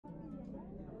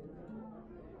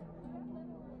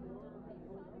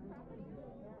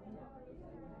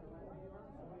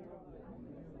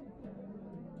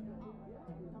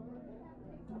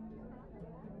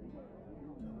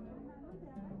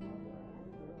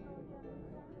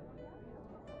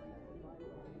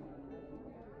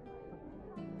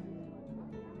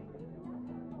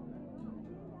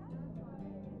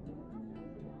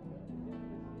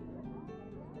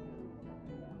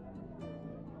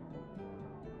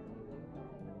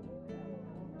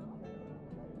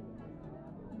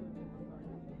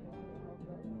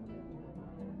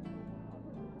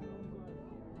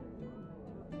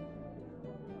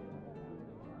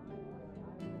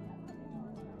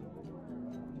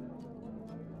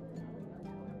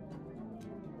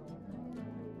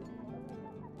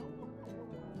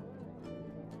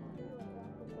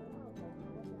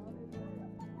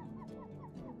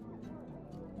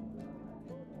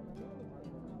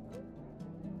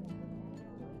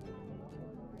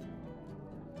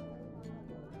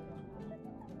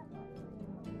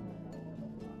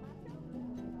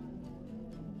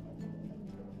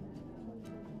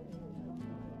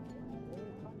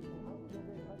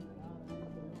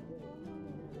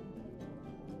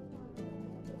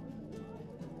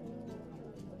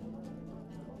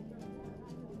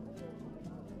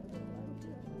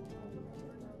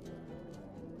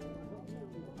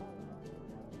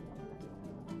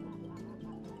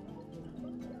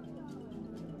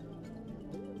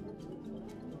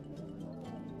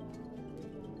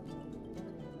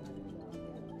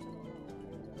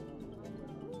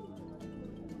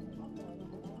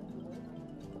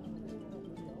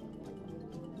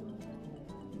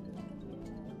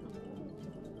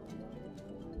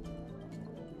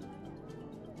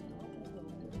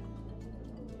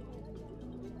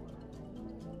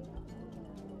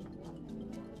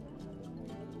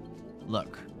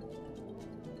look,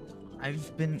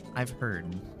 I've heard,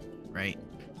 right?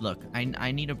 Look,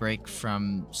 I need a break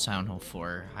from Silent Hill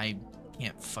 4. I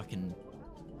can't fucking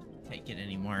take it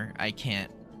anymore. I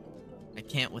can't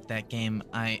with that game.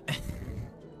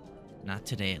 Not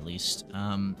today at least.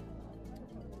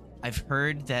 I've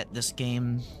heard that this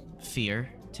game, F.E.A.R,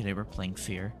 today we're playing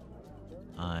F.E.A.R,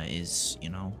 is, you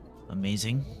know,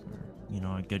 amazing. Or, you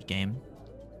know, a good game,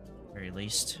 very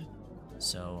least.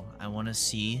 So I want to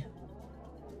see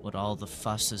what all the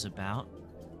fuss is about.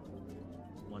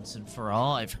 Once and for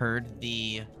all, I've heard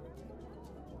the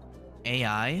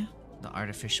AI, the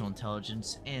artificial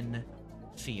intelligence in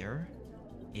F.E.A.R,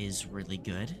 is really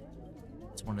good.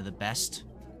 It's one of the best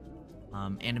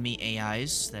enemy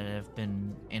AIs that have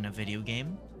been in a video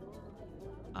game.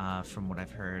 From what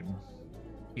I've heard,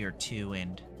 F.E.A.R 2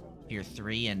 and F.E.A.R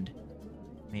 3, and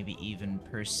maybe even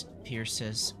Pierce's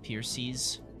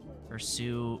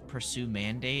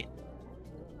Mandate.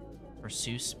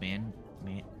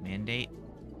 Mandate.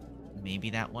 Maybe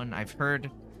that one. I've heard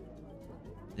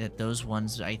that those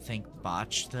ones, I think,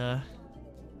 botched the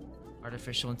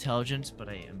artificial intelligence, but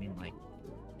I mean, like,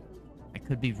 I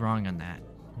could be wrong on that.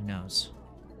 Who knows?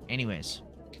 Anyways,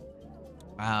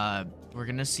 we're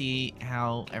gonna see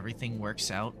how everything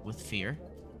works out with F.E.A.R.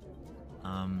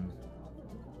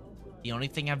 The only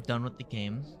thing I've done with the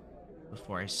game,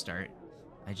 before I start,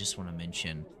 I just want to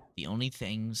mention, the only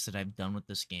things that I've done with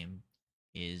this game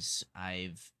is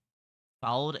I've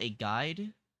followed a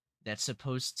guide that's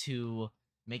supposed to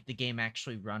make the game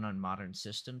actually run on modern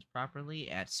systems properly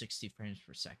at 60 frames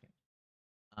per second.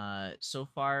 So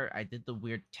far, I did the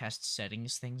weird test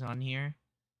settings things on here,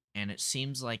 and it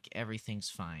seems like everything's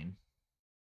fine.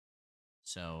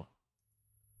 So,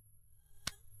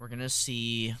 we're gonna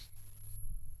see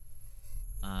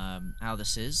how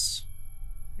this is.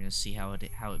 We're gonna see how it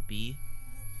be.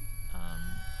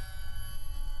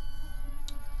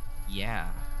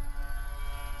 Yeah.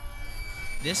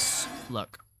 This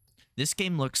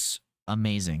game looks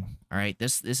amazing. All right,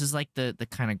 this is like the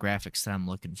kind of graphics that I'm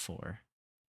looking for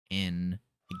in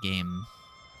a game.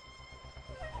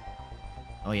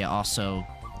 Oh yeah, also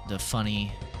the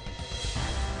funny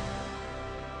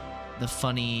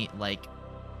like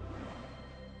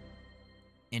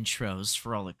intros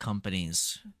for all the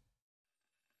companies.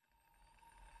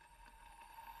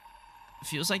 It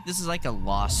feels like this is like a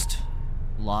lost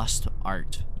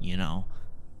art, you know?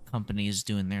 Companies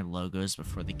doing their logos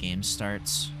before the game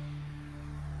starts.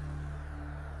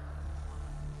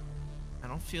 I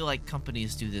don't feel like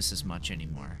companies do this as much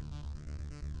anymore.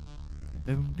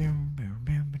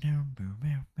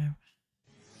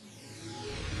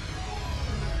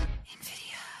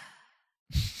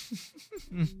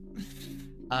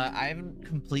 I haven't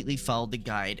completely followed the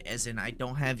guide, as in I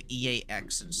don't have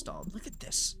EAX installed. Look at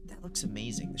this. That looks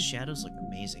amazing. The shadows look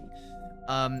amazing.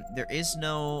 There is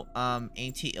no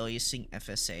anti-aliasing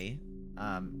FSAA.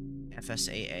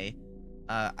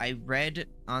 I read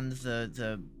on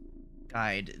the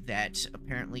guide that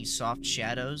apparently soft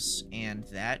shadows and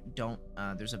that don't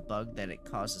there's a bug that it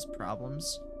causes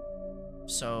problems.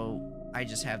 So I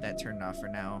just have that turned off for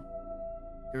now.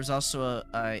 There's also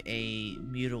a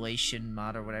mutilation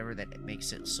mod or whatever that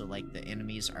makes it so like the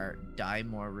enemies die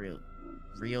more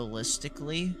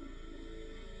realistically.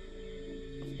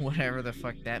 Whatever the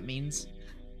fuck that means.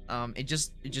 It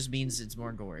just means it's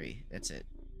more gory. That's it.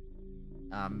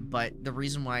 But the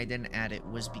reason why I didn't add it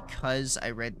was because I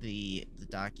read the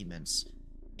documents,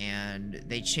 and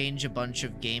they change a bunch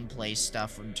of gameplay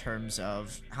stuff in terms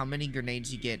of how many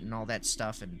grenades you get and all that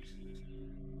stuff, and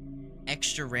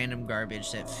extra random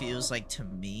garbage that feels like to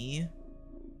me,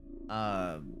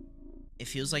 it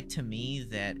feels like to me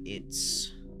that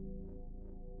it's,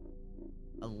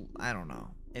 I don't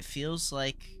know. It feels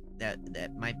like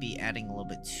that might be adding a little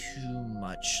bit too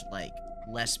much, like,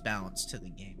 less balance to the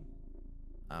game.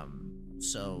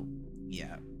 So,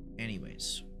 yeah.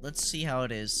 Anyways, let's see how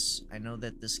it is. I know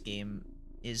that this game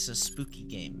is a spooky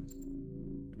game.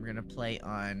 We're gonna play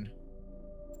on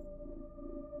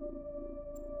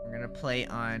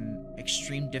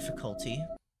extreme difficulty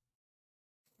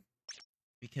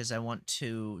because I want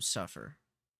to suffer.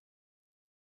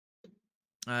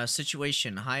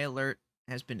 Situation. High alert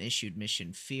has been issued. Mission.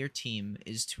 F.E.A.R team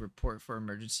is to report for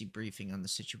emergency briefing on the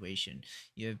situation.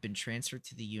 You have been transferred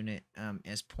to the unit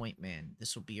as point man.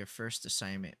 This will be your first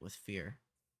assignment with F.E.A.R.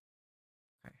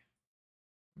 Okay.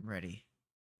 I'm ready.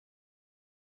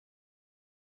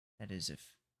 That is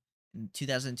if... In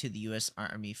 2002, the U.S.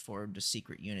 Army formed a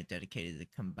secret unit dedicated to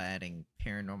combating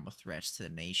paranormal threats to the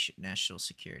national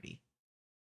security.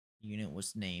 The unit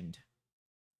was named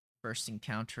First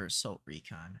Encounter Assault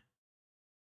Recon.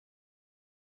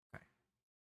 Okay.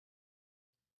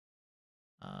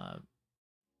 Uh,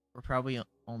 we're probably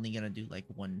only gonna do like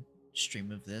one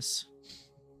stream of this.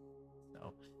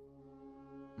 So,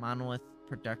 Monolith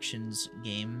Productions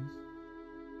game.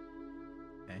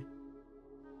 Okay.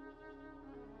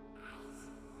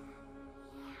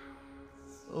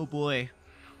 Oh boy.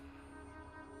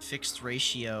 Fixed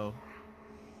ratio.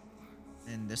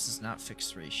 And this is not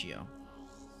fixed ratio.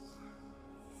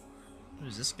 Who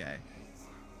is this guy?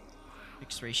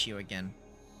 Fixed ratio again.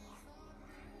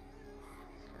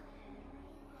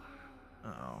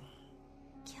 Uh-oh.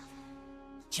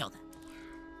 Kill them.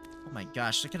 Oh my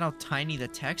gosh, look at how tiny the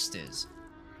text is.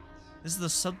 This is the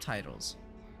subtitles.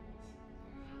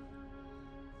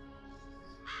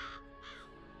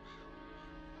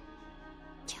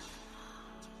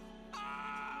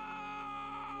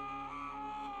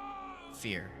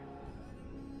 Fear.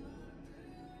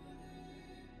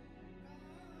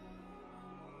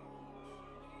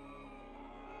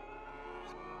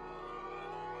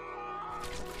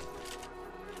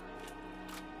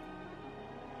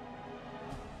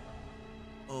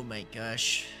 Oh my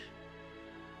gosh.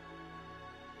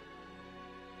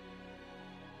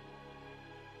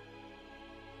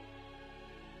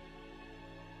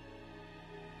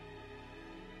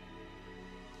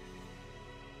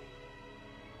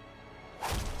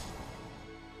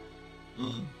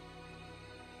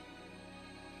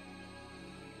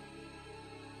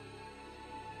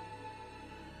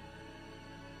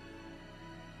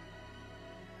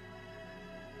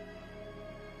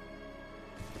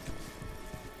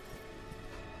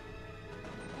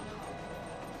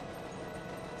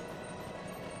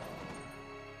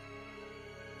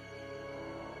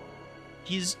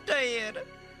 He's dead.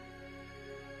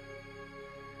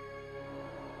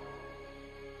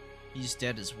 He's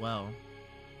dead as well.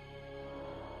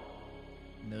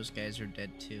 And those guys are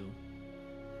dead too.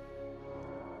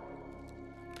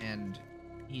 And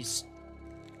he's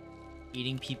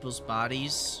eating people's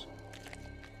bodies.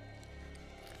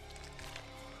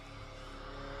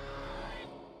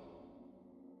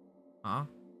 Huh?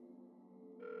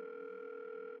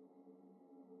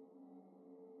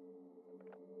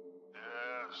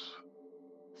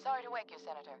 Sorry to wake you,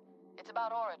 Senator. It's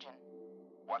about Origin.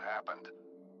 What happened?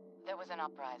 There was an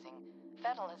uprising.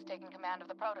 F.E.A.R has taken command of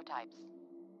the prototypes.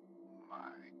 My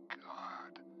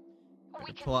God. We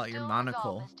can Pull out your still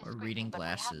monocle resolve this or reading discreetly, but we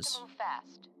have glasses. to move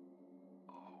fast.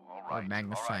 Oh, all right. Or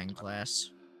magnifying all right. glass.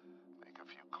 Make a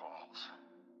few calls.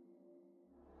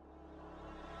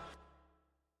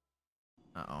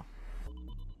 Uh-oh.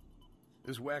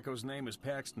 This wacko's name is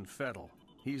Paxton F.E.A.R.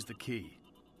 He's the key.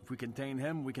 If we contain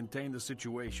him, we contain the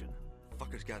situation.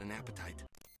 Fucker's got an appetite.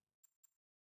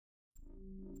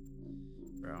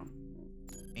 Bro.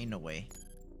 Ain't no way.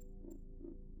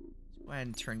 Let's go ahead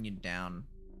and turn you down.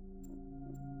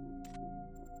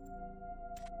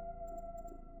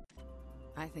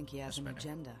 I think he has That's an better.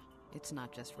 agenda. It's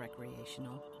not just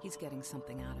recreational. He's getting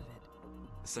something out of it.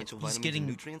 Essential He's vitamins getting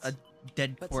and nutrients? a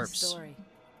dead What's corpse. the story?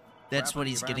 That's what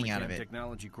he's getting out of F.E.A.R. it.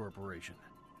 Technology Corporation.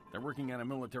 They're working on a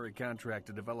military contract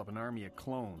to develop an army of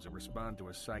clones that respond to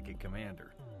a psychic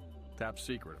commander. Top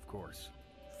secret, of course.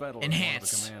 F.E.A.R. is one of the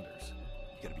Enhance. commanders.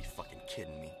 You gotta be fucking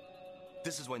kidding me.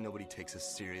 This is why nobody takes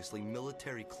us seriously.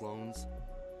 Military clones?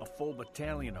 A full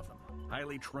battalion of them.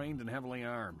 Highly trained and heavily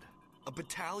armed. A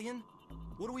battalion?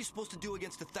 What are we supposed to do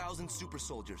against 1,000 super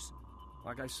soldiers?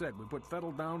 Like I said, we put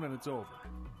F.E.A.R. down and it's over.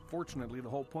 Fortunately, the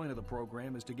whole point of the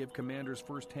program is to give commanders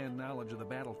first-hand knowledge of the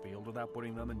battlefield without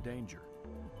putting them in danger.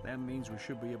 That means we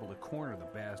should be able to corner the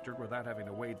bastard without having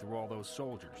to wade through all those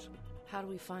soldiers. How do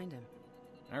we find him?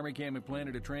 Army Cam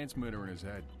implanted a transmitter in his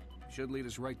head. Should lead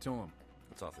us right to him.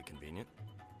 That's awfully convenient.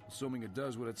 Assuming it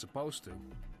does what it's supposed to.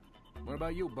 What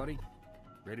about you, buddy?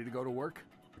 Ready to go to work?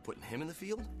 You're putting him in the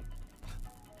field?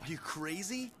 Are you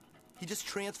crazy? He just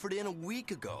transferred in a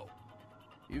week ago.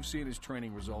 You've seen his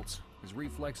training results. His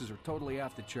reflexes are totally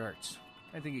off the charts.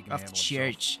 I think he can Off the handle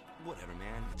himself. church. Whatever,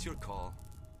 man. It's your call.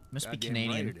 Must be Goddamn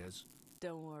Canadian. right it is.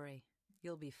 Don't worry.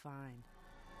 You'll be fine.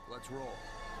 Let's roll.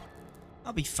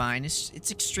 I'll be fine. It's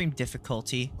extreme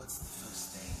difficulty. What's the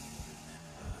first thing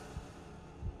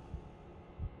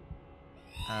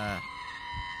you remember?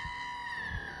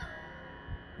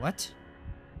 What?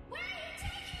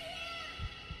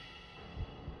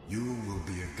 You will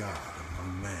be a god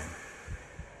among men.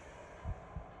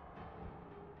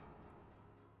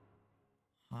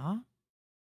 Huh?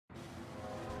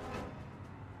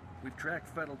 We've tracked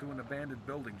F.E.A.R. to an abandoned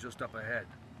building just up ahead.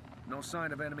 No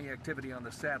sign of enemy activity on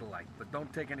the satellite, but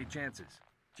don't take any chances.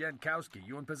 Jankowski,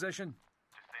 you in position?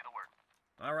 Just say the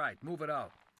word. All right, move it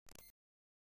out.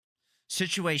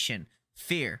 Situation.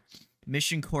 Fear.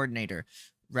 Mission coordinator.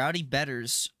 Rowdy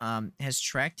Betters has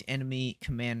tracked enemy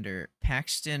commander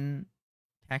Paxton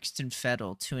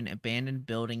Fettel to an abandoned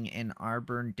building in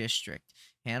Auburn District.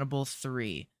 Hannibal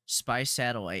 3, spy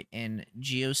satellite in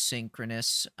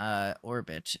geosynchronous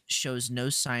orbit, shows no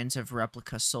signs of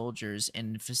replica soldiers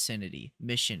in vicinity.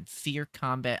 Mission: F.E.A.R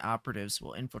combat operatives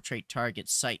will infiltrate target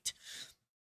site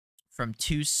from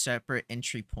 2 separate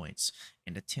entry points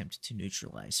and attempt to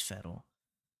neutralize Fettel.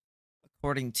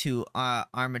 According to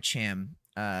Armacham,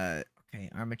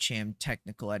 Armacham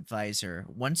technical advisor,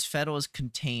 once Fettel is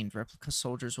contained, replica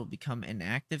soldiers will become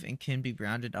inactive and can be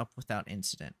rounded up without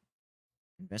incident.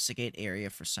 Investigate area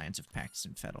for signs of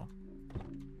Paxton Fettel.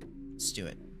 Let's do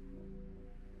it.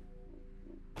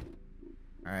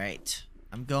 Alright.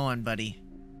 I'm going, buddy.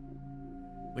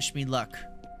 Wish me luck.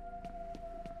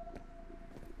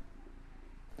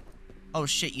 Oh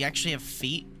shit, you actually have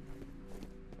feet?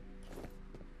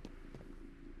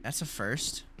 That's a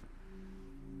first.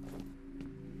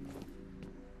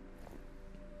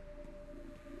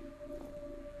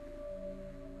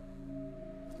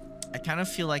 I kind of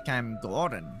feel like I'm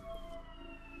Gordon.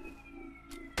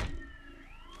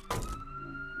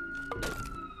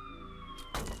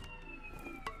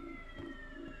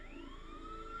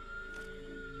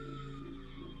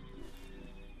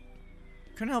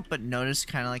 Couldn't help but notice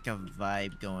kind of like a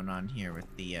vibe going on here with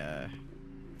the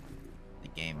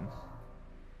game.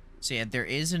 So yeah, there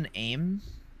is an aim,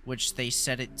 which they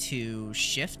set it to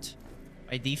shift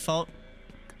by default.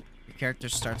 Your character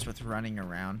starts with running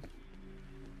around.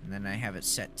 And then I have it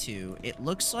set to... It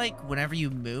looks like whenever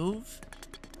you move,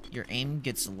 your aim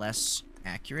gets less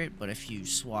accurate, but if you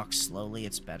walk slowly,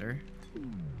 it's better.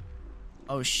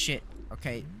 Oh shit.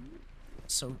 Okay.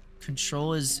 So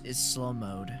control is slow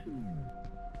mode.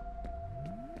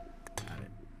 Got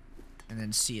it. And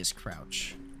then C is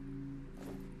crouch.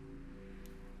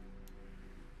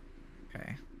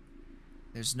 Okay.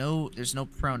 There's no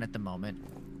prone at the moment.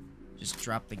 Just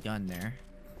drop the gun there.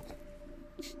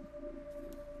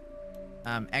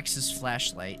 X is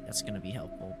flashlight. That's gonna be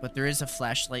helpful. But there is a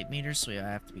flashlight meter, so I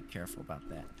have to be careful about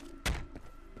that.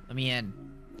 Let me in.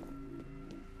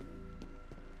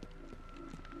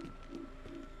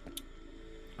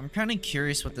 I'm kind of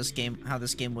curious what this game, how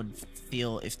this game would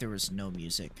feel if there was no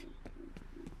music.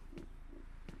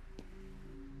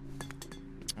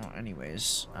 Oh,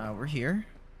 anyways, we're here.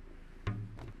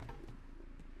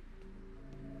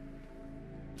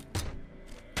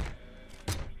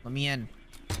 Let me in.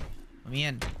 Let me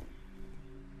in.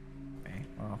 Okay,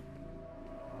 well.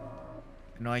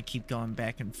 I know I keep going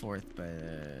back and forth,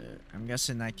 but I'm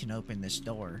guessing I can open this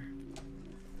door.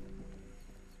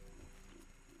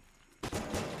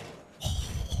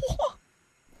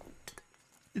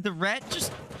 Did the rat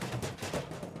just...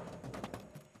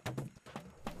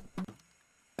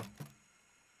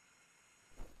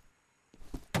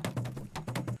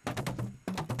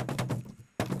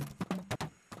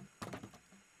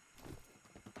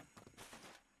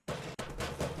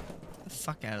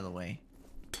 Fuck out of the way.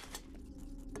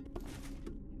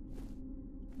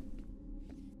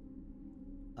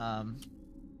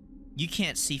 You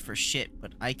can't see for shit,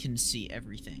 but I can see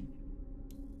everything.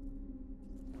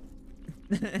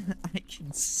 I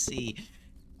can see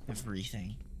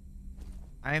everything.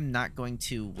 I am not going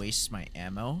to waste my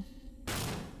ammo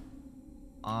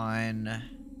on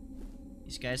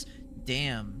these guys.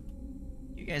 Damn.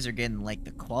 You guys are getting like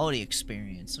the quality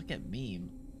experience. Look at me.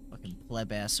 Fucking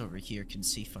pleb ass over here can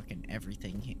see fucking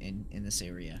everything in this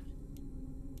area.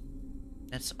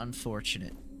 That's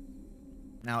unfortunate.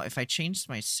 Now, if I changed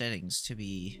my settings to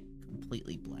be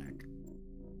completely black,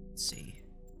 let's see.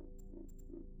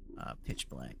 Pitch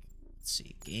black. Let's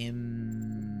see.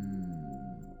 Game.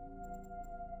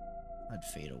 HUD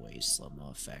fadeaway, slow-mo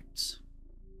effects.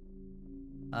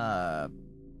 Where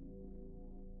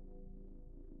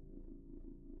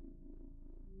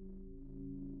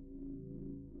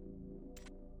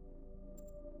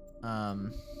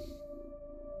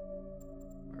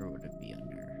would it be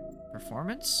under?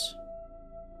 Performance?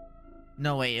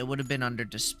 No, wait, it would have been under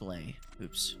display.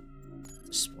 Oops.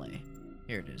 Display.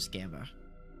 Here it is, Gamba.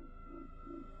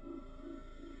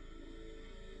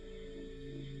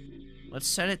 Let's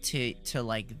set it to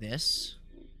like this.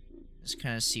 Just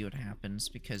kind of see what happens,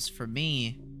 because for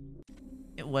me,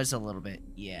 it was a little bit,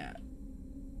 yeah.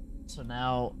 So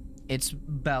now, it's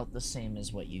about the same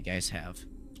as what you guys have.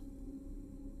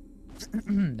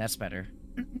 That's better.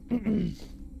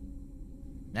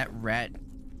 That rat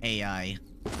AI.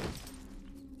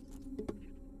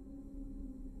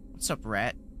 What's up,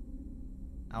 rat?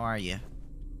 How are you?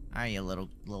 How are you,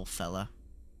 little fella?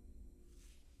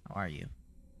 How are you?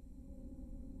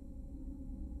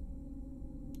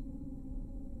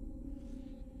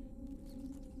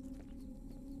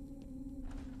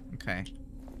 Okay.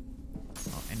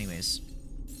 Well, anyways.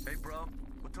 Hey, bro.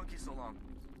 What took you so long?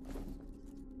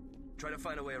 Try to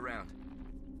find a way around.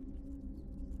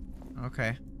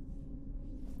 Okay.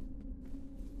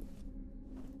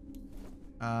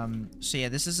 So yeah,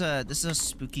 this is a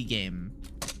spooky game.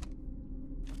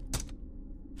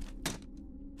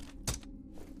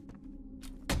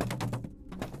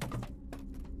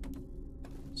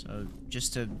 So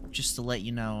just to let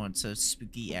you know, it's a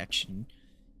spooky action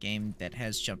game that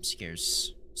has jump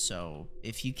scares. So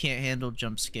if you can't handle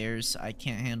jump scares, I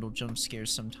can't handle jump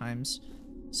scares sometimes.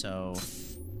 So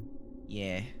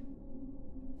yeah.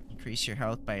 Increase your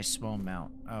health by a small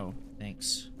amount. Oh,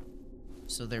 thanks.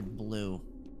 So they're blue.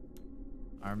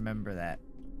 I remember that.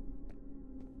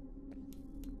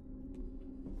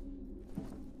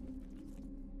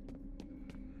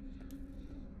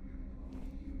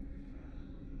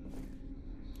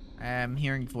 I'm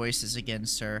hearing voices again,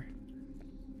 sir.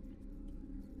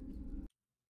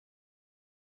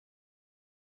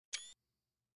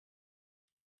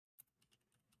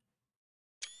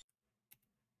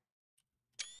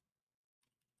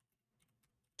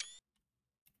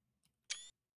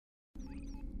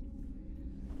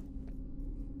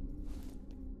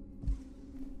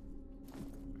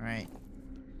 Alright.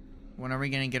 When are we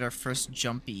gonna get our first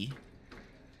jumpy?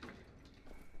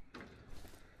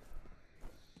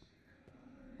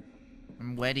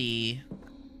 I'm wetty.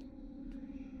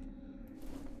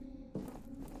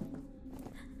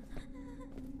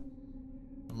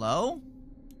 Hello?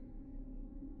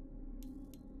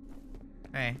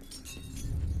 Hey.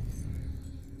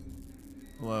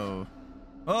 Whoa.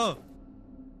 Oh!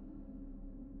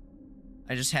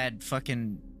 I just had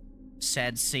fucking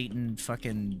sad Satan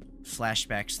fucking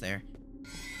flashbacks there.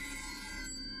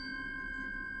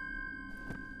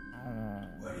 Oh,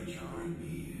 Why did you bring me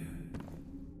here?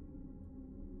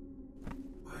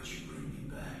 Why'd you bring me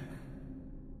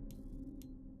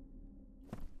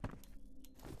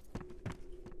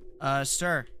back?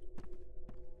 Sir.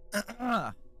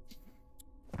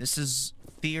 This is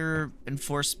F.E.A.R.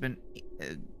 Enforcement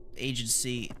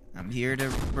Agency. I'm here to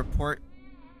report.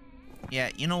 Yeah,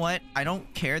 you know what? I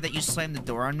don't care that you slammed the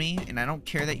door on me, and I don't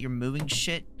care that you're moving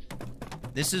shit.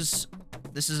 This is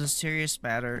a serious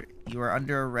matter. You are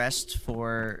under arrest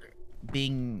for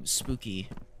being spooky.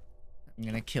 I'm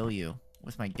gonna kill you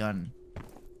with my gun.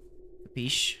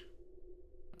 Capiche?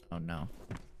 Oh no.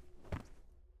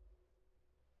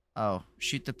 Oh,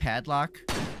 shoot the padlock?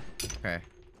 Okay.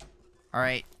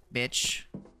 Alright, bitch.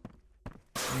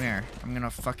 Come here. I'm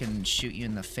gonna fucking shoot you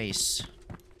in the face.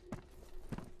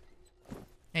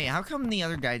 Hey, how come the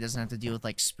other guy doesn't have to deal with,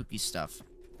 like, spooky stuff?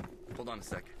 Hold on a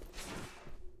sec.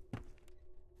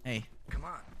 Hey. Come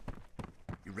on.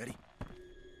 You ready?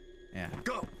 Yeah.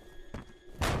 Go!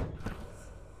 You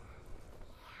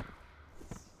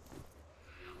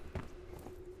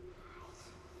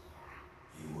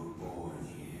were born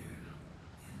here,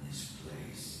 in this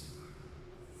place.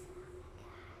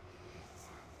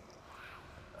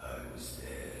 I was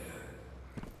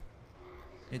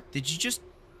there. Did you just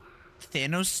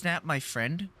Thanos snap my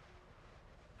friend?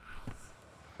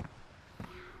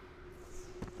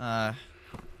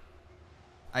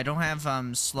 I don't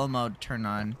have slow mode turned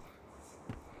on.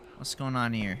 What's going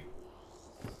on here?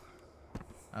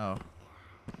 Oh.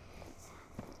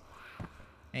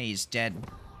 Hey, he's dead.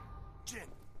 Jin,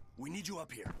 we need you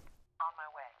up here. On my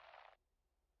way.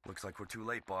 Looks like we're too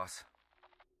late, boss.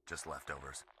 Just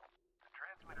leftovers. The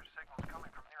transmitter signal's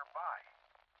coming from nearby.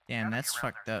 Damn, Gotta that's be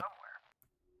around fucked there up. somewhere.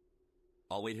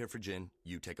 I'll wait here for Jin.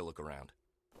 You take a look around.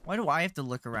 Why do I have to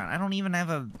look around? I don't even have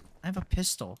a... I have a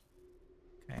pistol.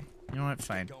 Okay. You know what?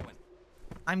 Fine. Keep going.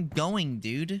 I'm going,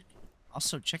 dude.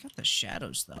 Also, check out the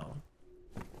shadows, though.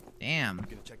 Damn. You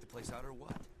gonna check the place out or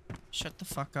what? Shut the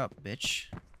fuck up, bitch.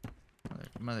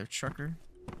 Mother trucker.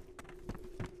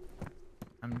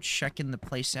 I'm checking the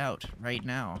place out right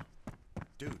now.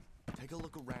 Dude, take a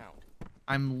look around.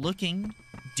 I'm looking,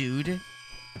 dude.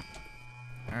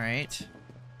 Alright.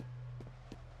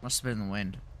 Must have been the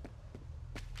wind.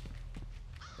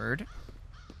 Bird?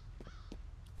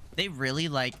 They really,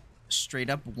 like, straight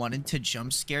up wanted to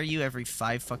jump scare you every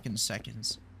 5 fucking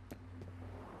seconds.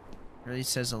 Really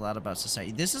says a lot about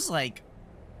society. This is, like,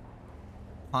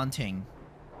 haunting.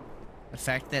 The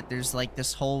fact that there's, like,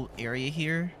 this whole area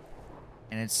here,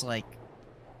 and it's, like,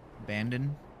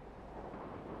 abandoned.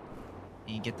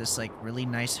 And you get this, like, really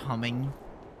nice humming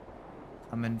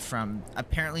coming from...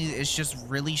 Apparently, it's just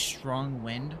really strong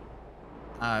wind.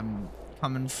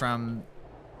 Coming from...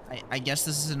 I guess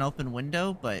this is an open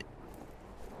window, but...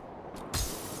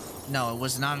 No, it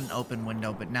was not an open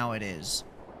window, but now it is.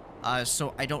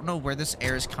 So I don't know where this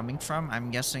air is coming from.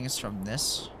 I'm guessing it's from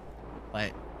this.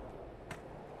 But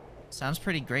sounds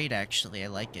pretty great, actually. I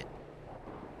like it.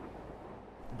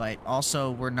 But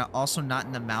also, we're not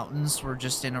in the mountains. We're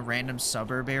just in a random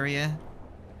suburb area.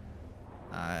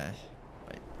 But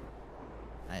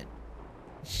I,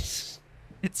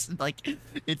 it's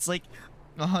like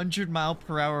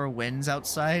 100-mile-per-hour winds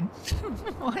outside.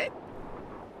 What?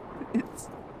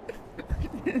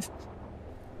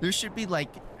 There should be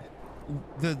like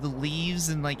the leaves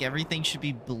and like everything should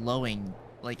be blowing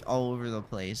like all over the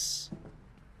place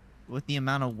with the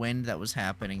amount of wind that was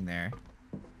happening there.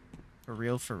 For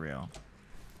real, for real.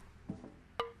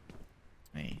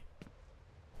 Hey.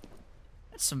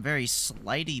 That's some very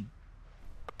slidey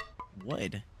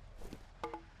wood.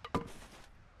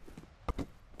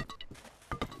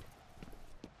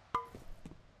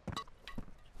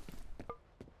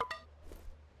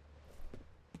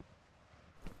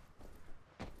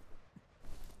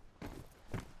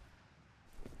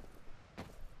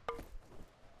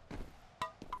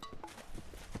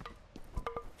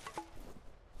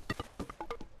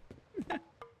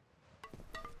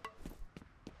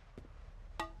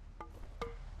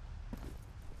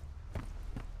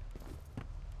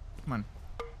 Come on.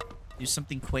 Do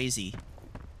something crazy.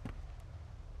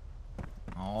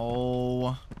 Oh.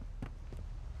 I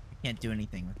can't do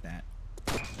anything with that.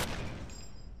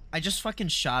 I just fucking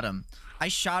shot him. I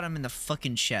shot him in the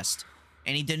fucking chest.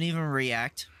 And he didn't even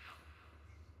react.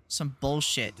 Some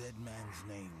bullshit. The dead man's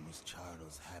name was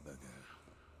Charles Haberger.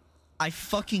 I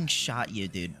fucking shot you,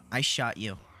 dude. I shot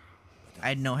you. I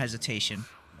had no hesitation.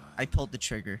 I pulled the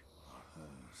trigger.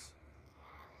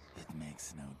 It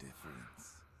makes no difference.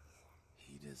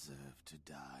 He deserved to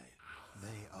die.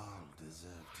 They all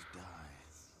deserve to die.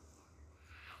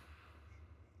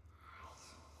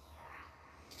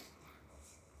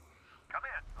 Come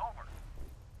in. Over.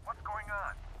 What's going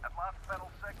on? I've lost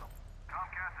Fettel's signal.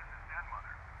 Comcast, this is Dead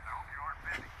Mother. I hope you aren't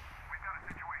busy. We've got a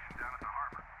situation down at the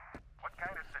harbor. What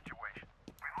kind of situation?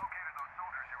 We located those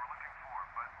soldiers you were looking for,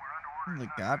 but we're under orders.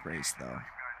 The God race, though.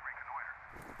 You guys reconnoiter.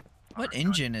 What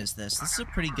engine is this? This is a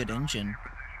pretty good engine. You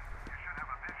should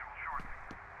have a visual shortly.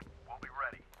 We'll be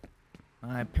ready.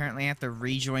 Apparently I have to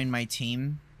rejoin my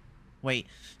team. Wait,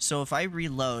 so if I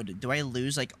reload, do I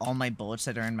lose, like, all my bullets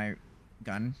that are in my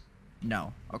gun?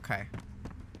 No. Okay.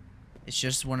 It's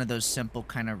just one of those simple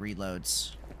kind of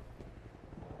reloads.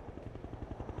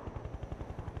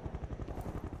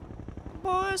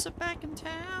 Boys are back in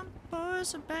town.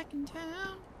 Boys are back in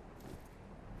town.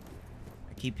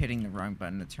 I keep hitting the wrong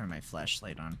button to turn my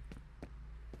flashlight on.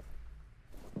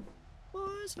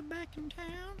 Boys are back in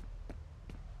town.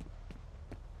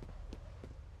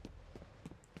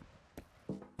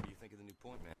 What do you think of the new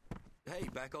point, man? Hey,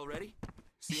 back already?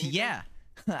 See anything? Yeah,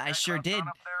 I sure did.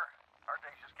 Up there? Our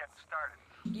day's just getting started.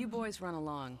 You boys run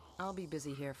along. I'll be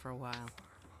busy here for a while.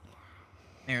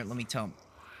 Here, let me tell him.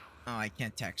 Oh, I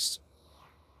can't text.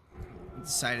 I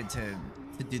decided to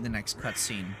do the next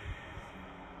cutscene.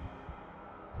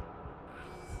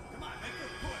 Come on, make a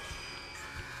push.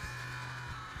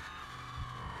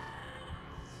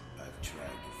 I've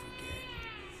tried to forget.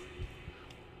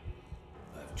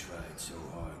 I've tried so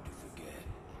hard to forget.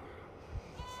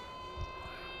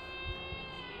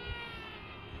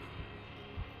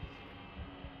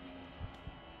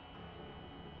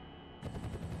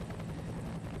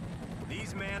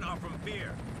 These men are from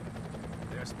F.E.A.R.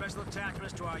 They're special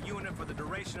attachments to our unit for the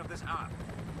duration of this op.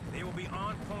 They will be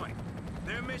on point.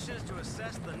 Their mission is to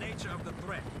assess the nature of the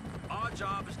threat. Our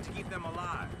job is to keep them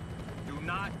alive. Do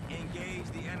not engage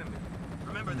the enemy.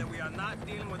 Remember that we are not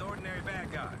dealing with ordinary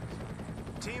bad guys.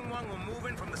 Team 1 will move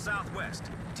in from the southwest.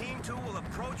 Team 2 will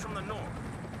approach from the north.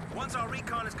 Once our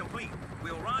recon is complete,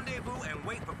 we'll rendezvous and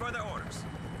wait for further orders.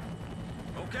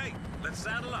 Okay, let's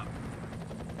saddle up.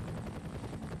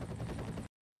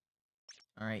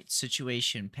 Alright,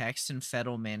 situation. Paxton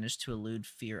Fettel managed to elude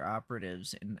F.E.A.R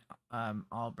operatives in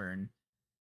Auburn,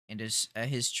 and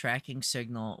his tracking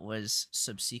signal was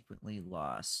subsequently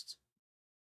lost.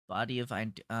 Body of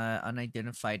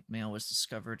unidentified male was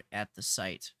discovered at the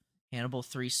site. Hannibal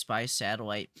 3 spy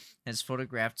satellite has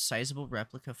photographed sizable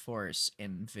replica forests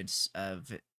in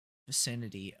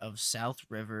vicinity of South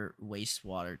River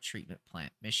wastewater treatment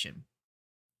plant mission.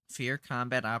 F.E.A.R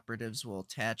combat operatives will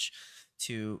attach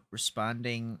to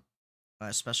responding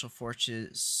Special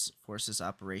Forces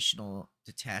Operational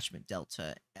Detachment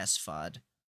Delta SFOD-D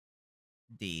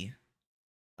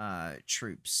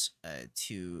troops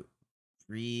to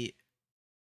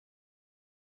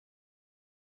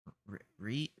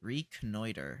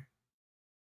reconnoiter.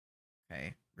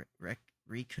 Okay,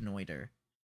 reconnoiter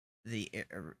the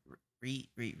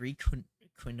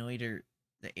reconnoiter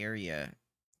the area.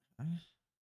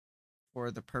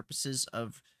 For the purposes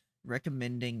of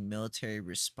recommending military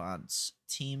response,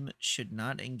 team should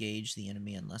not engage the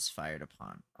enemy unless fired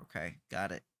upon. Okay,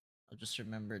 got it. I'll just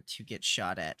remember to get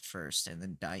shot at first and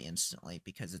then die instantly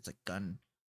because it's a gun.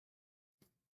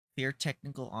 F.E.A.R.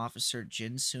 Technical Officer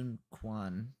Jinsoon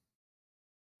Kwan.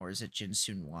 Or is it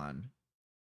Jinsoon Wan?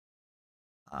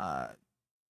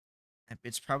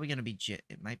 It's probably gonna be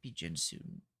it might be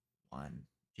Jinsoon Wan.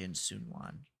 Jinsoon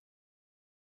Wan.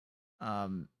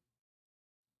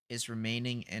 Is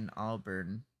remaining in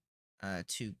Auburn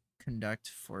to conduct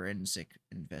forensic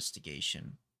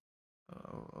investigation.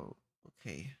 Oh,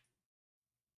 okay.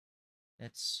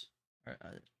 That's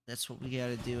what we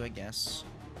gotta do, I guess.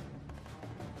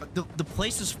 But the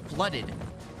place is flooded.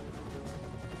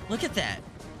 Look at that.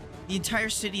 The entire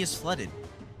city is flooded.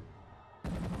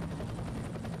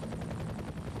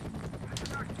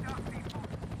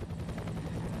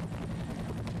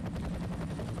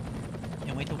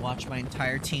 Can't wait to watch my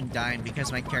entire team dying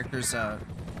because my character's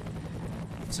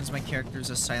since my character's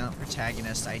a silent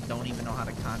protagonist, I don't even know how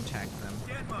to contact them.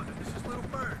 Dead Mother, this is Little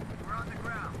Bird. We're on the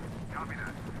ground. Copy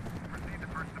that. Proceed to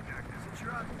first objective. Since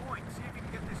you're on point, see if you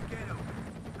can get this gate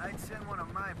open. I'd send one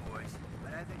of my boys,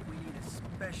 but I think we need a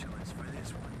specialist for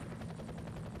this one.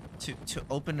 To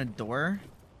open a door?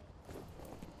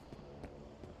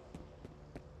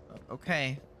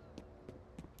 Okay.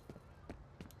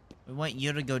 We want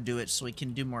you to go do it so we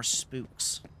can do more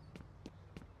spooks.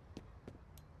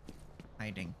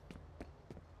 Hiding.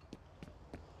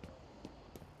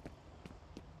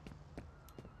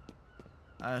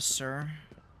 Sir?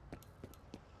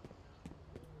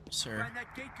 Sir? Find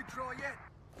that gate control yet?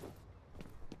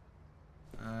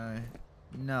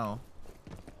 No.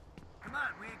 Come on,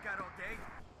 we ain't got all day.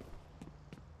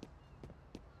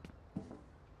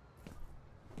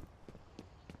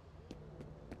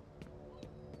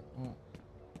 Oh.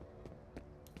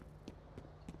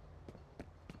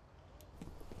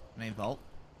 Can I vault?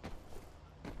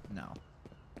 No.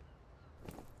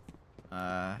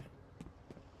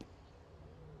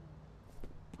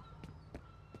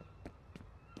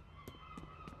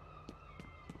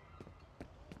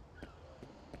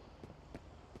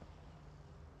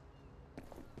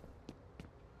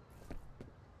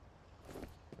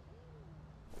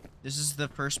 This is the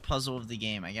first puzzle of the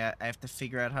game. I have to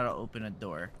figure out how to open a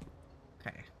door.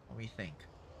 Okay, what do we think?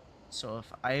 So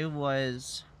if I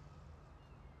was...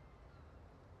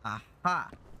 Aha!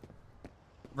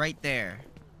 Right there.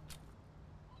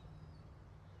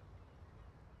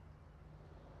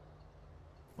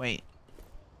 Wait.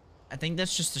 I think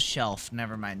that's just a shelf.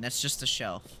 Never mind. That's just a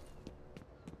shelf.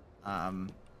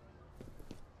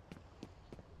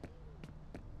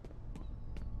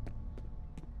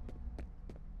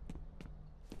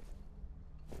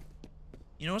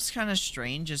 You know what's kind of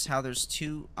strange is how there's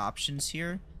two options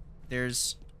here.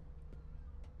 There's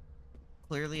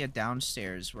clearly a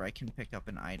downstairs where I can pick up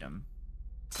an item.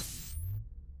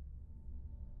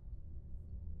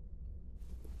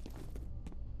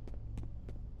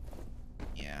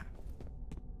 Yeah.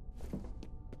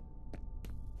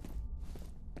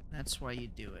 That's why you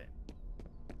do it.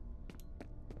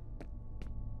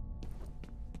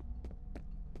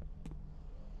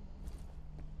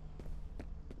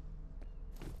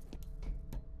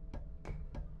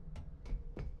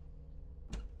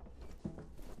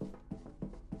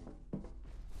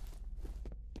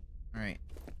 Alright.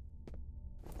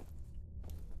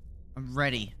 I'm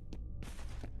ready.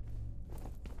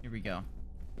 Here we go.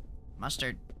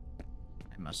 Mustard.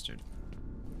 Hi, Mustard.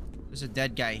 There's a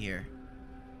dead guy here.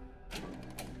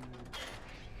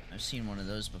 I've seen one of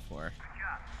those before.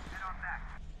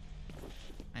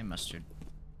 Hi, Mustard.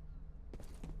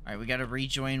 Alright, we gotta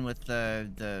rejoin with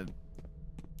the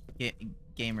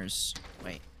gamers.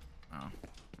 Wait. Oh.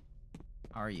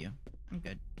 How are you? I'm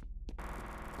good.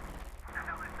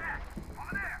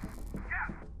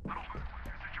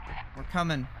 We're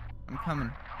coming. I'm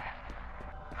coming.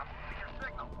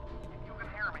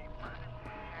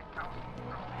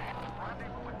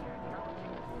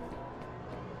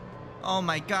 Oh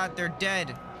my god, they're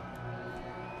dead.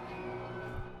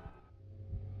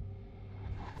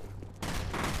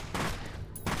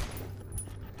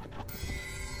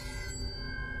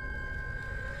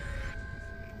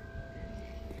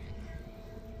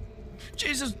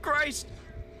 Jesus Christ!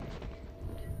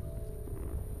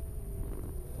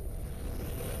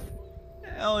 The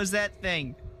hell is that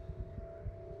thing?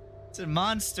 It's a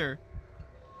monster.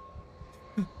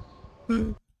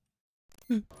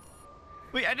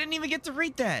 Wait, I didn't even get to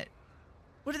read that.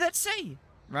 What did that say?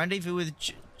 Rendezvous with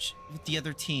with the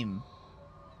other team.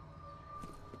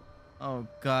 Oh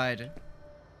god.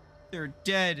 They're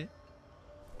dead.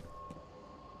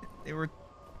 They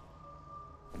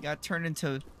got turned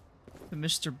into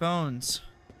Mr. Bones.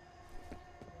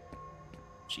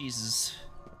 Jesus.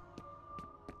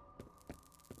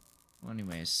 Well,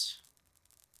 anyways.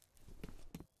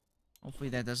 Hopefully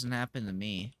that doesn't happen to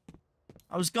me.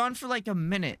 I was gone for like a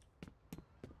minute.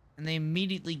 And they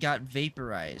immediately got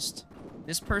vaporized.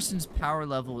 This person's power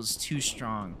level is too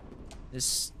strong.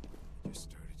 This... You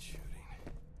started shooting.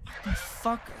 What the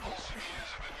fuck?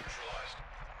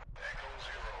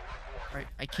 Alright,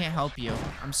 I can't help you.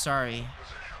 I'm sorry.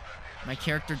 My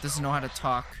character doesn't know how to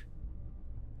talk.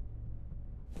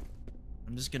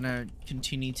 I'm just gonna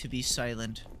continue to be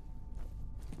silent.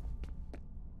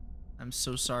 I'm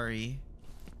so sorry.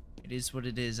 It is what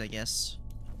it is, I guess.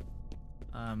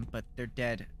 But they're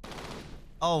dead.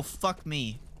 Oh, fuck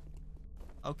me.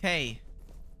 Okay.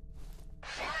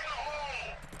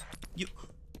 You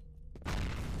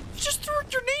just threw a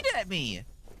grenade at me!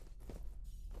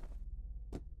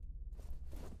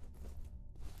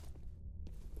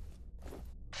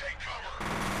 Take cover.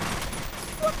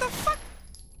 What the fuck?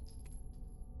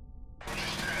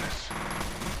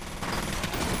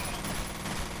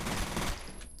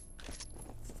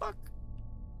 Fuck.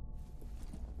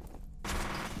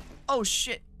 Oh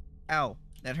shit. Ow.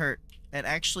 That hurt. That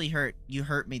actually hurt. You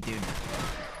hurt me, dude.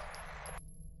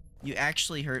 You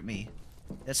actually hurt me.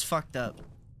 That's fucked up.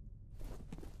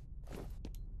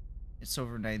 It's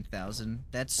over 9,000.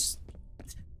 That's...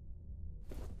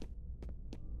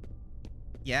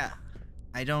 Yeah.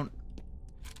 I don't...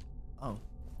 Oh.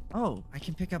 Oh, I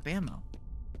can pick up ammo.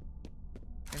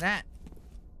 Look at that.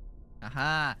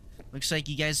 Aha. Looks like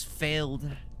you guys failed.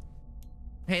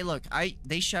 Hey, look.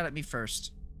 They shot at me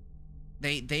first.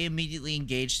 They immediately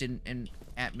engaged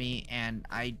at me, and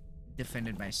I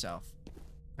defended myself.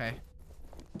 Okay?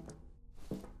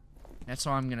 That's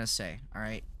all I'm gonna say,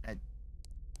 alright?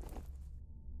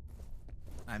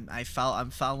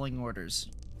 I'm following orders.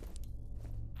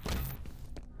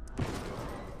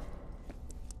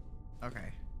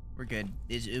 Okay, we're good.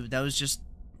 That was just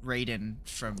Raiden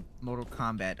from Mortal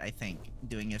Kombat, I think,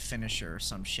 doing a finisher or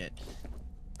some shit.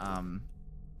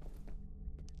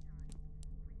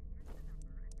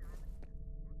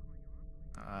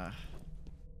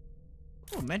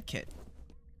 Oh, medkit.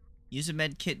 Use a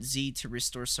medkit Z to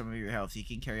restore some of your health. You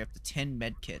can carry up to 10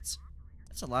 medkits.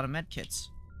 That's a lot of medkits.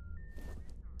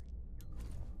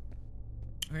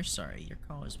 We're sorry, your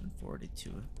call has been forwarded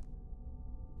to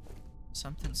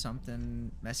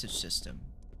something message system.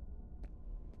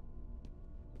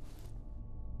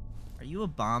 Are you a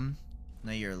bomb?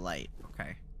 No, you're a light.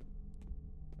 Okay.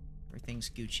 Everything's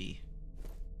Gucci.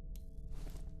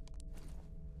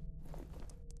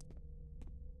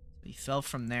 So you fell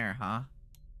from there, huh? I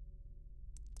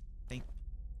think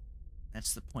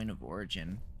that's the point of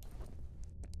origin.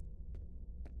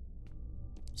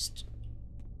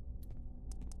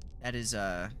 That is,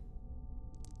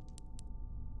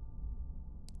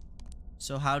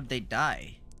 So how'd they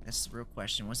die? That's the real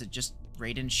question. Was it just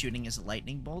Raiden shooting his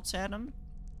lightning bolts at him?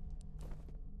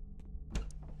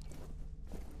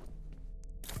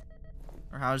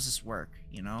 Or how does this work,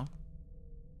 you know?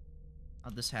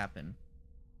 How'd this happen?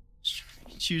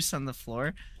 Juice on the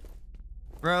floor?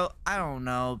 Bro, I don't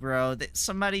know, bro.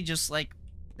 Somebody just, like,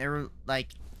 they were, like...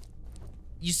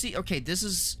 You see, okay, this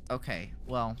is... Okay,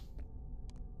 well...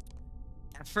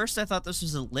 At first I thought this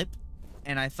was a lip,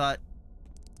 and I thought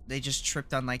they just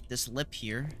tripped on, like, this lip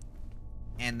here,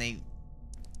 and they,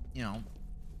 you know,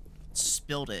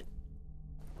 spilled it.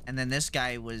 And then this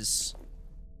guy was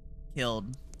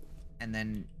killed, and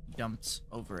then dumped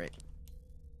over it.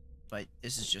 But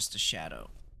this is just a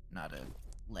shadow, not a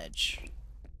ledge.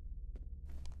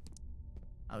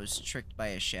 I was tricked by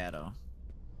a shadow.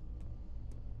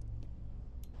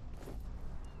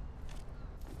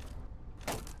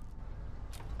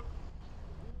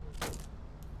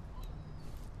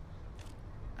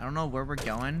 I don't know where we're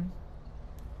going,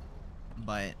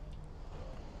 but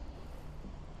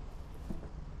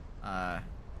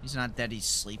he's not dead, he's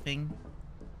sleeping.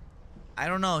 I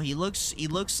don't know, he looks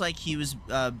like he was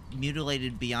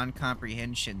mutilated beyond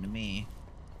comprehension to me.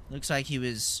 Looks like he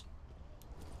was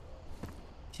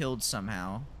killed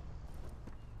somehow.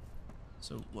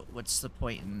 So what's the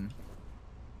point in...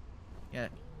 Yeah.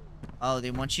 Oh,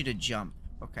 they want you to jump.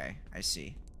 Okay, I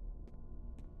see.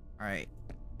 Alright.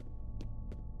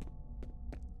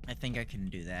 I think I can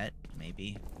do that,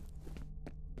 maybe.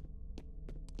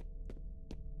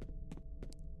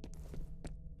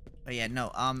 But yeah,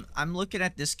 no, I'm looking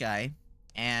at this guy,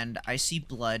 and I see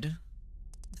blood.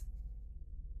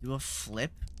 Do a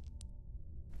flip?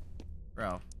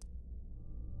 Bro.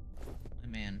 My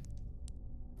man.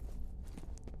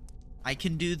 I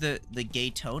can do the gay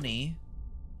Tony.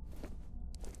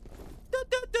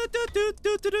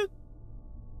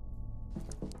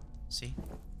 See?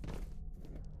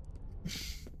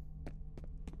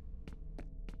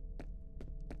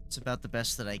 It's about the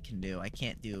best that I can do. I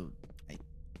can't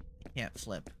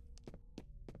flip.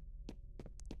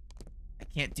 I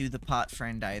can't do the pot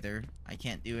friend either. I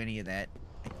can't do any of that.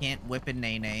 I can't whip a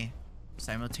Nene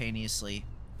simultaneously.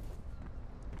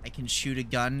 I can shoot a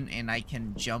gun and I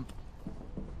can jump.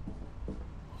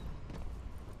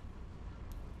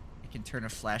 I can turn a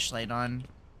flashlight on.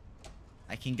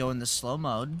 I can go in the slow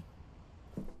mode.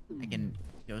 I can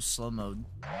go slow mode.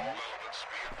 All elements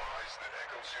be advised that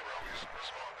Echo Zero isn't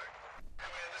responding.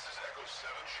 Command, this is Echo 7.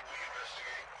 Should we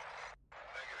investigate?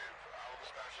 Negative. I'll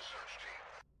dispatch a search team.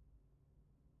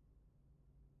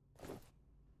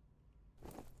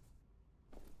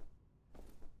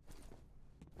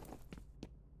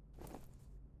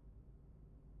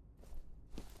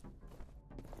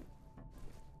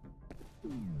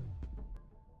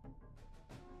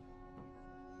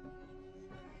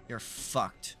 You're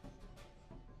fucked.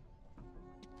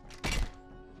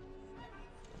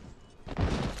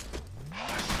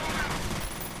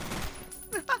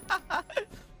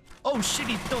 Oh shit,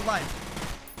 he's still alive.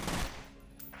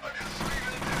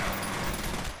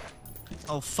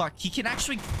 Oh fuck, he can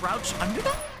actually crouch under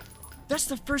that? That's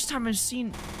the first time I've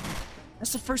seen...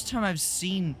 That's the first time I've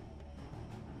seen...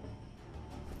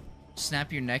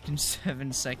 Snap your neck in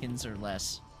 7 seconds or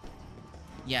less.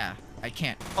 Yeah, I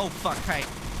can't. Oh fuck, hi.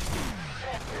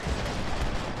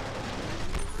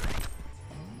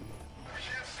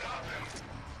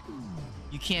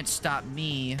 You can't stop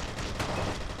me.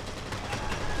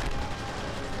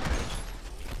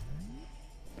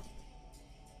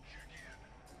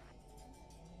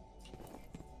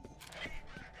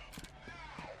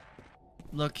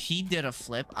 Look, he did a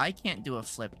flip. I can't do a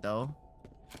flip, though.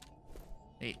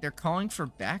 They're calling for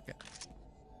backup.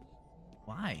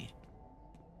 Why?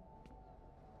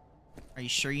 Are you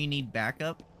sure you need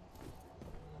backup?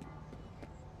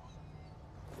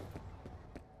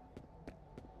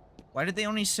 Why did they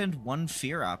only send one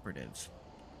F.E.A.R operative?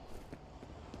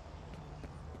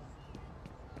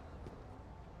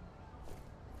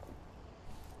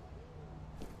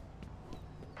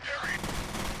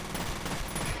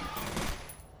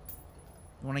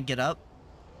 You want to get up?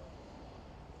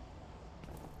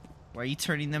 Why are you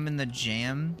turning them in the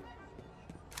jam?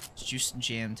 It's juice and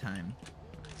jam time.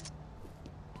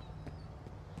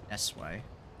 That's why.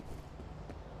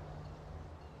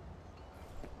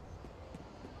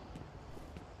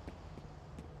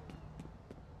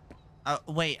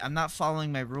 Wait, I'm not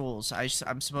following my rules.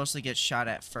 I'm supposed to get shot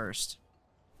at first.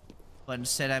 But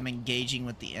instead I'm engaging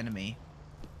with the enemy.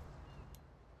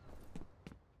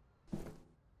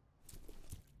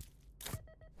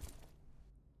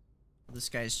 This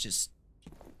guy's just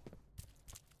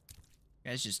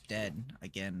dead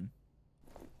again.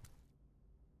 I'm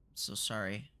so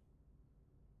sorry.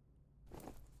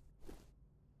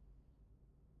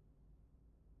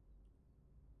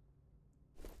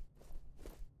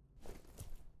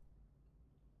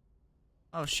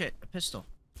 Oh shit, a pistol.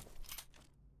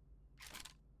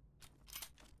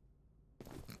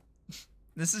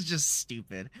 This is just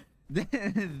stupid.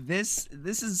 This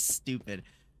is stupid.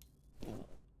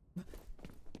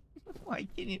 Why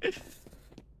can't you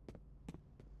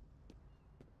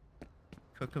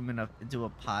cook them into a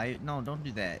pie? No, don't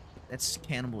do that. That's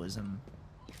cannibalism.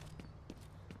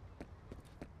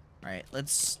 Alright,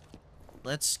 let's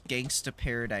gangsta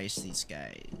paradise these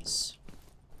guys.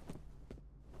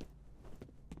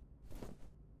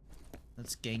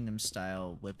 Let's Gangnam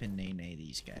Style whip and nay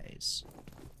these guys.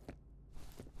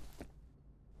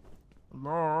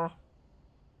 Hello?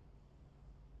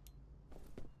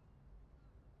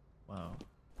 Whoa.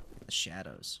 The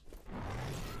shadows.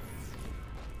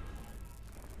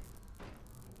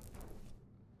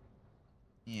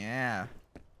 Yeah.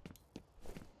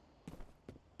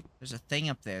 There's a thing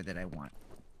up there that I want.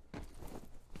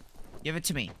 Give it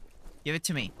to me. Give it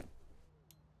to me.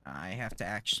 I have to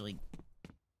actually...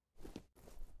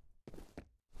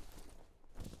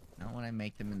 Not when I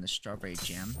make them in the strawberry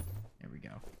jam. There we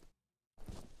go.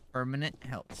 Permanent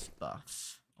health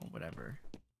buff. Or whatever.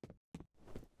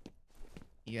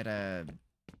 You gotta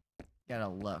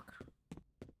look.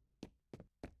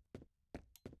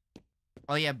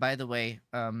 Oh yeah, by the way,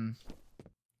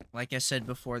 like I said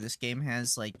before, this game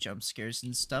has like jump scares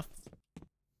and stuff.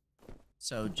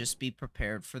 So just be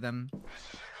prepared for them. This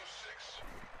is Echo 6.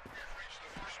 We've reached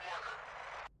the first marker.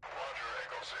 Roger,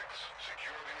 Echo 6.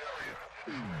 Secure the area.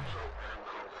 So,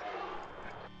 go forward.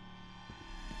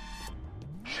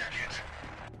 Check it.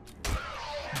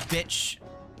 bitch.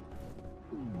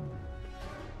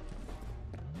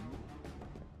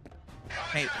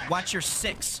 Hey, watch your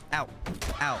six. Ow.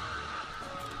 Ow.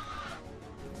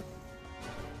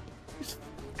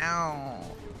 Ow.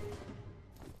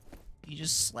 You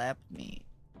just slapped me.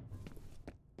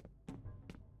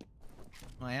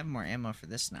 Well, I have more ammo for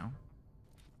this now.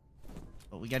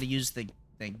 But we gotta use the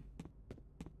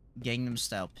Gangnam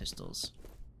Style pistols.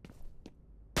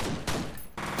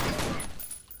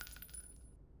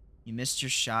 You missed your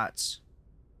shots.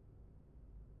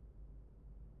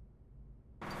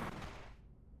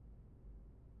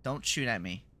 Don't shoot at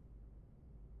me.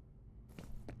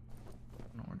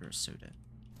 I'm gonna order a soda.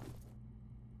 Come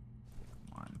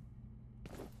on.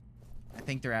 I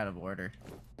think they're out of order.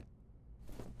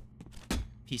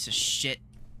 Piece of shit.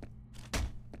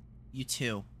 You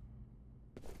too.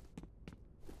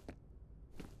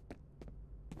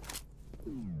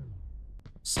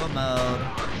 Slow mode.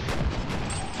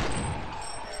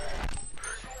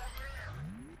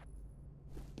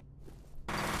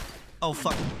 Oh,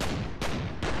 fuck.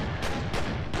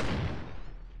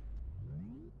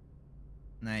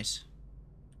 Nice.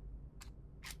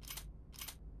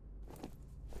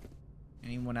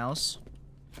 Anyone else?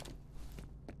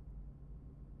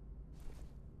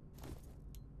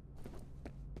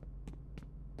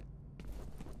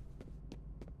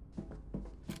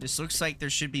 This looks like there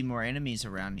should be more enemies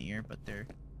around here, but there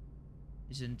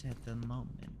isn't at the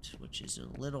moment, which is a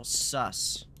little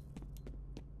sus.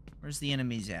 Where's the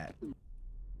enemies at?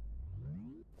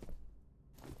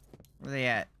 Where are they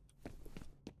at?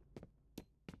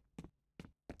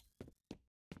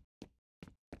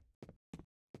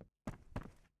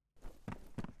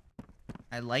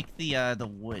 I like the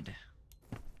wood.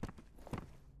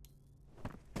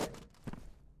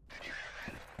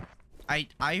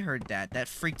 I heard that. That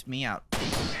freaked me out.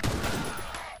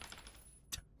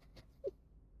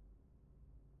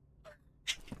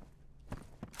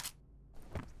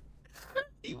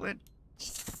 He went.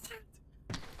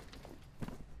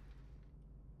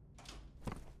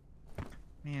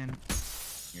 Man.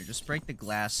 Here, just break the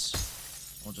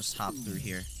glass. We'll just hop through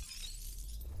here.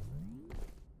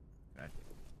 Okay.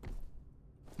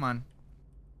 Come on.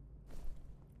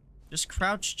 Just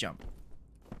crouch jump.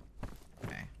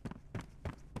 Okay.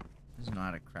 Doesn't know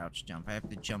how to crouch jump. I have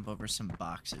to jump over some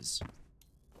boxes.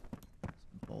 Some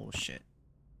bullshit.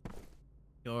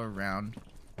 Go around.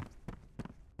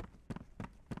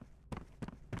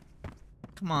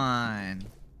 Come on.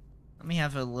 Let me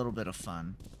have a little bit of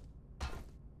fun.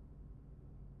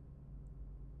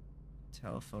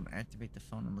 Telephone. Activate the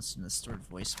phone and listen to the stored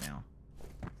voicemail.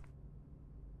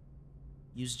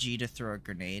 Use G to throw a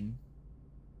grenade.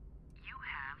 You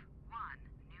have one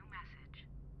new message.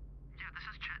 Yeah, this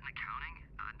is Chet in accounting.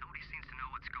 Nobody seems to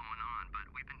know what's going on, but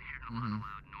we've been hearing a lot of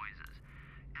loud noises.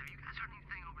 Have you guys heard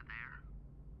anything over there?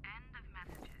 End of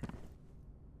messages.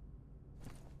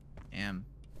 Damn.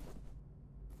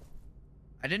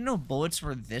 I didn't know bullets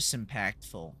were this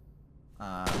impactful.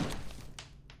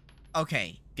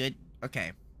 Okay, good.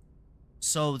 Okay.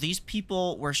 So these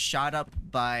people were shot up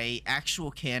by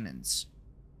actual cannons.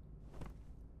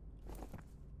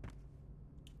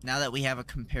 Now that we have a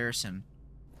comparison.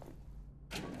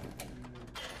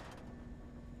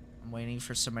 I'm waiting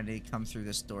for somebody to come through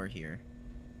this door here.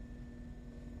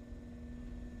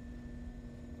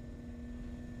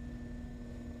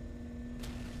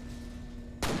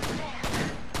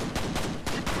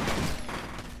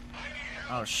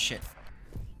 Oh, shit.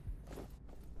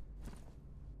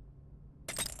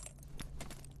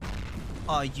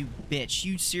 Oh, you bitch.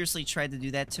 You seriously tried to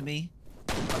do that to me?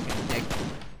 Fucking dick.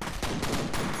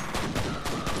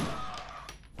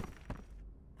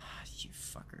 You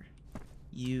fucker.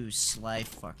 You sly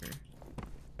fucker.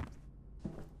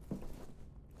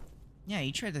 Yeah,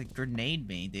 you tried to grenade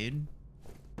me, dude.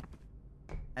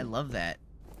 I love that.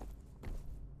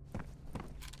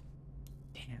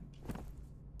 Damn.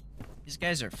 These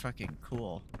guys are fucking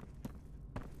cool.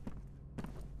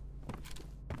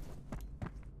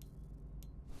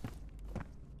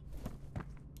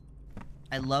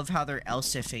 I love how they're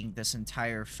elsifing this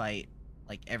entire fight,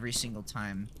 like every single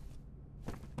time.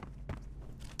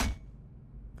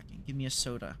 Fucking give me a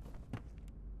soda.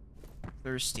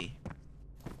 Thirsty.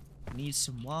 Need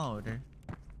some water.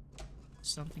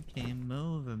 Something came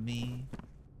over me.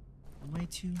 I'm way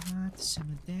too hot to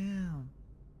simmer down.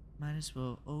 Might as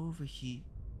well overheat.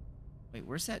 Wait,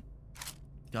 where's that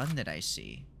gun that I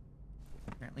see?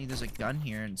 Apparently there's a gun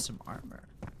here and some armor.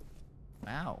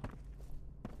 Wow.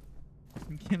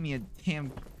 Give me a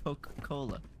damn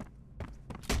Coca-Cola.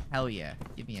 Hell yeah.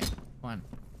 Give me a one.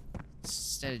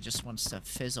 Instead it just wants to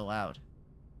fizzle out.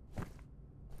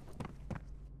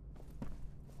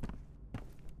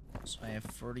 So I have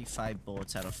 45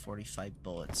 bullets out of 45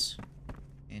 bullets.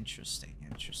 Interesting,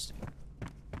 interesting.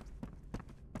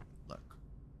 Look.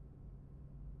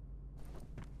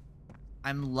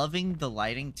 I'm loving the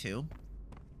lighting too.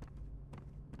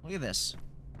 Look at this.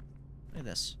 Look at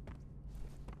this.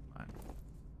 Come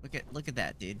on. Look at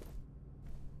that, dude.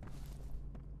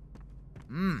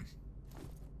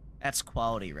 That's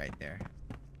quality right there.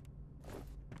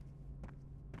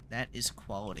 That is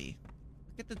quality.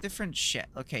 Look at the different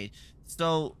okay,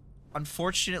 so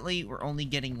unfortunately we're only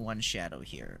getting one shadow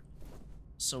here.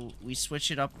 So we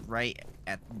switch it up right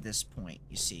at this point,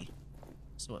 you see.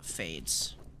 So it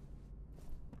fades.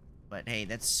 But hey,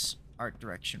 that's art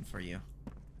direction for you.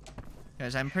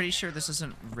 Because I'm pretty sure this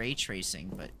isn't ray tracing,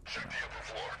 but Check the upper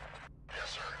floor.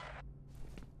 Yes, sir.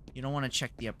 you don't want to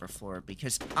check the upper floor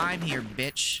because I'm here,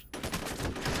 bitch.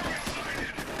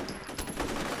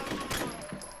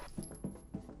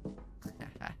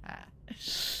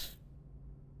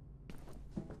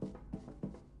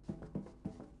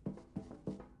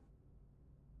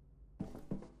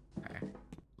 Okay,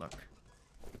 look.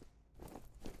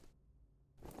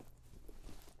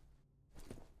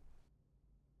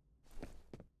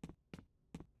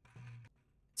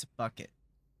 It's a bucket.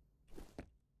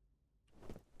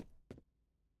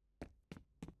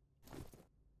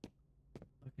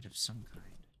 Bucket of some kind.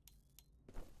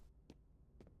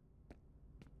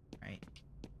 Right.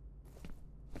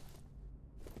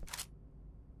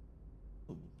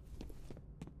 Ooh.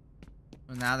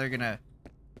 Well, now they're gonna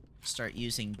start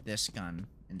using this gun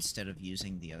instead of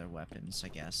using the other weapons, I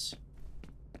guess.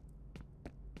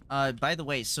 By the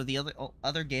way, so the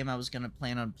other game I was gonna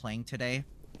plan on playing today,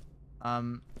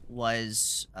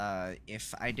 was,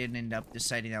 if I didn't end up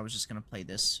deciding I was just gonna play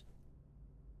this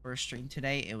for a stream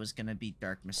today, it was gonna be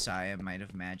Dark Messiah, Might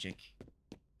of Magic,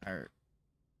 or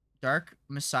Dark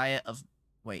Messiah of,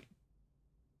 wait.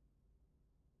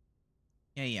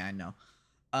 Yeah, I know.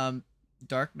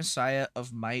 Dark Messiah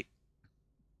of Might,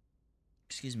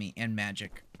 excuse me, and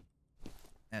Magic.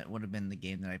 That would have been the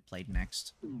game that I played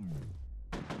next.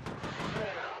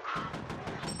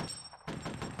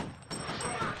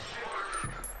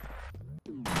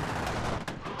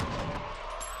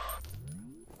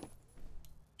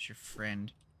 It's your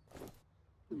friend.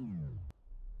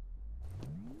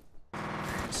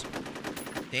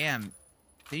 Damn.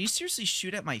 Did you seriously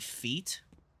shoot at my feet?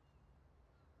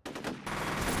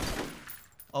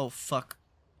 Oh, fuck.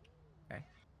 Okay.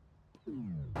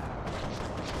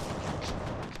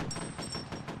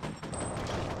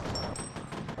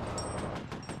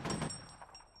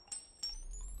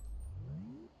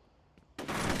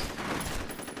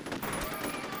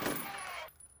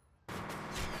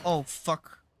 Oh,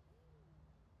 fuck.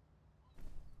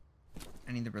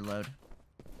 I need to reload.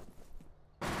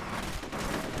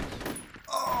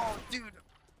 Oh, dude.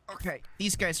 Okay.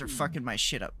 These guys are fucking my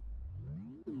shit up.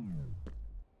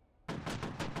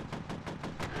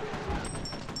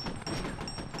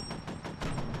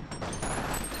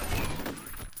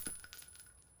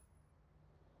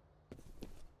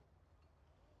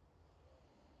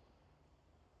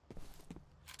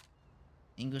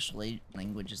 English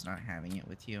language is not having it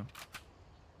with you.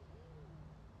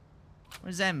 What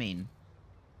does that mean?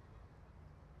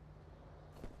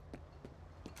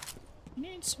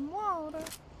 Need some water.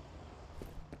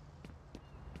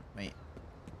 Wait.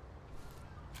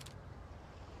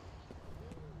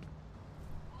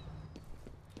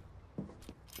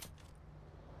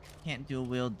 Can't dual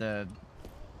wield the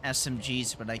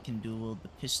SMGs, but I can dual wield the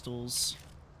pistols.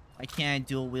 Why can't I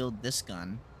dual wield this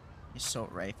gun?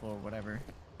 Assault rifle or whatever.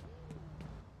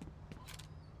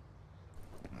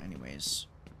 Anyways.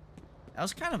 That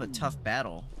was kind of a tough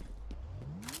battle.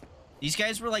 These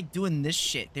guys were like doing this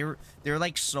shit. They were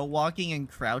like slow walking and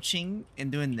crouching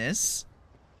and doing this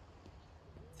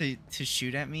to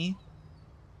shoot at me.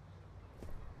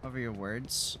 Over your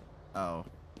words. Oh.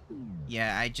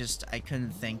 Yeah, I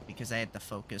couldn't think because I had to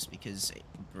focus because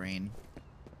brain.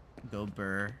 Go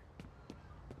burr.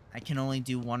 I can only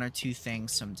do one or two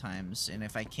things sometimes, and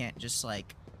if I can't just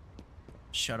like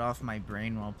shut off my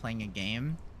brain while playing a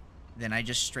game, then I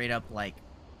just straight up like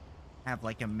have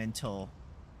like a mental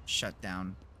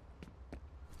shutdown.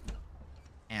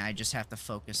 And I just have to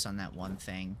focus on that one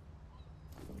thing,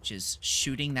 which is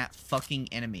shooting that fucking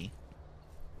enemy.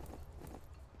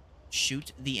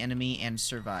 Shoot the enemy and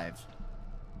survive.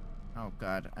 Oh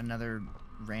god, another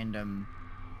random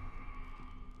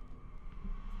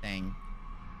thing.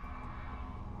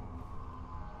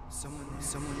 Someone.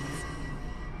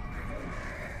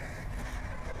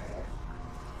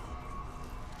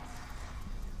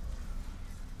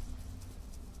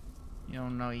 You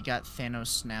don't know, you got Thanos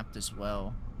snapped as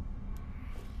well.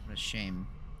 What a shame.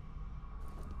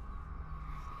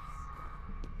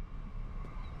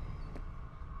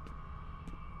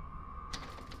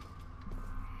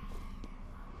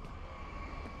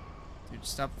 Dude,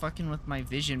 stop fucking with my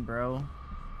vision, bro.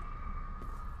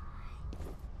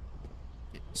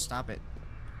 Stop it.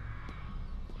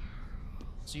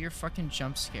 So you're a fucking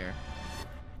jump scare.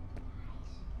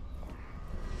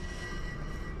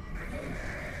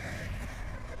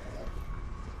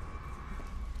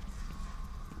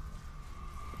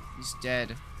 He's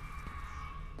dead.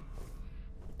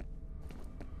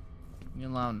 Leave me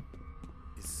alone.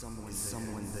 Is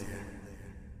someone there?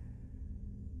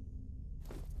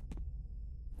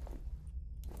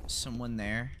 Someone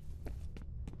there?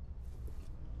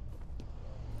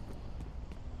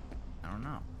 I don't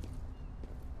know.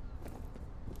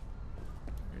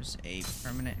 There's a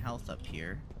permanent health up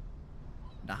here.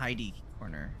 The hidey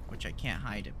corner, which I can't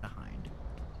hide it behind.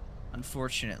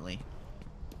 Unfortunately.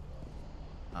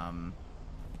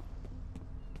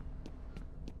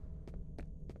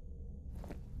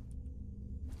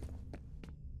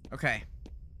 Okay.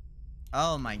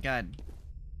 Oh my god.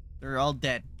 They're all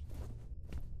dead.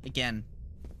 Again.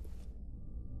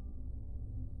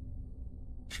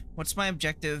 What's my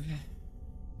objective?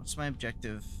 What's my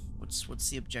objective? What's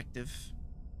the objective?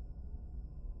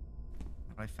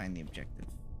 How do I find the objective?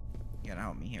 You gotta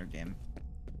help me here, game.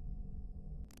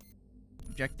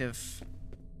 Objective.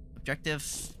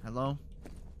 Objective. Hello?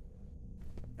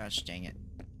 Gosh dang it.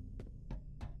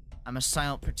 I'm a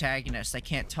silent protagonist. I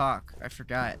can't talk. I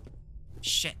forgot.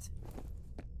 Shit.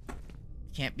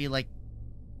 Can't be like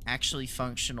actually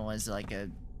functional as like a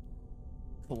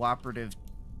cooperative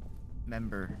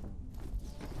member.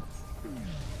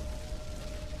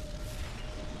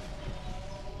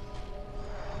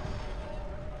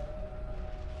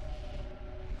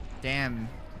 Damn.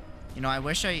 You know, I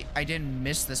wish I didn't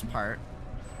miss this part.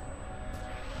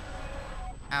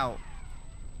 Ow.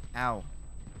 Ow.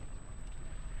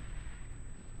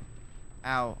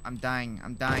 Ow. I'm dying.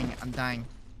 I'm dying. I'm dying.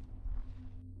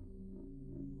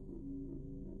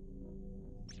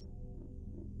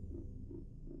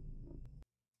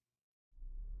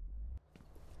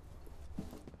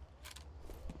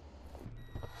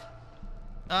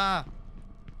 Ah!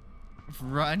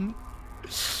 Run?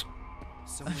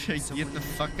 Get the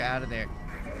fuck out of there.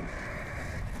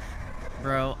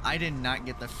 Bro, I did not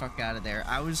get the fuck out of there.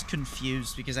 I was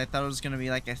confused because I thought it was gonna be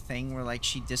like a thing where like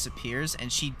she disappears,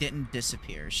 and she didn't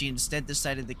disappear. She instead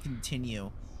decided to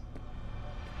continue.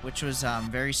 Which was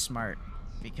very smart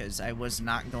because I was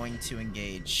not going to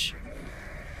engage.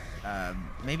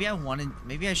 Maybe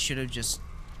I should have just,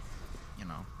 you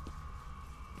know.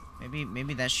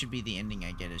 Maybe that should be the ending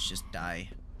I get, is just die.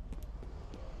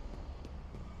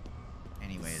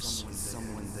 Anyways.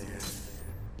 Someone there.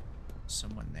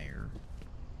 Someone there.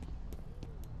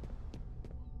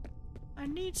 I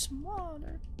need some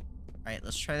water. Alright,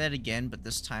 let's try that again, but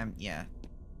this time, yeah.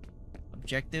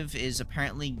 Objective is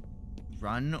apparently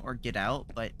run or get out,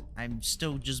 but I'm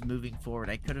still just moving forward.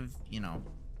 I could have, you know.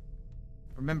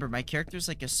 Remember, my character's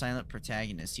like a silent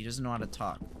protagonist. He doesn't know how to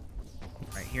talk.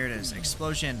 Alright, here it is.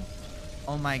 Explosion.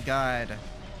 Oh my god.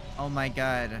 Oh my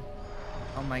god.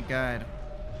 Oh my god.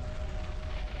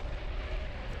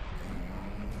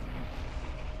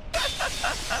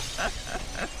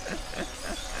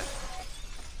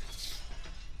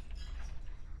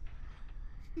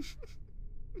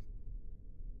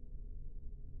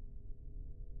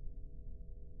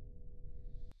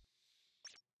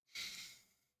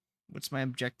 What's my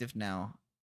objective now?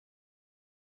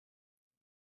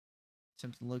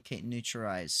 Attempt to locate and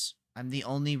neutralize. I'm the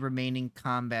only remaining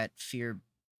combat fear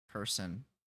person.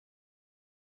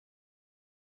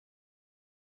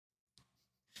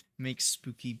 Make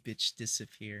spooky bitch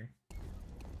disappear.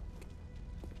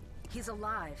 He's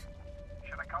alive.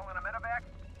 Should I call in a medevac?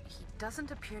 He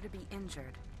doesn't appear to be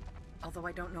injured, although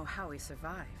I don't know how he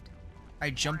survived. I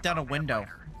jumped out a window.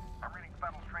 I'm reading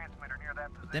Federal's transmitter near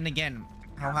that position. Then again,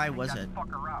 how high was it?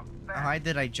 How high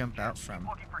did I jump out from?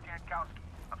 Looking for Jankowski.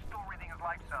 I'm still reading his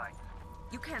life signs.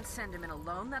 You can't send him in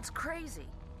alone. That's crazy.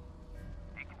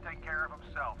 He can take care of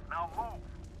himself. Now move.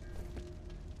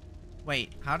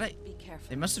 Wait, how did... Be careful.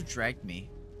 They must have dragged me.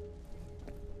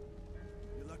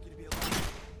 You're lucky to be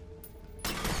alive.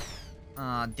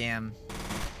 Aw, damn.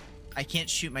 I can't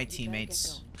shoot my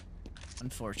teammates.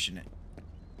 Unfortunate.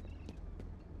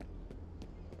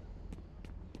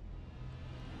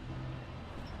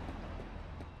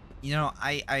 You know,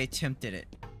 I attempted it.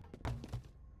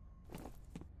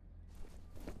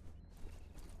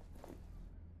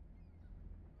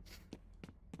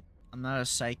 I'm not a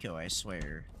psycho, I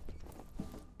swear.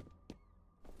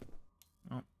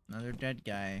 Oh, Another dead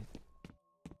guy.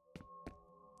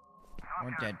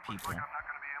 More dead people. I'm not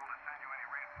gonna be able to send you any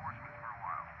reinforcements for a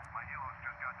while. My helos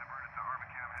just got diverted to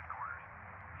Armacam headquarters.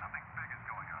 Something big is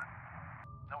going on.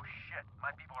 No shit. My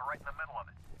people are right in the middle of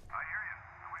it. I hear you.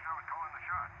 I wish I was calling the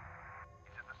shots.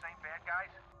 Is it the same bad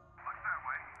guys? Looks that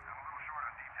way. I'm a little short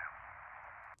on details.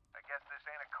 I guess this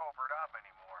ain't a covert op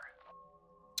anymore.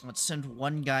 Let's send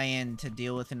one guy in to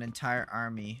deal with an entire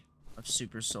army of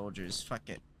super soldiers. Fuck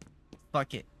it.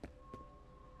 Fuck it.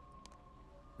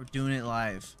 We're doing it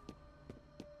live.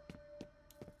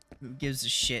 Who gives a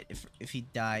shit if he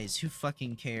dies? Who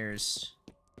fucking cares?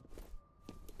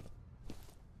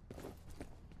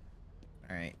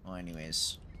 Alright, well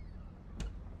anyways.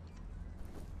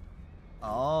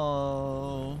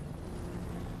 Oh.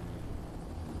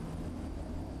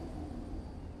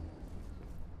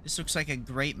 This looks like a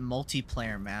great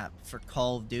multiplayer map for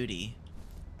Call of Duty.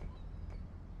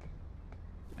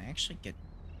 Can I actually get...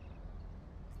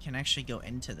 I can actually go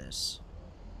into this.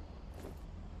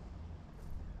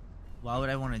 Why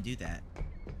would I want to do that?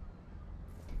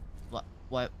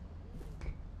 What?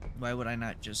 Why would I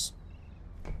not just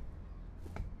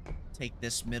take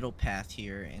this middle path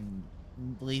here and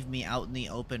leave me out in the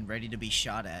open ready to be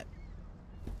shot at?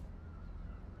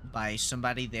 By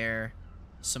somebody there,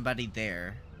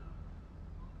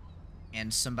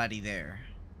 and somebody there.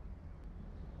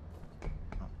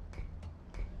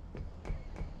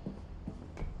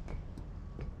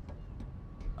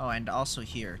 Oh, and also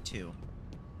here, too.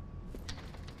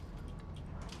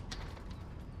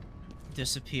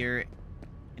 Disappear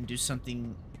and do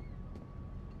something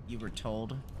you were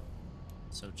told.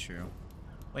 So true.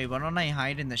 Wait, why don't I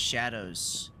hide in the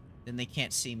shadows? Then they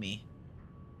can't see me.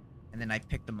 And then I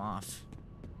pick them off.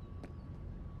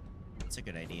 That's a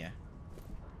good idea.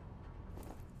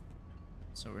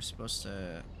 So we're supposed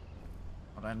to...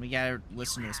 Hold on, we gotta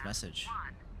listen to this message.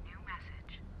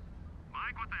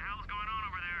 Mike, what the hell's going on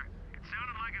over there? It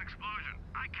sounded like an explosion.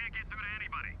 I can't get through to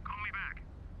anybody. Call me back.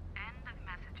 End of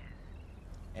messages.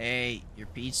 Hey, your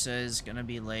pizza is gonna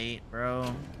be late,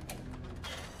 bro.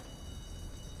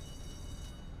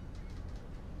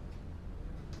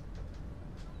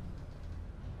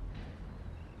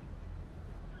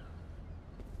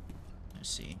 Let's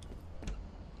see.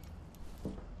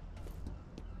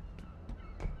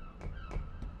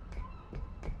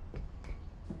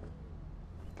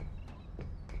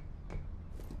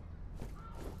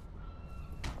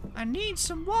 I need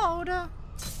some water.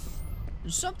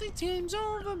 Something teams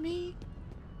over me.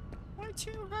 Way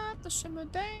too hot to simmer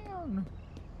down.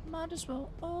 Might as well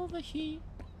overheat.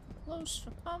 Close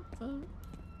for comfort.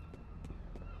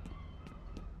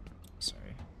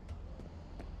 Sorry.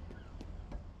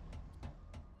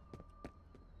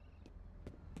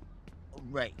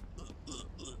 Right.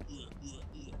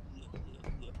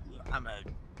 I'm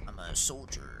a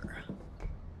soldier.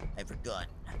 I have a gun.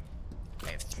 I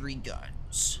have 3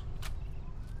 guns.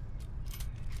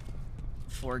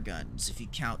 4 guns if you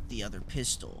count the other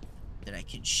pistol that I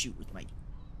can shoot with my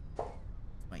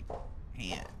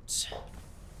hands.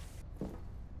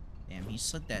 Damn, he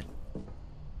slid that.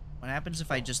 What happens if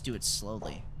I just do it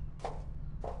slowly?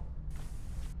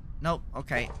 Nope,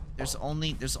 okay. There's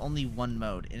only one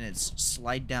mode, and it's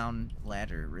slide down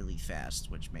ladder really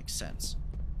fast, which makes sense.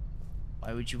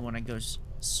 Why would you want to go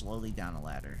slowly down a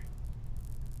ladder?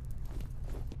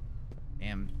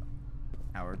 Damn.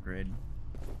 Power grid.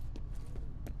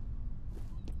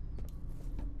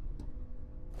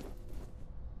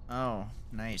 Oh,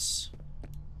 nice.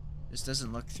 This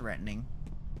doesn't look threatening.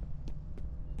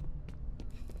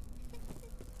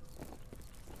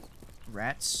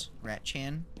 Rats?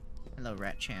 Rat-chan? Hello,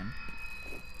 Rat-chan.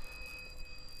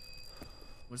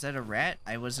 Was that a rat?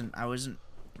 I wasn't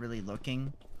really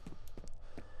looking.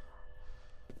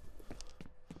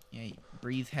 Yeah,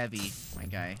 breathe heavy, my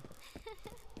guy.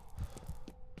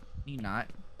 You not.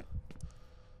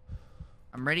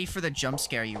 I'm ready for the jump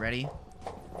scare. You ready?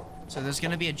 So there's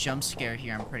gonna be a jump scare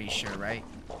here, I'm pretty sure, right?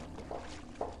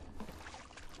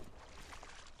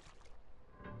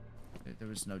 There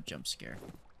was no jump scare.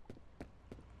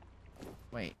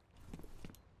 Wait.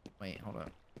 Wait, hold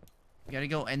up. You gotta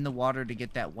go in the water to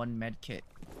get that 1 med kit.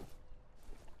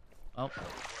 Oh.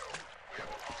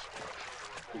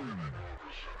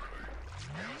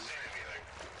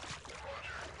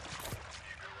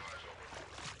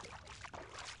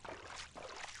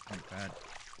 Oh god.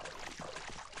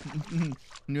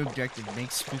 New objective,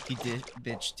 make spooky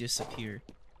bitch disappear.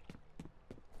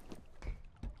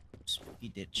 Spooky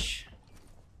ditch.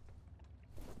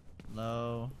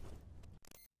 Hello.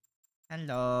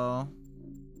 Hello.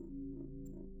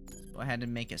 Go ahead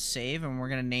and make a save, and we're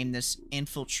gonna name this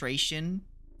Infiltration.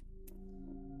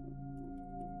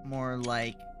 more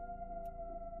like...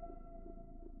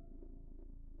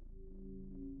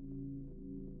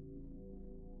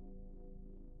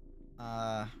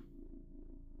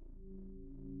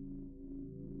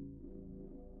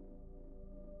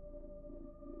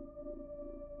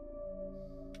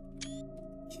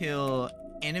 kill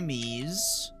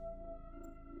enemies.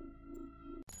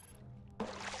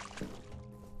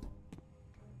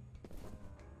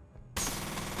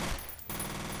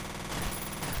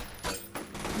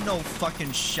 No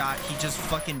fucking shot. He just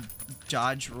fucking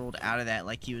dodge rolled out of that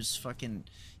like he was fucking...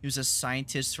 He was a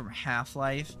scientist from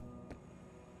Half-Life.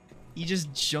 He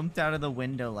just jumped out of the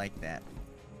window like that.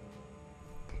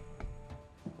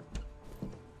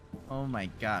 Oh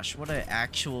my gosh, what an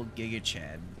actual Giga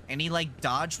Chad. And he like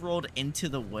dodge rolled into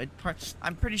the wood part.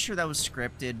 I'm pretty sure that was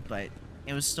scripted, but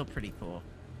it was still pretty cool.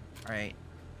 Alright.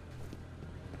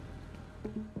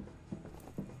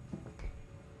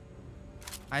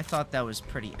 I thought that was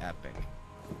pretty epic.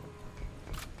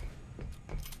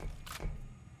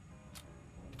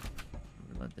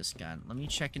 Reload this gun. Let me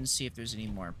check and see if there's any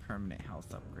more permanent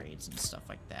health upgrades and stuff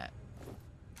like that.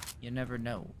 You never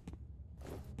know.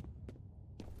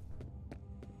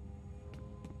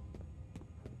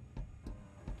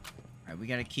 Alright, we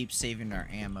gotta keep saving our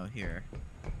ammo here.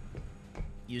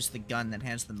 Use the gun that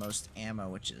has the most ammo,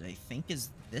 which is, I think is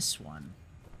this one.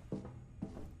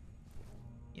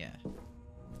 Yeah.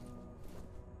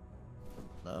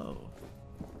 Hello.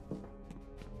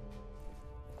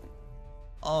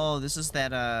 Oh, this is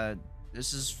that,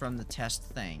 this is from the test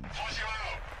thing.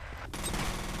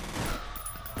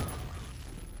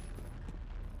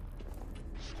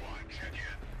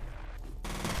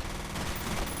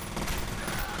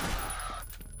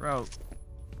 Bro,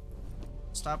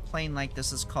 stop playing like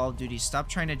this is Call of Duty. Stop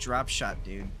trying to drop shot,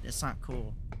 dude. It's not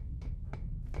cool.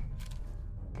 I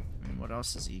mean, what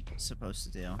else is he supposed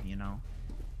to do, you know?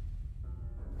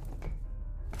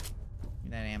 Give me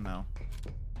that ammo.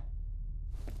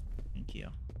 Thank you.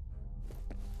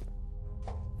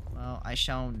 Well, I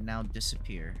shall now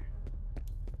disappear.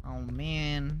 Oh,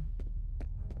 man.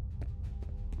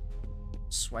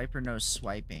 Swiper no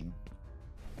swiping.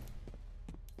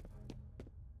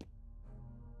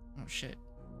 Oh shit.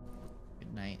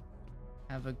 Good night.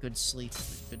 Have a good sleep,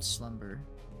 a good slumber.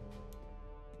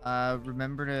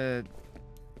 Remember to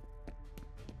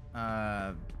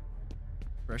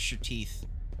brush your teeth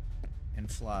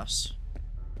and floss.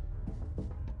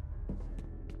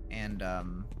 And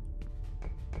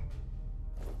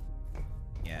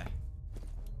yeah.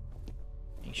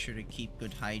 Make sure to keep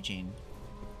good hygiene.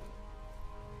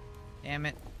 Damn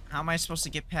it. How am I supposed to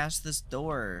get past this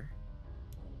door?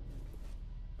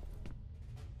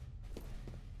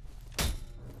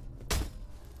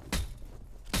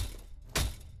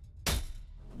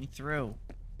 Me through.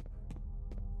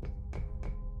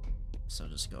 So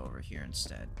just go over here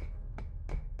instead.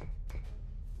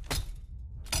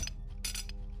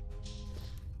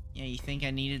 Yeah, you think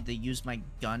I needed to use my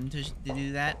gun to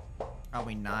do that?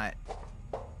 Probably not.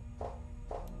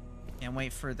 Can't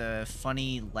wait for the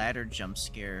funny ladder jump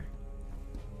scare.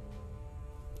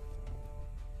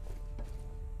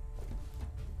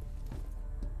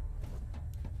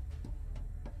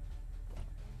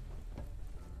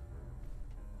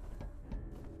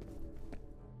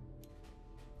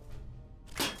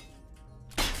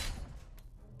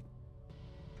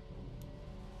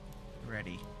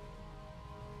 Ready.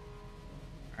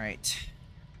 Alright.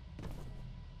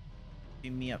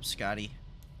 Beam me up, Scotty.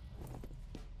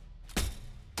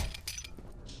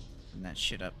 And that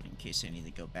shit up in case I need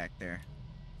to go back there.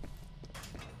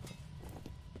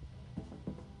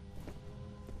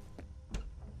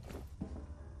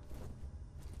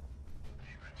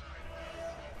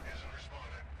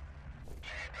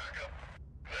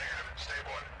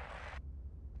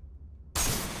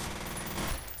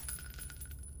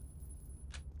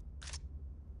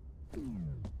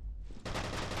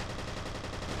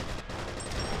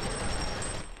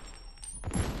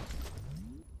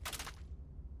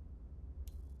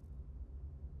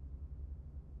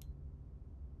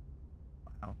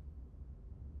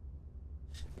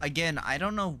 Again, I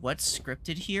don't know what's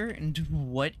scripted here and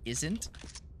what isn't.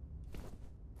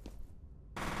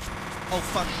 Oh,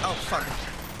 fuck. Oh, fuck.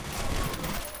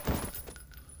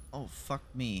 Oh, fuck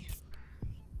me.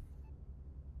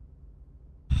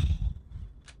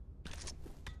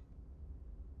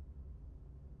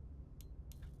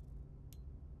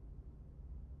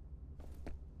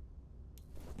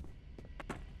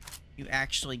 You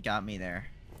actually got me there.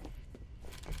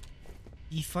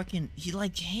 He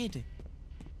like hid.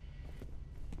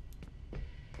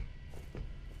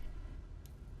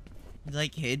 He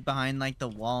like hid behind like the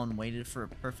wall and waited for a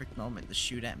perfect moment to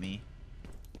shoot at me.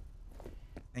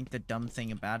 I think the dumb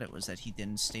thing about it was that he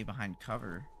didn't stay behind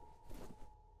cover.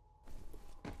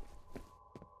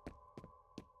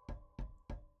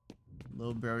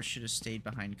 Lil bro should have stayed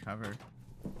behind cover.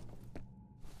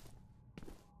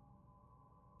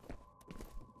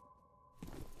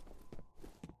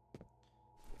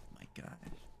 My God.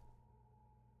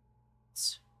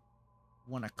 It's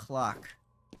 1 o'clock.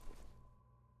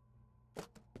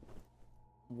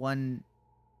 1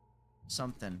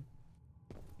 something.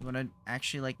 You want to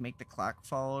actually like make the clock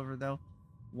fall over though?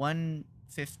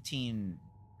 1:15,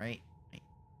 right?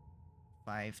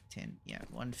 5:10. Yeah,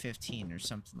 1:15 or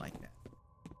something like that.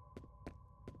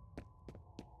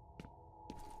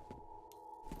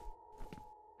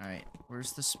 Alright,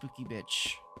 where's the spooky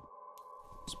bitch?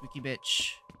 Spooky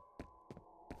bitch.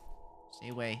 Stay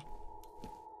away.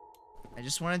 I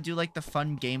just want to do like the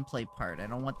fun gameplay part. I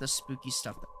don't want the spooky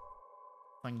stuff.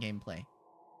 Fun gameplay.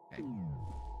 Okay.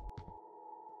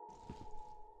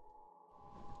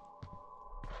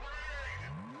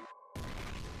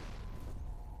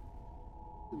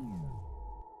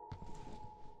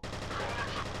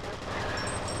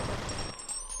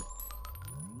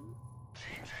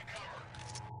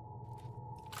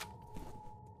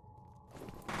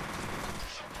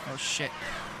 Oh shit.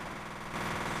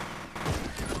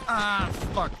 Ah,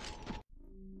 fuck.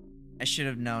 I should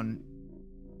have known.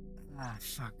 Ah,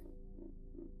 fuck.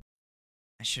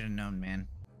 I should have known, man.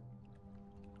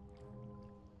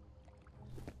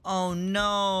 Oh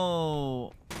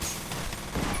no.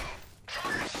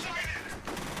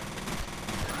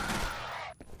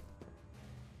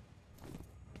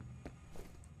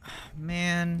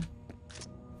 Man.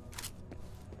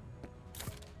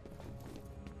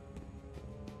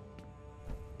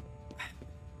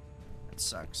 That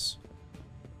sucks.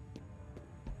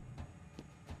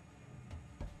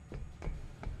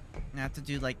 I have to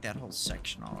do like that whole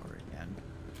section all over again.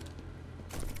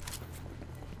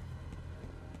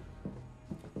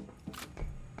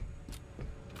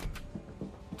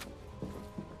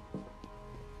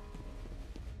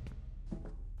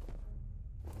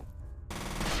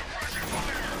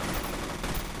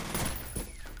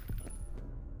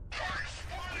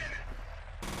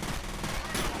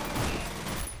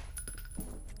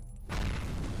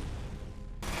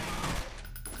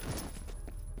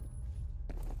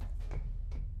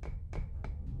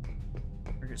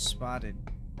 Spotted.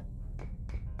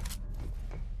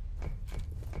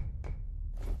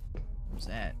 What was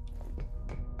that?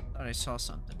 Thought I saw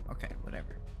something. Okay,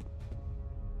 whatever.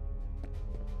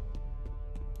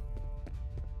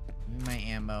 Give me my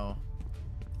ammo.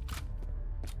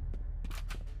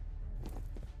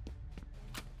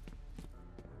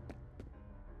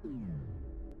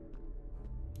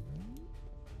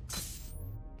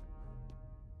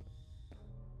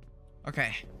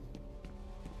 Okay.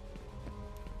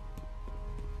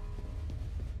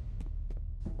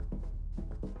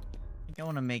 I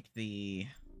want to make the...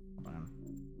 Hold on.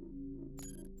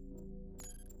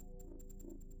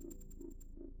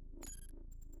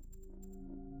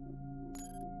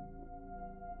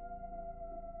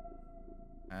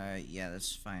 Yeah,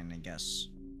 that's fine, I guess.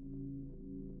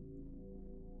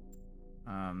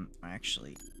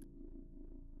 Actually...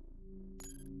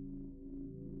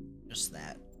 Just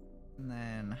that. And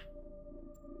then...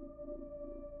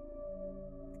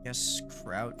 I guess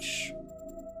crouch...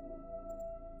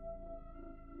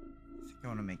 I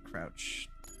want to make crouch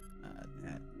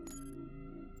that.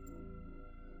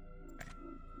 Okay.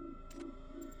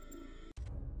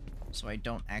 So I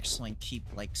don't accidentally keep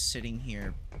like sitting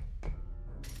here.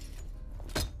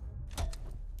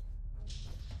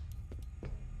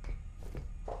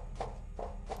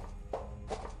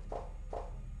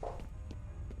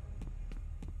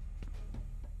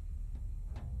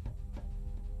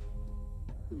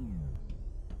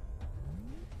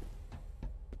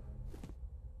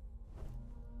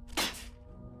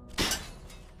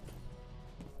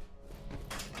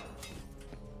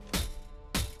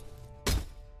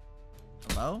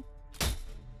 Hello?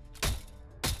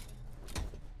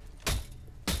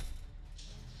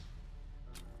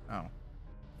 Oh.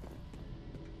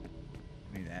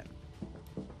 Give me that.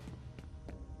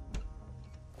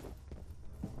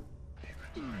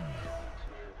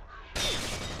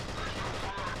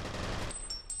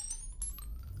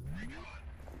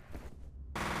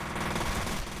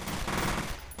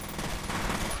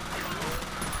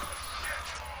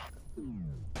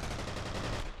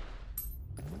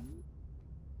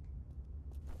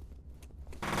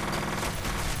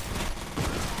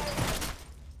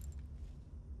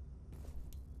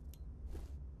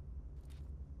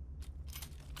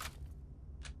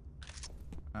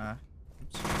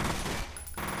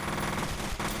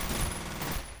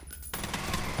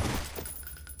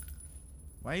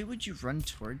 Why would you run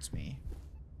towards me?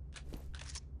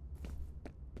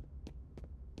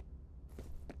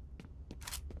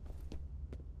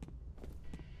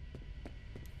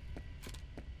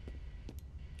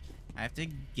 I have to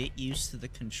get used to the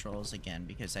controls again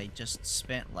because I just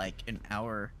spent like an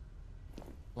hour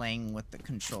playing with the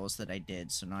controls that I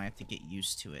did, so now I have to get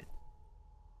used to it.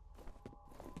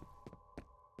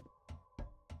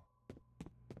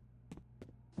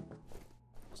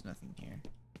 There's nothing here.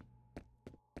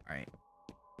 Alright.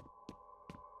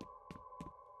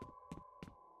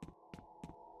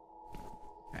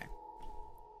 Okay.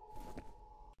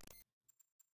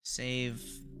 Save.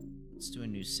 Let's do a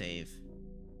new save.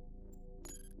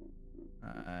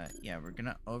 Yeah, we're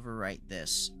gonna overwrite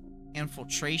this.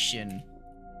 Infiltration.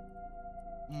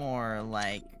 More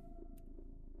like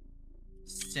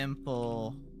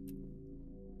simple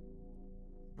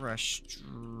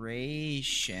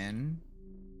frustration.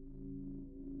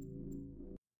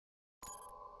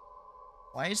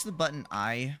 Why is the button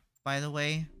I, by the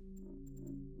way?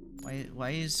 Why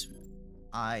is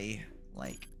I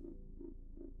like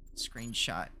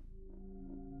screenshot?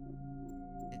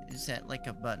 Is that like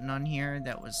a button on here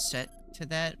that was set to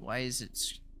that? Why is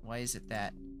it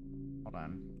that? Hold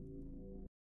on.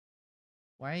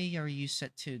 Why are you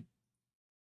set to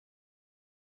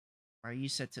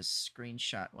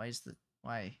screenshot?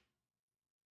 Why?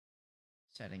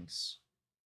 Settings.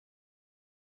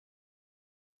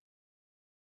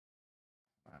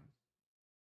 Hold on.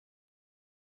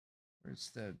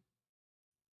 Where's the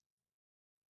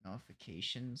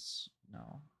notifications?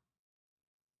 No.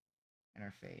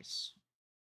 Interface.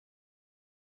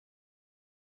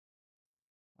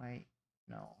 Why?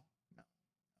 No. No.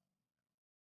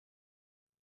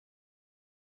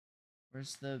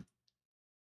 Where's the...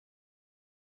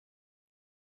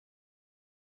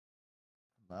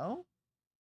 Hello?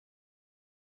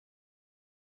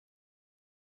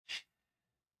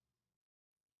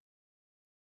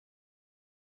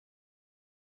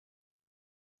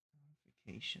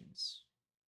 Notifications.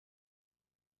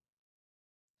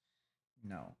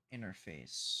 No.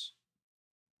 Interface.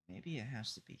 Maybe it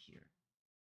has to be here.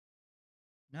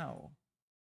 No.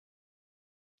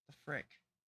 The frick?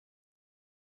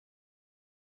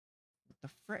 What the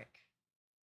frick?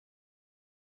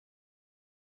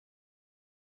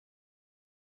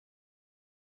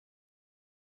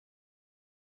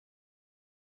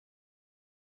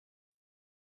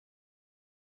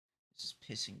 This is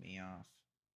pissing me off.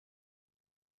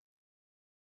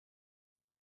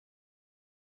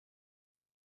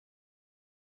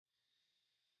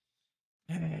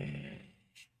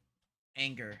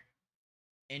 Anger.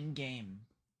 In game.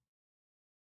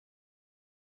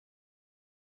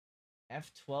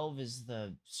 F12 is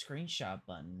the screenshot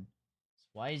button.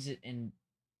 Why is it in...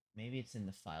 Maybe it's in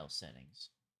the file settings.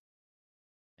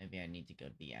 Maybe I need to go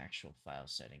to the actual file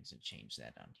settings and change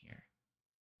that on here.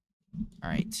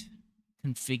 Alright.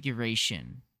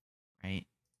 Configuration. Right?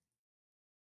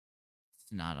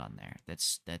 It's not on there.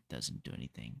 That doesn't do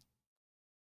anything.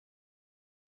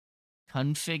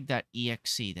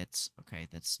 Config.exe. That's... Okay,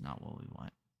 that's not what we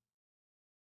want.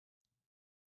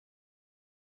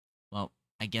 Well,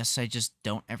 I guess I just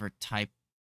don't ever type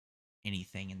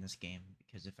anything in this game,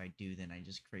 because if I do, then I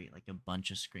just create like a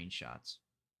bunch of screenshots.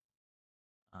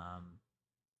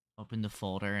 Open the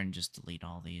folder and just delete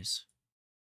all these.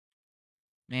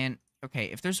 Man, okay,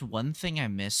 if there's one thing I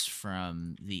miss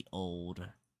from the old,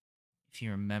 if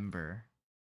you remember,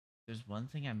 there's one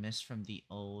thing I miss from the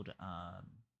old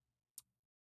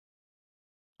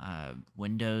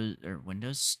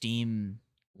Windows Steam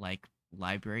like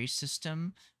library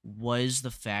system, was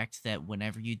the fact that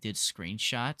whenever you did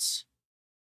screenshots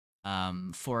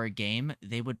for a game,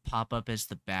 they would pop up as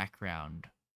the background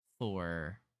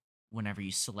for whenever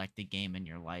you select a game in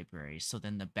your library. So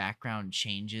then the background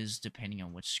changes depending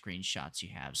on which screenshots you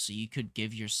have. So you could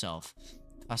give yourself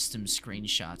custom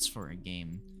screenshots for a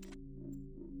game,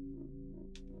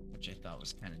 which I thought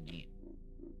was kind of neat.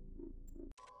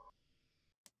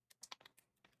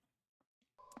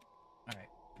 All right.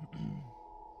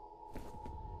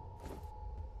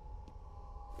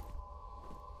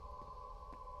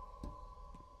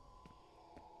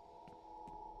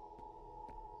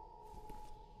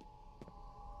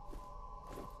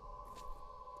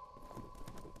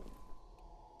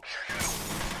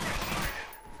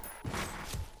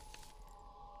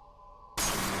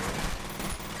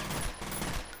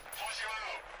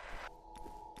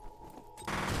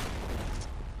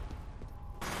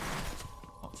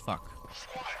 Fuck.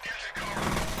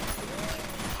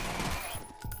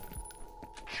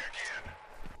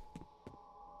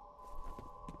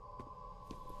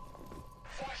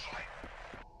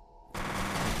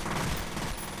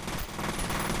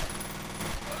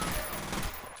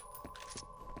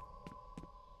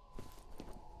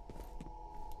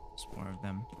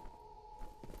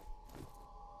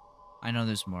 I know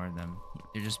there's more of them.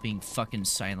 They're just being fucking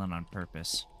silent on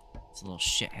purpose. It's little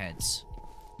shitheads.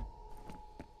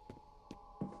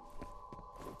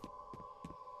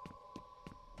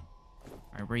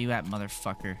 Alright, where you at,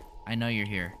 motherfucker? I know you're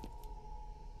here.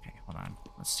 Okay, hold on.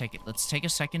 Let's take a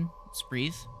second. Let's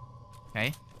breathe.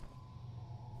 Okay.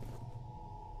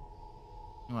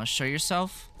 You wanna show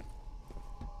yourself?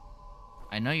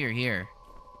 I know you're here.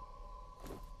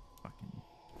 Fucking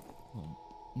little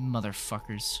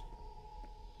motherfuckers.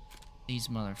 These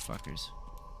motherfuckers.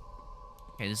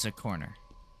 Okay, this is a corner.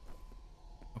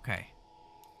 Okay.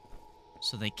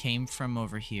 So they came from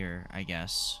over here, I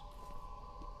guess.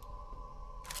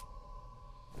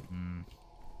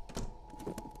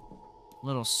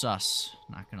 Little sus,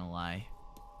 not gonna lie.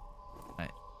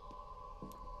 But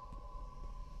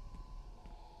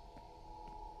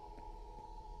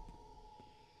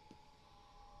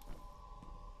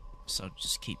so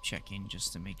just keep checking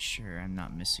just to make sure I'm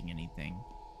not missing anything.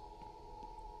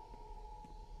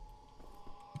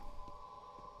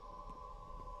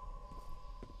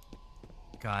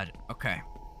 God, okay.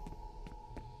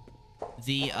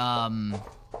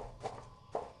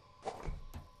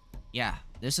 Yeah,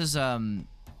 this is some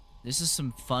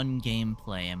fun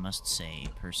gameplay, I must say,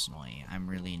 personally. I'm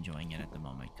really enjoying it at the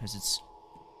moment, because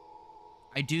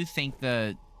I do think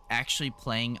actually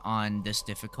playing on this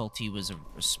difficulty was a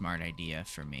smart idea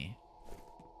for me.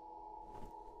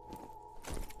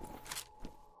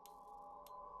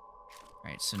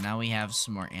 Alright, so now we have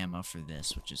some more ammo for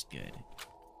this, which is good.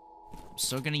 I'm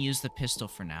still gonna use the pistol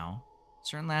for now.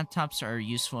 Certain laptops are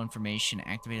useful information.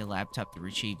 Activate a laptop to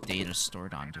retrieve data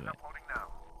stored onto it. Uploading now.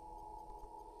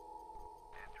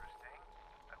 Interesting.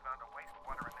 I found a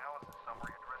wastewater analysis summary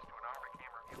addressed to an ARMA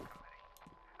review committee.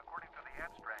 According to the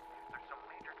abstract, there's some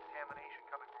major contamination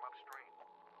coming from upstream.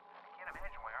 I can't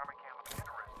imagine why ARMA would be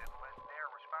interested unless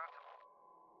they're responsible.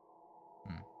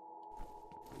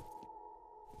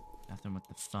 Nothing with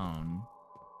the phone.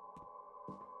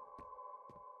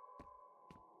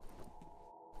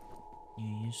 You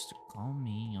used to call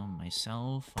me on my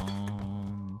cell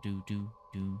phone. Do do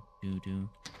do do do.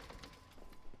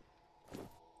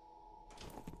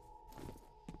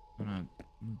 I'm gonna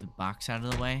move the box out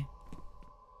of the way.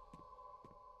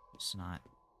 It's not.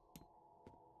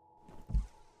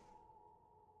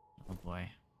 Oh boy.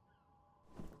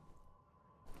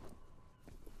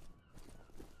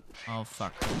 Oh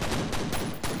fuck.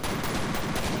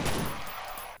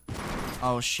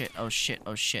 Oh shit, oh shit,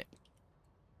 oh shit.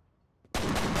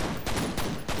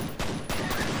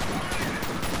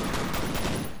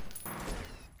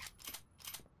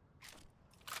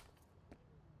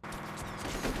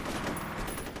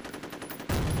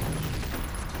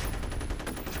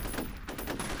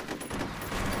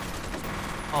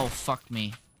 Oh, fuck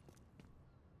me.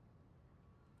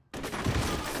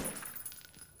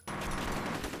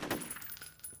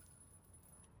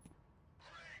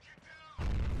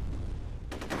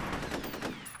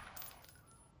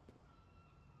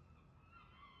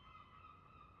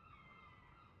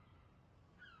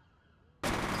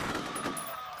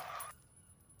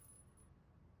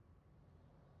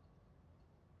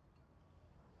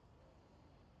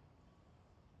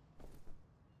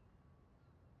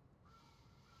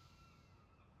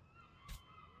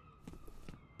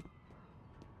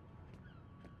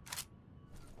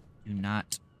 Do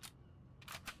not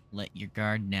let your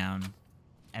guard down.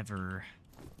 Ever.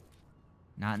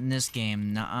 Not in this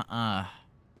game. Nuh-uh.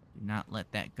 Do not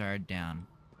let that guard down.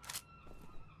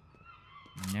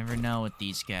 You never know with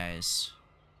these guys.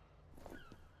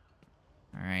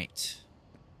 Alright.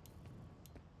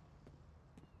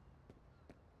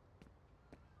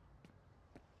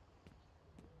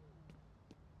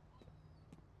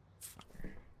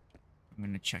 Fucker. I'm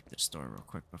gonna check this door real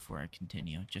quick before I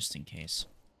continue, just in case.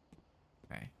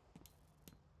 Okay.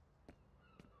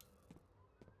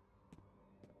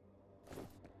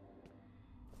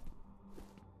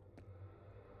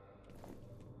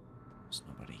 There's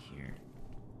nobody here.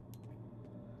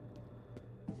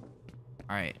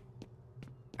 Alright.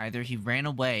 Either he ran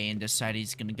away and decided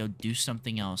he's gonna go do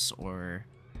something else, or...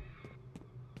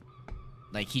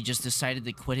 like, he just decided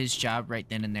to quit his job right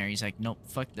then and there. He's like, nope,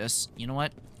 fuck this. You know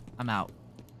what? I'm out.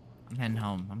 I'm heading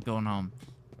home. I'm going home.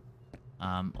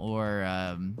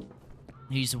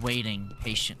 He's waiting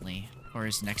patiently for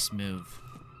his next move.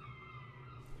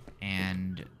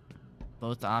 And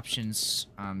both options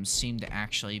seem to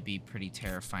actually be pretty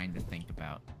terrifying to think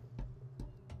about.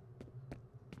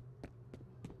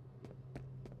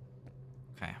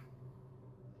 Okay.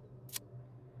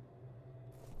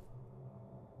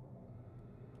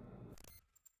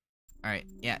 Alright,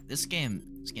 yeah, this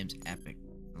game's epic.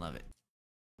 I love it.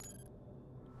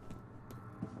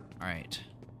 Alright.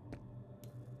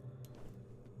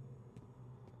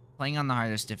 Playing on the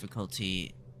hardest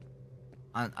difficulty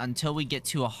until we get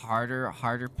to a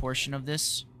harder portion of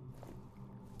this.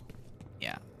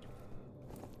 Yeah.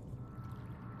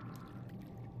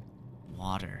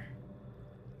 Water.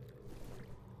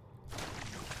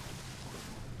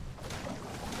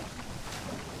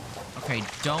 Okay,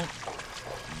 don't...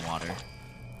 Water.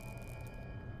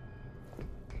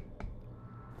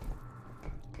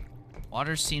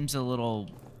 Water seems a little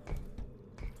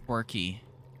quirky.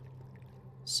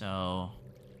 So...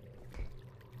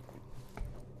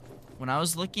 When I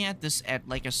was looking at this at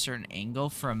like a certain angle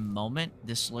for a moment,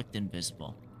 this looked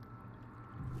invisible.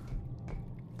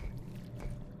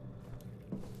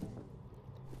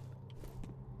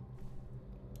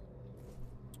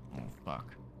 Oh, fuck.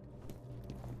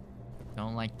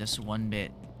 Don't like this one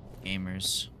bit,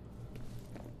 gamers.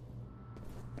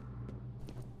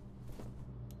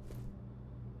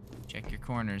 Check your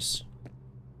corners.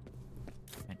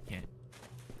 Medkit.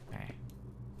 Okay.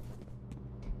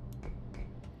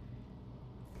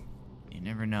 You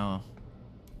never know.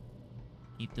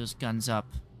 Keep those guns up.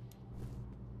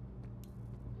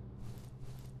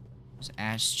 Those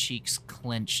ass cheeks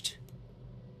clenched.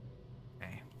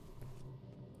 Okay.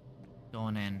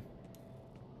 Going in.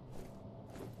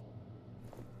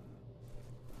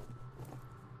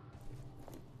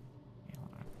 Okay,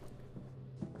 hold on.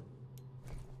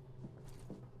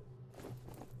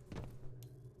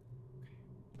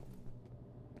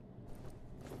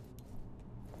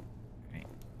 Okay.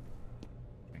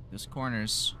 Check those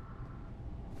corners.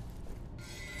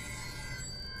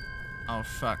 Oh,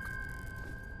 fuck.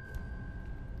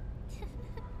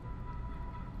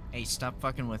 Hey, stop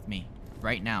fucking with me.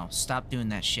 Right now. Stop doing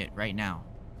that shit right now.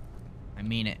 I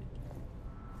mean it.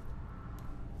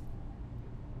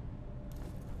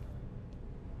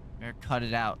 Better cut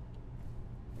it out.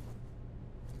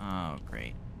 Oh,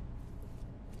 great.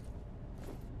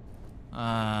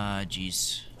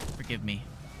 Jeez. Forgive me.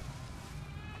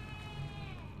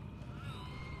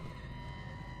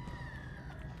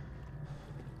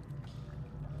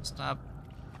 Stop.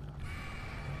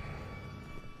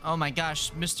 Oh my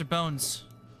gosh, Mr. Bones.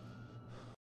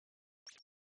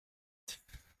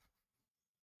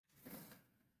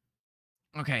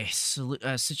 Okay, so,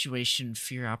 situation.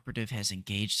 F.E.A.R operative has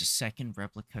engaged a second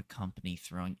replica company,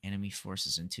 throwing enemy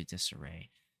forces into disarray.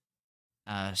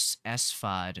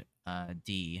 S.F.E.A.R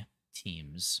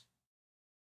teams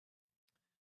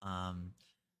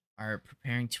are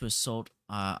preparing to assault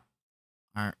our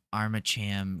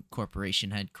Armacham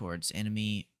Corporation headquarters.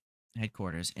 Enemy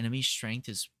strength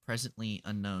is presently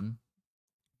unknown.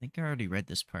 I think I already read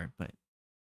this part, but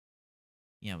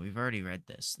yeah, we've already read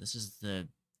this. This is the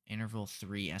Interval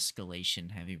 3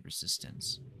 escalation heavy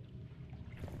resistance.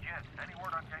 Jen, any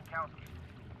word on Jankowski?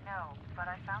 No, but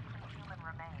I found some human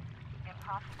remains.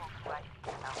 Impossible to ID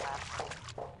in that lab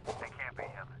room. They can't be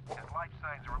him. His life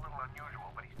signs are a little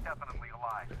unusual, but he's definitely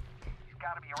alive. He's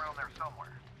got to be around there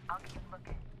somewhere. I'll keep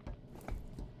looking.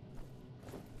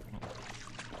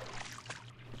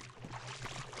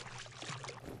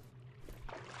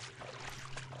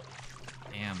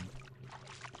 Damn.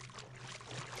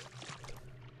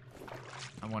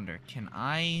 I wonder, can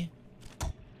I...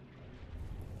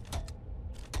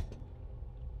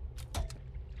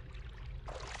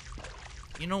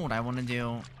 You know what I want to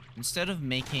do? Instead of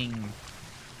making...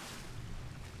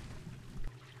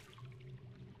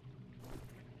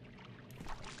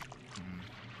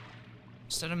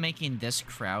 Instead of making this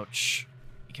crouch,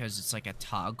 because it's like a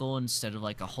toggle instead of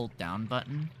like a hold down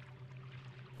button,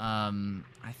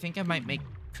 I think I might make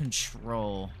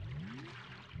control...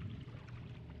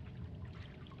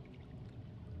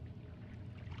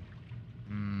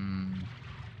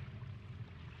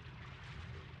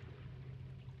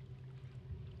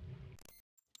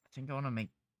 I think I want to make...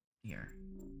 Here.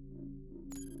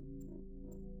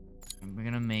 We're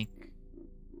gonna make...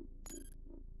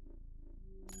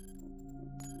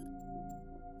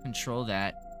 Control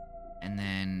that, and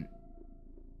then...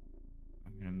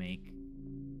 I'm gonna make...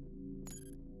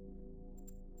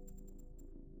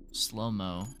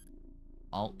 Slow-mo.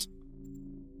 Alt.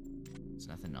 There's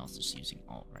nothing else, just using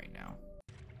Alt right now.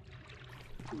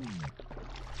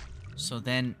 So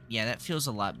then, yeah, that feels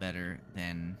a lot better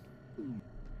than...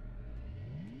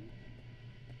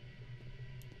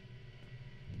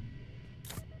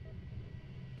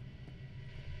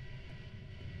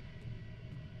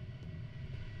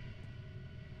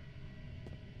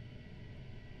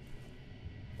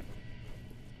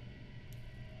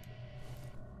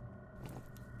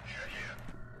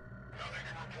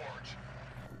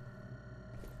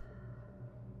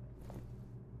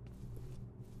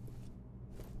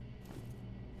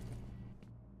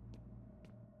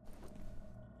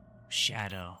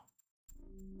 Shadow.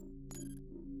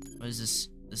 What is this?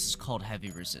 This is called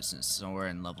heavy resistance, so we're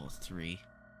in level 3.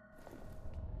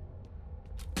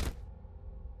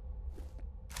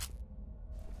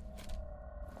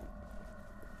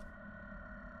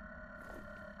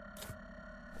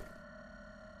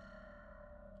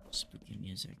 Spooky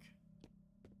music.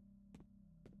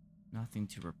 Nothing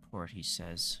to report, he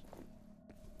says.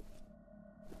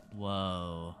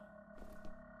 Whoa.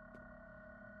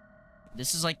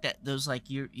 This is like that, those like,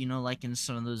 you know, like in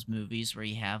some of those movies where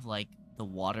you have like the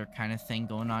water kind of thing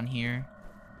going on here.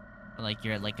 Or like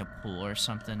you're at like a pool or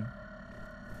something.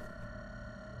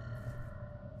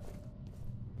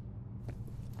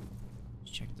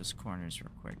 Let's check those corners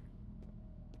real quick.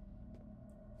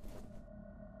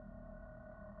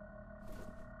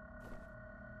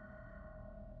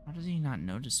 How does he not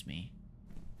notice me?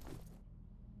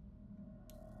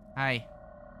 Hi.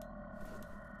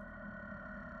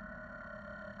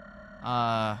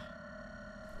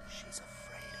 She's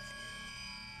afraid of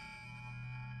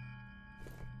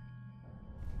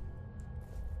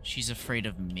you. She's afraid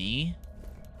of me?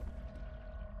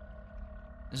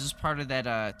 This is part of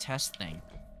that, test thing.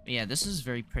 But yeah, this is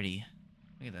very pretty.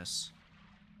 Look at this.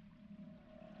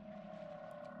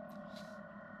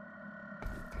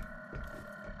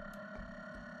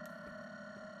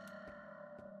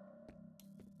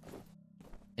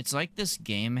 It's like this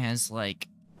game has, like,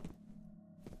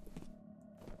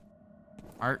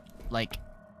 art, like,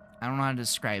 I don't know how to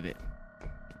describe it.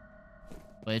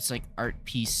 But it's like art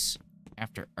piece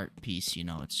after art piece, you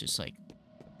know? It's just like,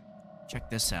 check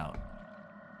this out.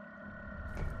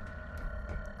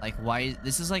 Like, why,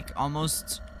 this is like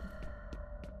almost,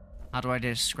 how do I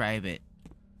describe it?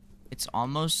 It's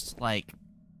almost like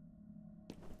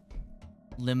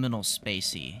liminal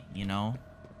spacey, you know?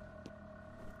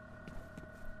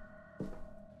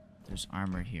 There's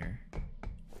armor here.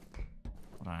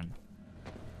 Hold on.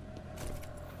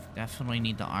 Definitely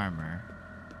need the armor.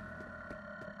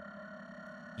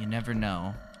 You never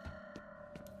know.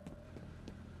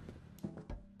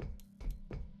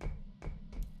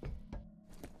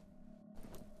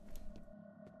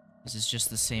 This is just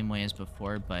the same way as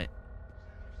before, but...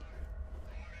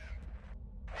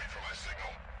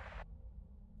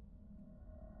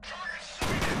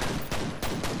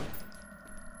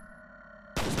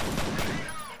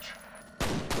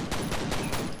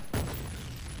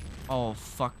 Oh,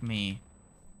 fuck me.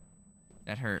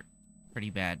 That hurt pretty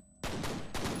bad.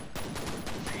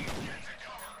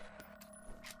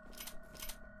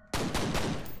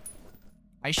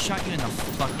 I shot you in the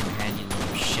fucking head, you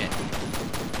little shit.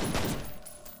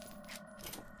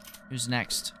 Who's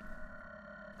next?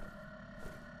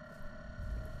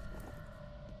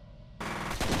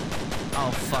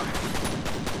 Oh, fuck.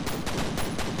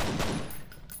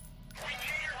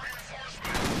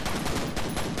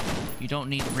 You don't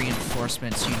need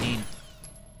reinforcements, you need...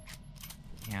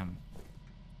 Damn.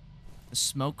 The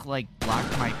smoke, like,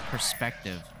 blocked my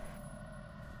perspective.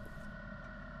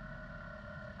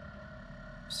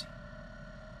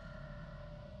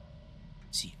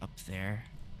 Is he up there?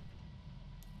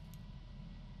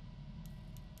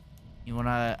 You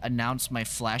wanna announce my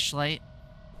flashlight?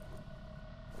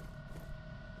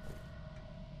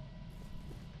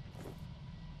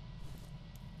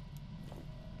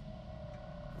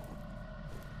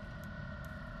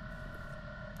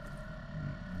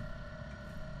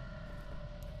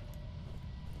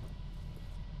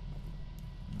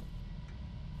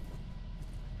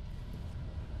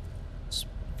 This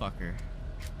fucker.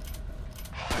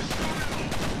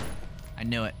 I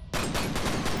knew it.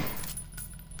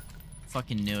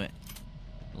 Fucking knew it.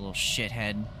 The little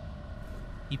shithead.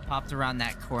 He popped around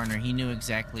that corner. He knew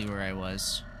exactly where I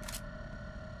was.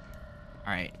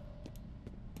 Alright.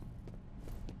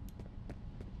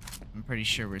 I'm pretty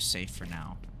sure we're safe for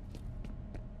now.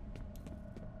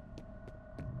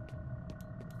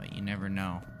 But you never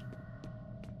know.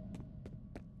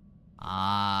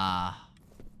 Ah.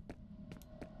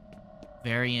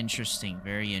 Very interesting,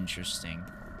 very interesting.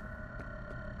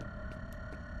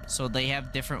 So they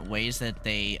have different ways that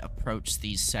they approach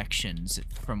these sections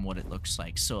from what it looks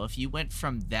like. So if you went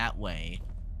from that way,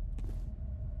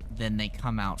 then they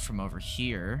come out from over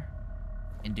here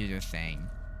and do their thing.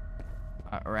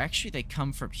 Or actually they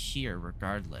come from here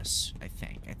regardless, I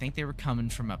think. I think they were coming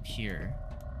from up here.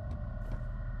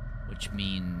 Which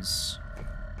means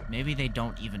maybe they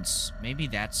don't even... Maybe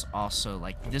that's also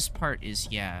like... This part is,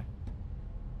 yeah...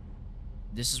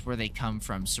 This is where they come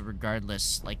from, so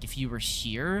regardless, like, if you were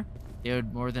here, they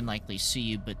would more than likely see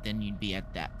you, but then you'd be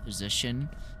at that position,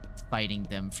 fighting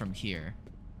them from here.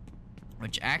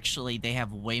 Which, actually, they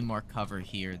have way more cover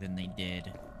here than they did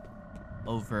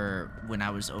over when I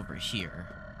was over here.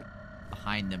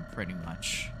 Behind them, pretty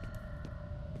much.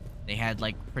 They had,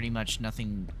 like, pretty much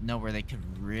nowhere they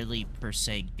could really, per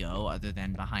se, go other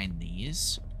than behind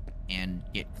these and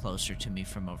get closer to me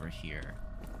from over here.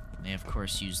 And they, of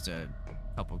course, used a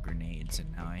couple grenades,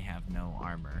 and now I have no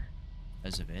armor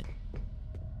because of it.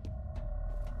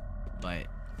 But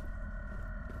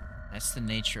that's the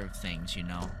nature of things, you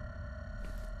know?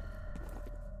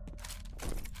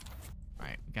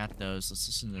 Alright, we got those. Let's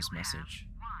listen to this message.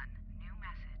 One new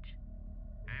message.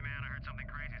 Hey man, I heard something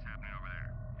crazy's happening over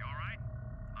there. You alright?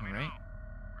 Let me Alright. know.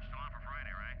 We're still on for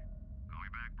Friday, right? Call me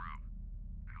back, bro.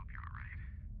 I hope you're alright.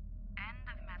 End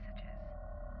of messages.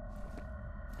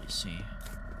 Let me see.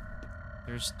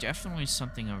 There's definitely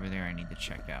something over there I need to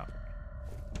check out.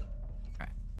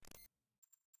 Okay.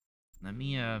 Let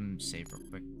me, save real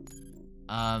quick.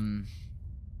 I'm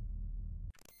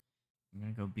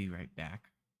gonna go be right back.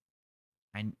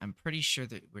 I'm pretty sure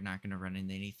that we're not gonna run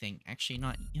into anything. Actually, you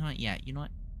know what? Yeah, you know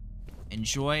what?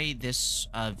 Enjoy this,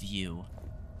 view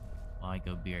while I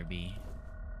go BRB.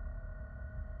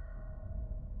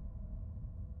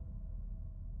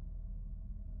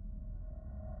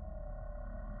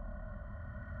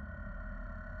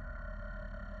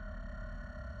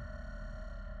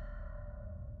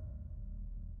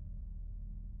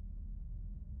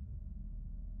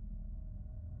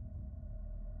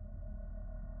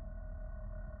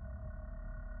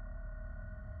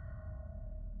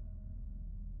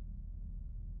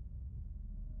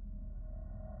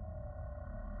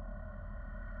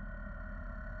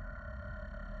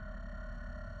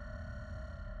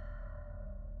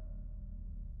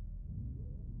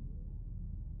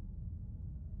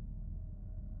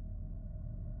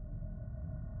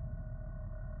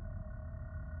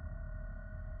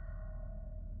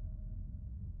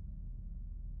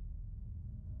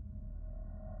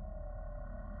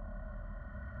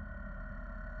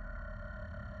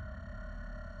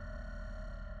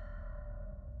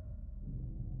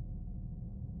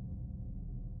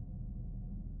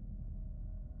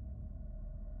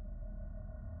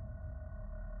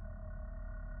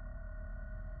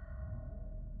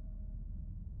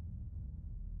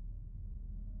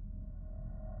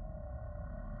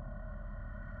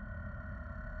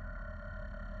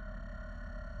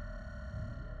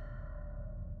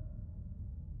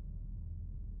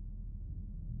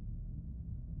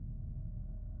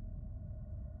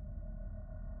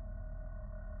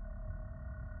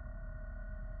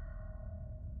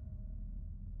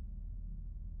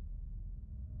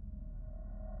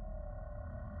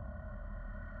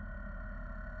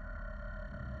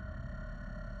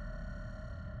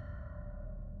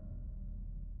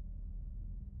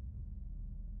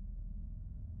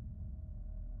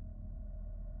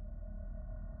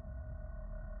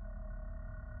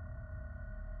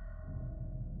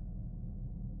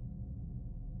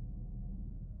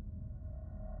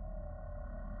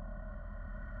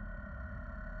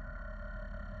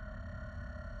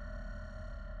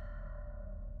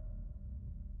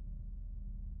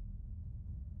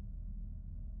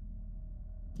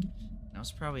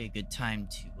 Now's probably a good time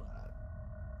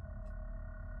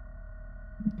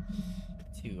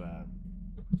to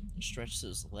stretch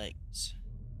those legs.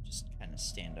 Just kind of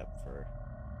stand up for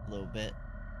a little bit.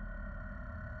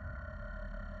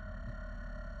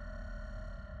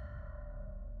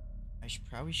 I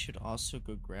probably should also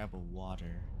go grab a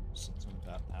water since I'm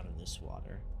about out of this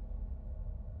water.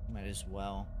 Might as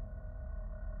well.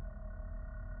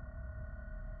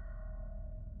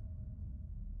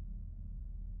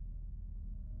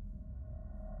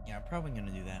 Yeah, I'm probably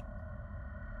gonna do that.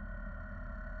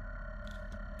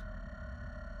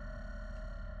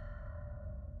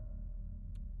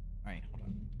 Alright, hold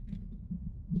on.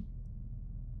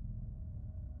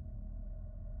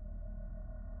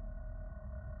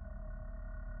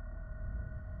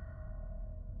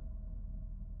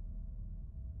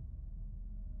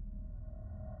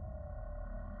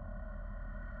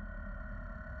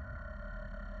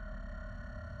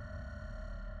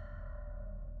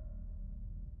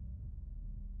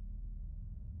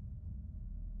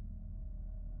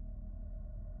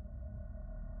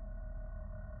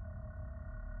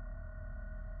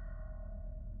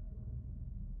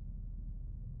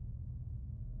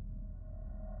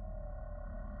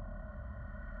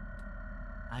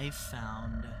 I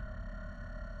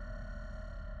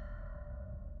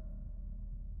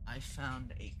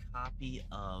found a copy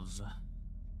of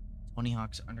Tony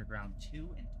Hawk's Underground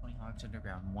 2 and Tony Hawk's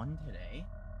Underground 1 today,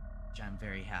 which I'm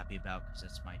very happy about because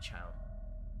it's my childhood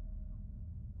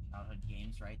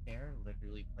games right there.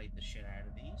 Literally played the shit out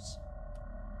of these.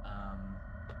 I'm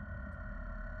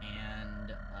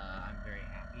very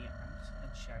happy. I'm just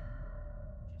gonna check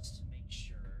just to make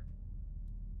sure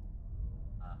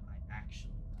I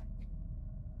actually don't own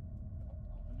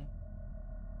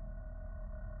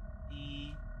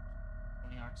the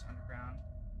Tony Hawk's Underground.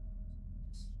 Let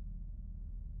me see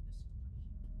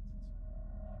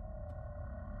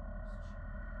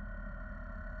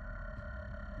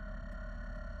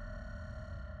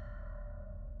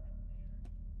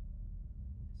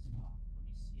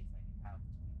if I have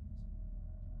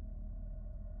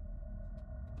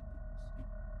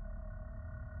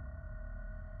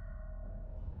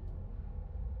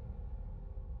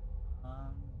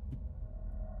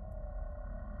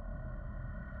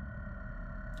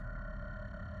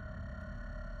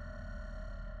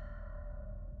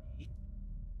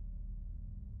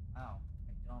wow,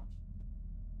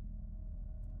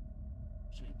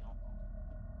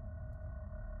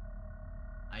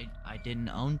 I didn't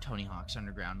own Tony Hawk's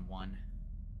Underground 1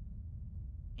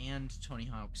 and Tony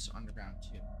Hawk's Underground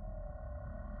 2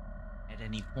 at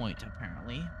any point,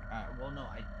 apparently. Well, no,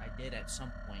 I did at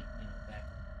some point, you know, back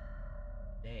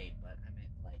in the day, but I meant,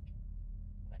 like,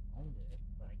 when I owned it,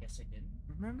 but I guess I didn't.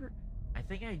 Remember? I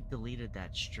think I deleted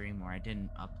that stream where I didn't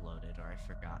upload it, or I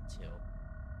forgot to,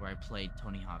 where I played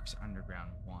Tony Hawk's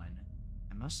Underground 1.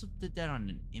 I must have did that on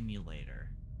an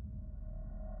emulator.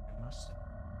 I must have.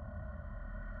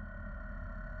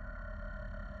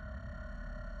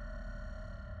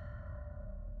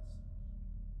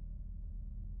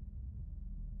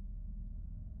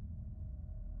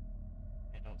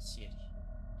 I don't see it here.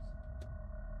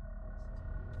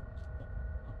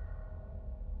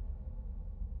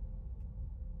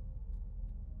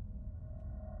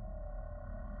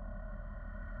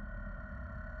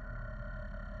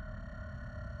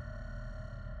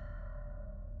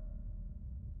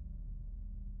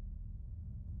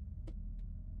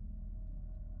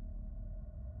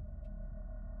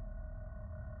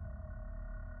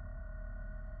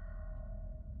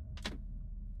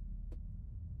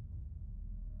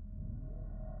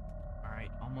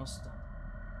 Alright, almost done.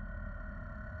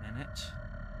 Minute.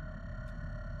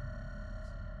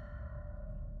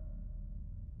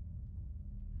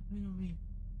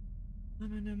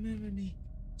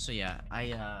 So yeah,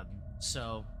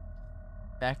 so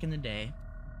back in the day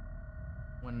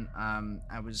when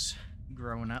I was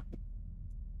growing up,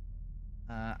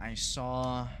 I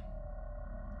saw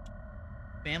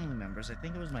family members, I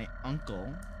think it was my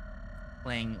uncle,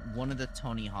 playing one of the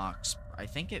Tony Hawks. I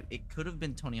think it could have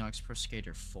been Tony Hawk's Pro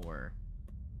Skater 4.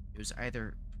 It was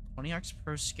either Tony Hawk's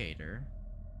Pro Skater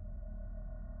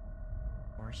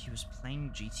or he was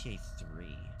playing GTA 3.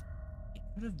 It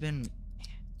could have been...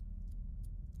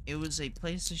 It was a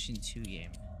PlayStation 2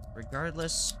 game.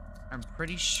 Regardless, I'm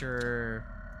pretty sure...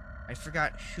 I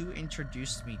forgot who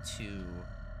introduced me to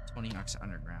Tony Hawk's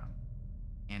Underground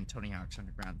and Tony Hawk's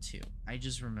Underground 2. I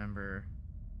just remember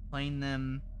playing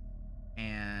them,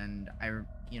 and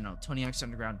Tony Hawk's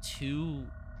Underground 2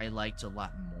 I liked a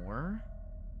lot more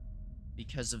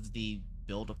because of the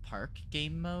Build a Park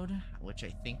game mode, which I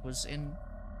think it was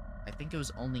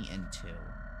only in 2.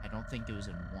 I don't think it was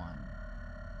in 1.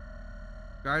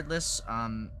 Regardless,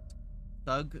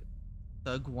 Thug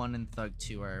 1 and Thug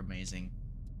 2 are amazing.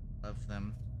 Love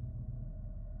them.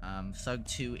 Thug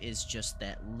 2 is just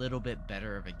that little bit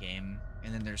better of a game.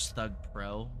 And then there's Thug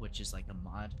Pro, which is like a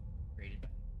mod created by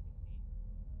the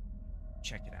community.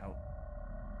 Check it out.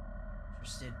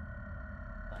 Interested?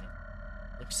 But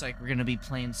looks like we're gonna be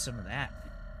playing some of that.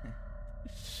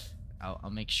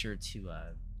 I'll make sure to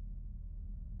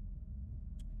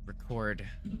record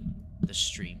the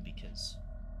stream because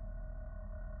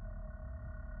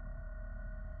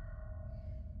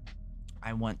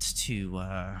I want to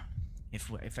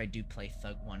if I do play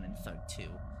Thug 1 and Thug 2,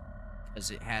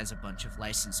 because it has a bunch of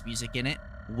licensed music in it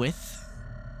with,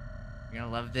 you're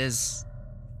gonna love this.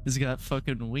 It's got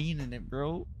fucking Ween in it,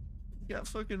 bro. Got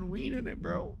fucking Ween in it,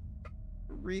 bro.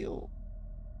 For real.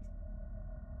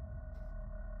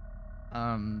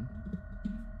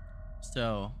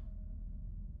 So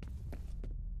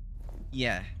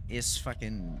yeah, it's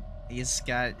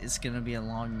gonna be a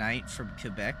long night from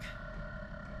Quebec,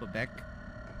 whatever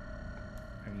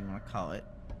you want to call it.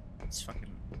 It's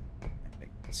fucking epic.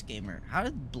 This gamer. How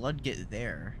did blood get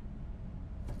there?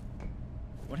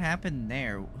 What happened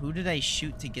there? Who did I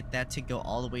shoot to get that to go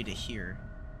all the way to here?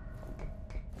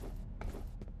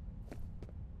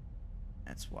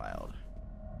 That's wild.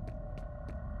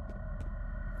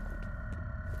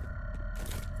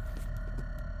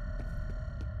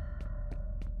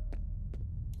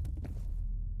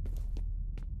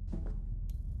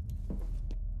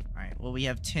 Alright, well, we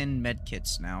have 10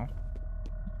 medkits now.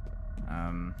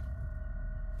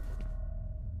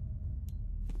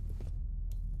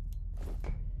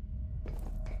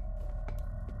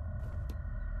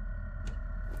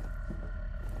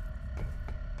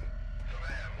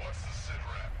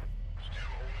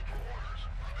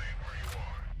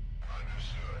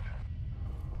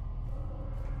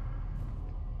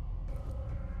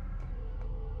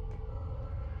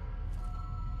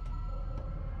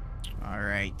 All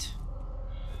right.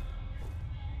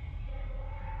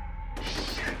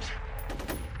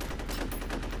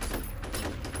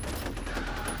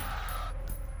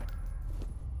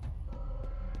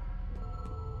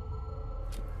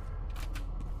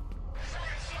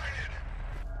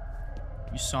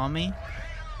 You saw me?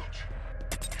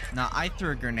 Nah, I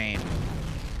threw a grenade.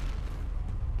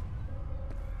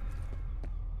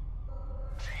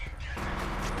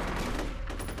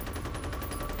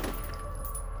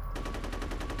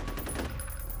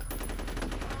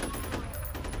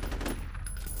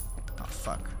 Oh,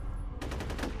 fuck.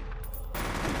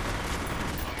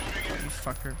 You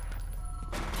fucker.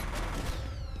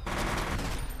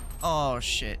 Oh,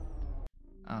 shit.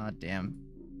 Aw, damn.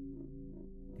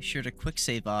 Be sure to quick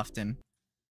save often.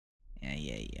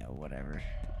 Yeah, whatever.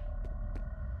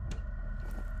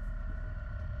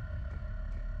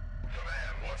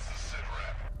 Command, what's the sit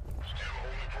rep? Still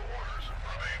holding for orders.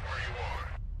 Remain where you are.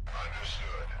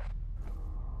 Understood.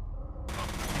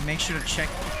 And make sure to check.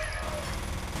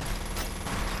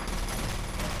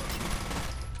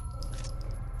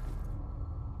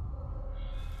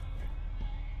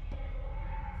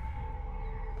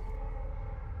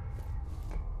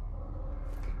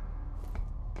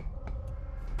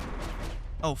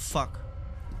 Oh, fuck.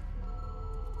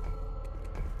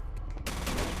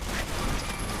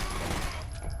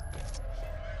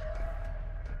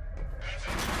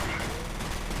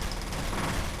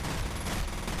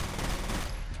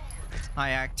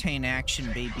 High octane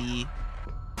action, baby.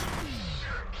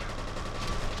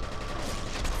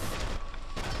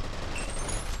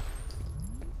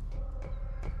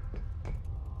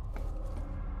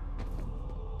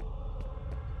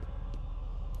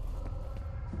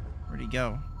 Where'd he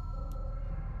go?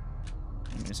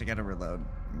 Anyways, I gotta reload.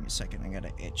 Give me a second, I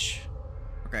gotta itch.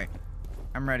 Okay,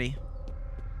 I'm ready.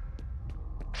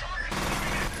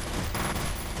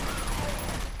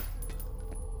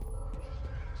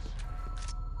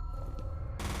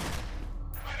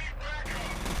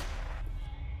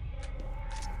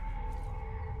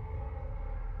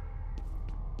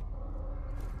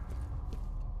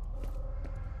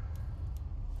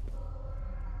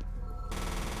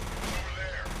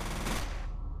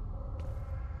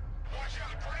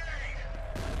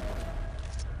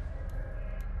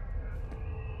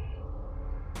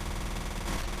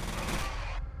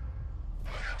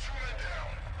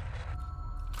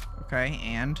 Okay,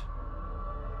 and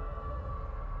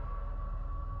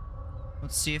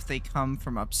let's see if they come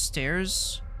from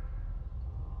upstairs.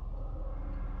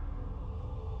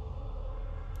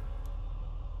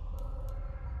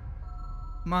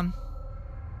 Come on.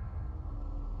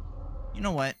 You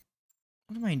know what?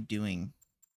 What am I doing?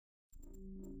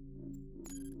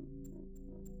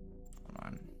 Hold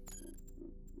on.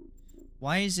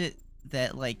 Why is it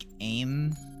that, like,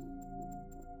 aim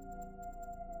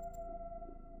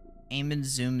and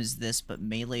zoom is this, but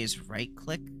melee is right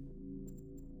click?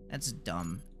 That's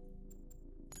dumb.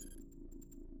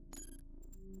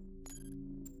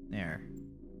 There.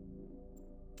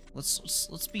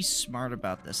 Let's be smart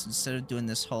about this instead of doing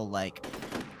this whole like.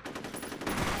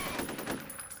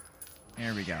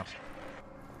 There we go.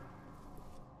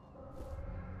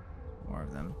 More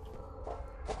of them.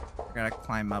 I gotta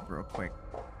climb up real quick.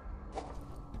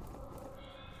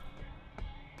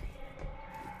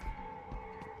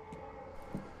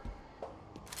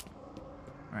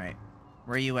 Alright.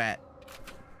 Where are you at?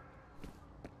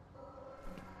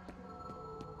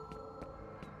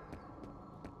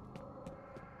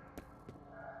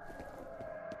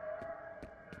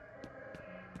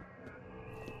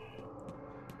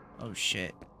 Oh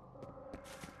shit.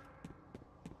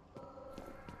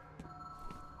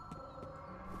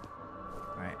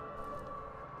 Alright.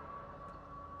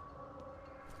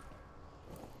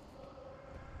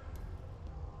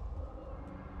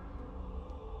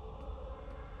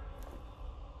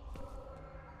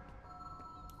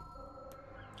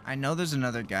 I know there's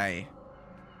another guy.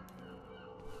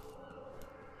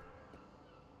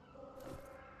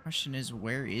 Question is,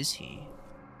 where is he?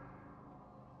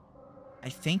 I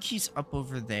think he's up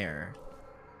over there.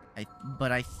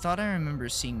 But I thought I remember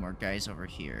seeing more guys over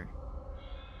here.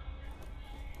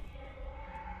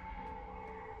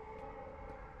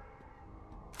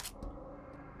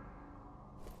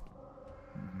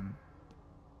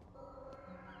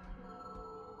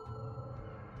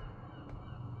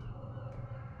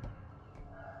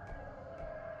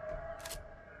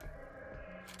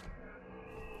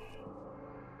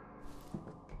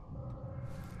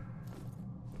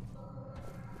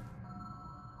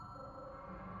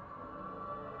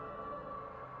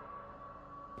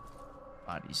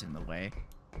 Body's in the way.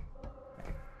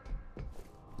 Okay.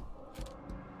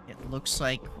 Get looks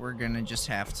like we're gonna just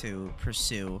have to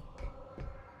pursue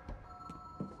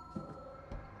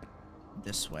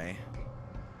this way.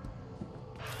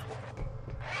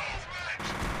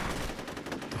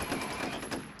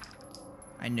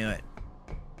 I knew it.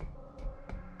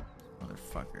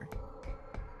 Motherfucker.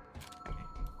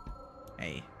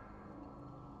 Hey.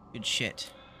 Good shit.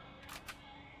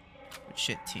 Good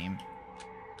shit, team.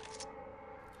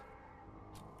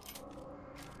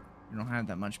 We don't have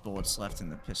that much bullets left in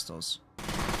the pistols.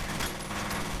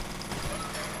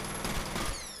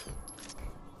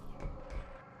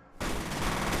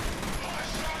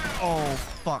 Oh,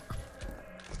 fuck.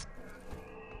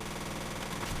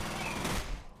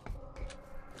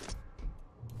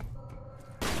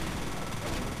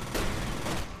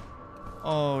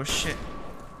 Oh, shit.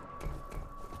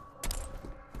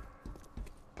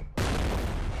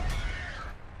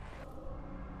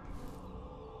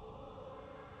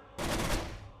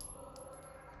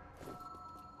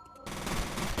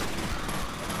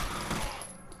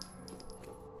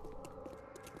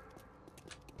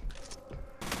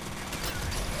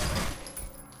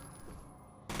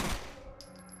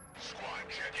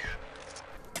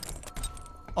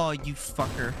 Oh, you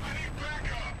fucker.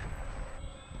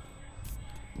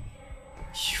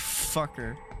 You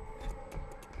fucker.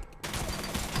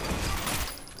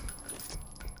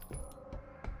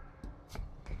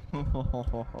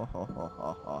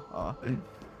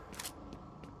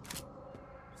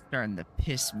 Starting to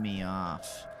piss me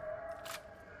off.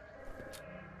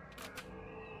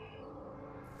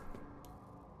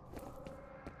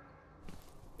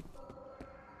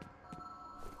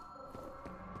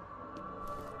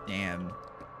 Damn.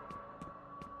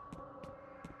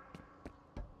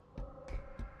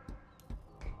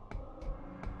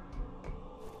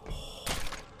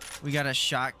 We got a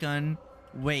shotgun.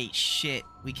 Wait, shit.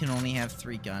 We can only have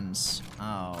 3 guns.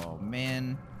 Oh,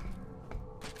 man.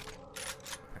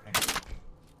 Okay.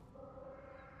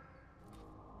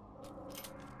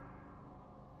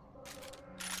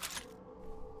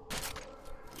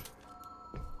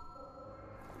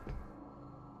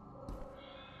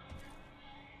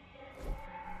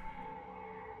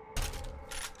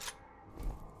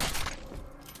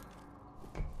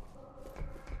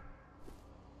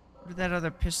 Where did that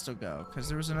other pistol go? Because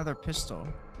there was another pistol.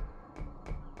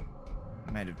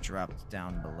 Might have dropped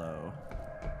down below.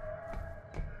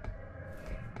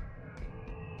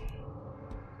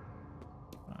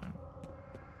 Hold on.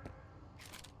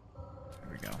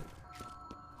 There we go.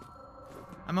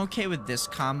 I'm okay with this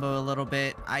combo a little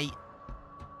bit. I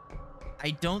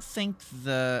don't think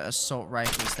the assault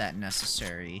rifle is that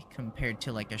necessary compared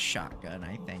to like a shotgun.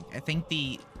 I think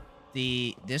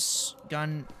this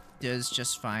gun does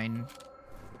just fine.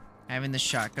 Having the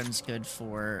shotgun's good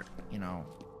for, you know,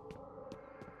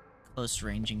 close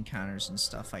range encounters and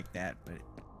stuff like that, but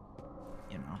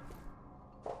you know.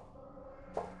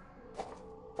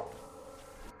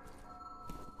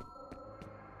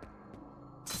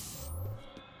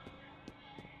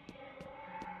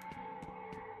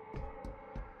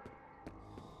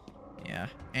 Yeah,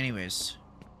 anyways.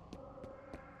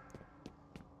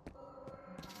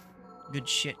 Good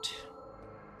shit.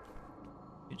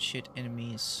 Good shit,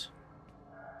 enemies.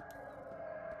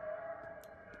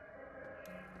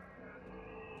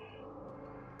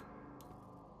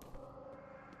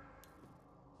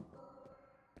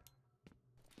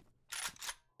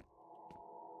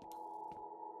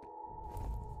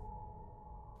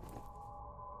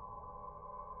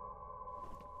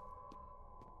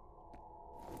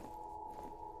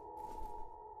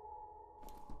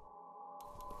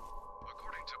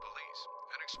 According to police,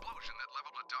 an explosion that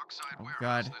leveled a dockside Oh,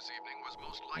 warehouse God. this evening was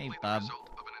most Hey, likely the Bob. result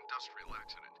of an industrial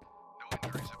accident. No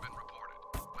injuries have been reported,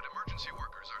 but emergency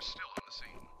workers are still on the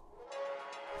scene.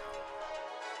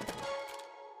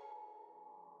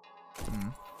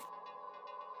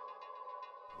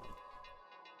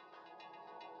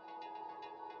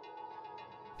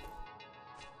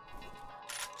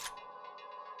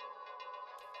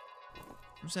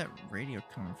 Where's that radio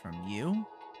coming from? You?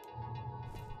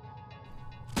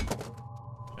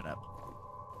 Shut up.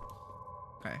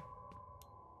 Okay.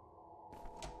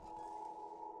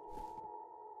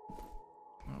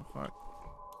 Oh, fuck.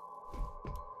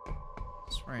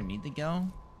 Is this where I need to go?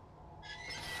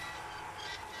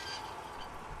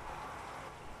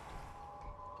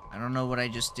 I don't know what I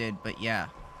just did, but yeah.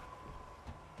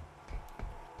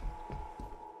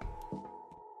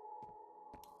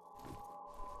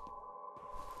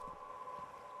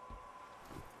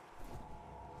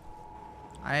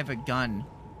 I have a gun.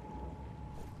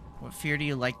 What fear do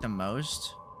you like the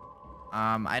most?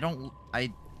 I don't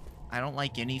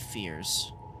like any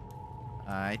fears.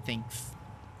 I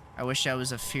I wish I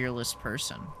was a fearless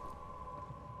person.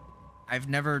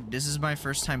 This is my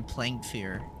first time playing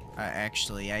F.E.A.R.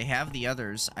 Actually. I have the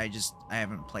others, I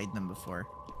haven't played them before.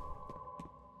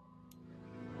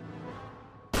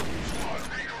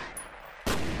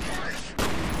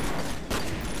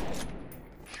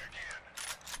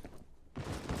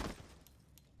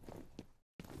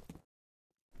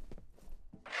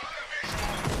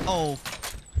 Oh.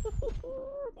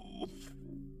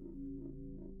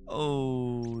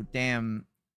 Oh, damn.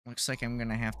 Looks like I'm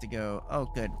gonna have to go.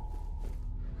 Oh, good.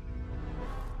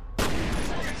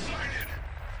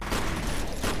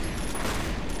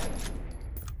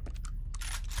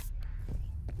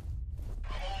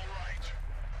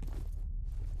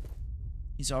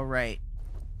 He's all right.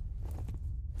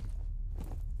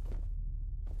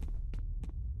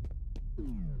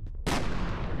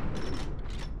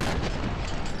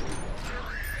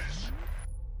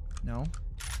 No,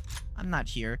 I'm not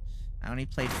here. I only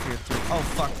played F.E.A.R 3. Oh,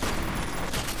 fuck.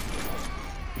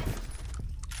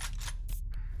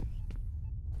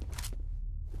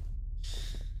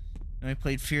 I only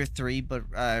played F.E.A.R 3, but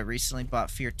recently bought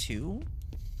F.E.A.R 2.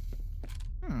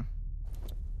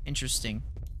 Interesting.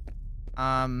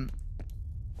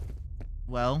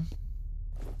 Well.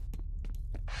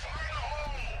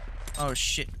 Oh,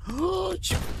 shit. Oh,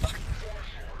 fuck.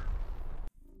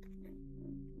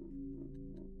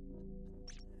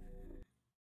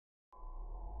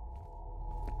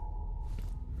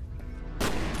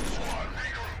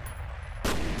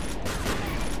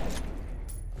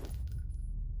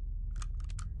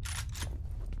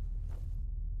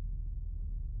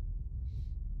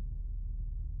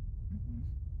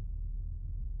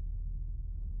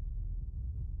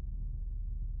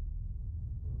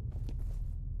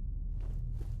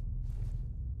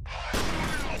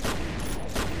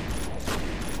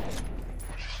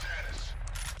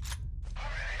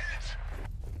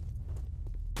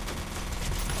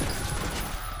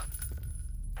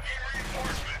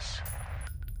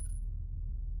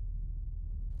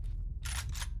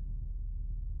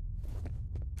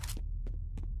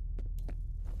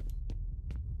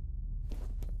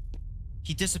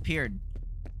 He disappeared.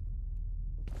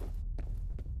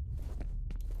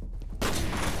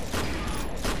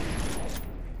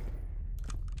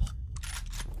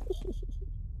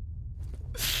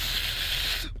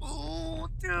 Oh,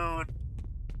 dude.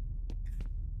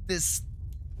 The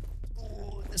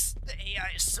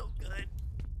AI is so good.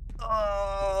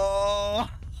 Oh.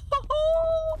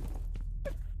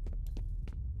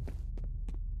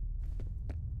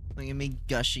 Look at me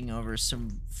gushing over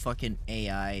some fucking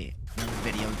AI in a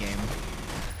video game.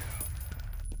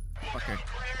 Fucker.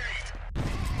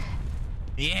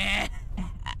 Yeah!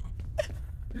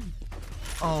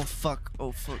 Oh, fuck.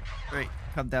 Oh, fuck. Right.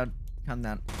 Calm down. Calm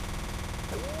down.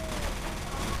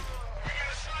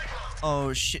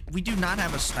 Oh, shit. We do not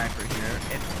have a sniper here.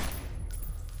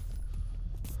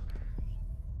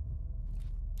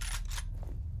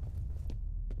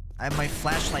 I have my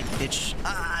flashlight, bitch.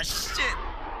 Ah, shit!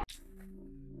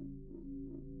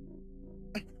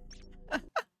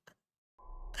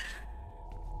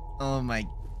 Oh my.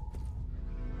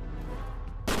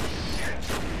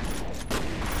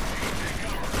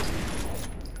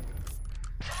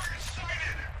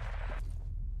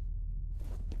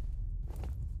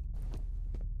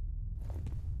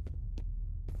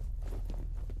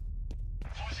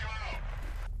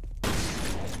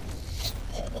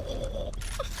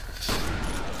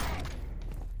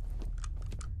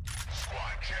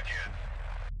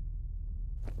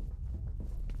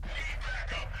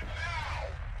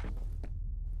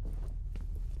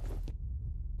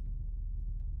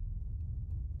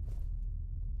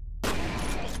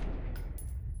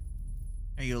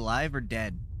 Are you alive or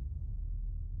dead?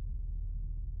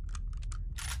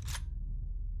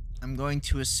 I'm going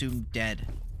to assume dead.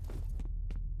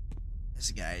 This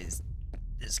guy is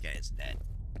dead.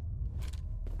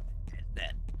 He's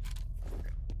dead.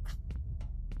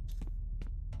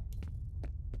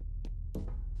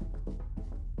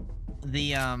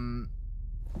 The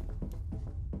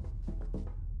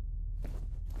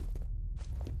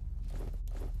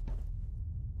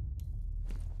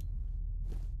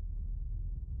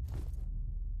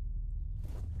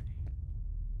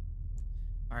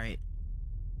all right.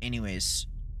 Anyways,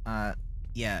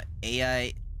 yeah,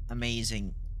 AI,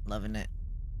 amazing, loving it.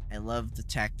 I love the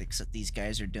tactics that these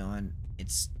guys are doing.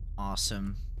 It's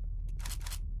awesome.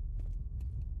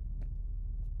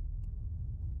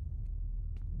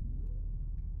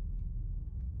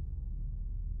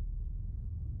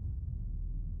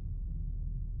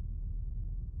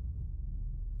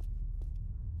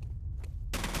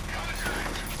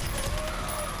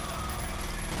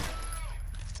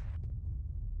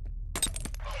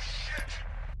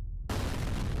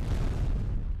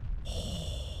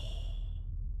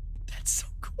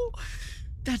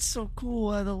 That's so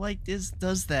cool how the light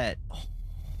does that.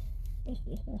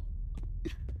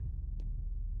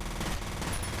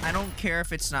 I don't care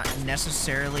if it's not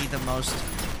necessarily the most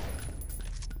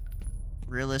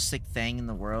realistic thing in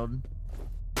the world.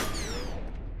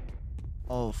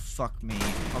 Oh, fuck me.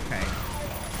 Okay.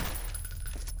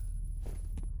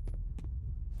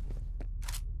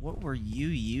 What were you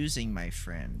using, my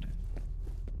friend?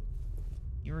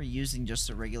 You were using just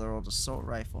a regular old assault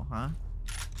rifle, huh?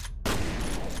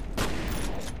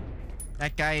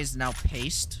 That guy is now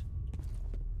paste.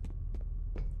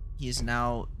 He is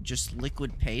now just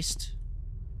liquid paste.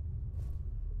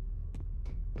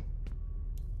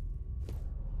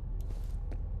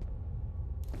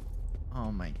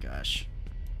 Oh my gosh.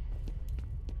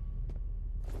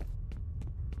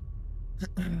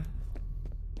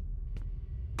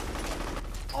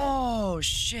 Oh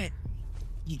shit.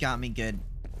 You got me good.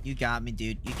 You got me,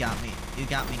 dude. You got me. You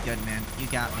got me good, man. You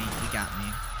got me. You got me.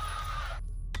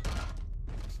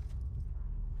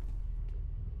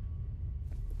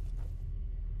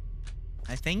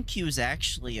 I think he was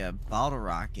actually a bottle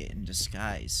rocket in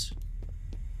disguise.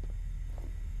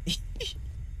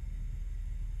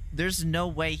 There's no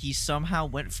way he somehow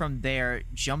went from there,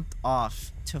 jumped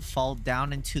off, to fall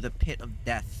down into the pit of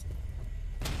death.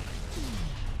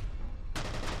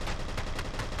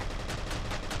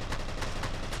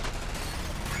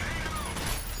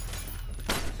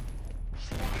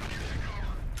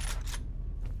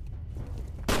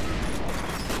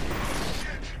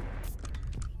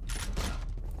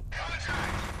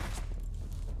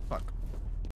 Fuck.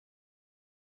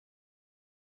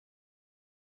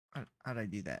 How'd I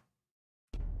do that?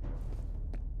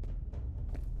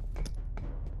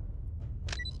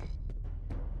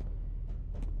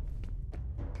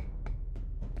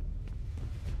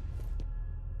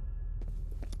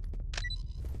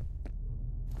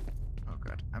 Oh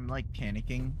god, I'm like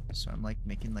panicking, so I'm like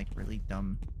making like really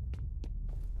dumb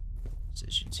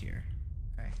decisions here.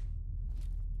 Okay.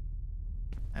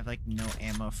 I have like no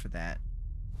ammo for that.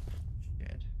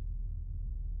 Shit.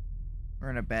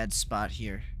 We're in a bad spot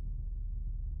here.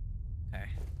 Okay.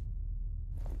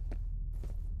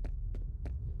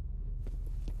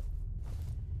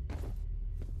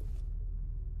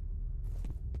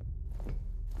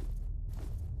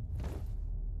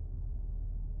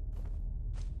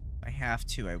 If I have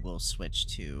to, I will switch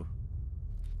to...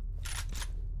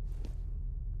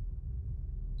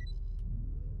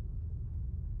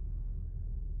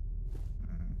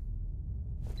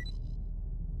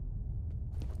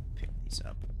 Pick these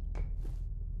up.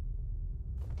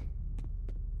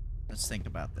 Let's think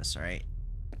about this, alright?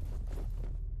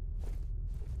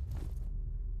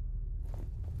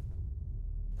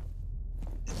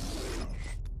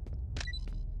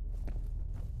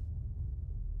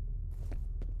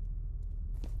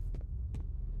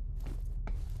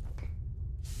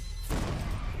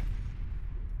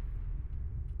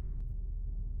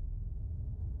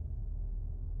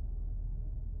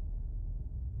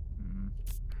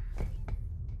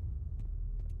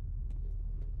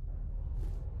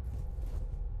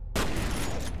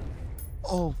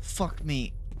 Oh, fuck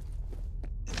me.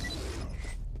 You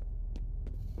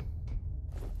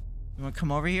wanna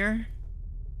come over here?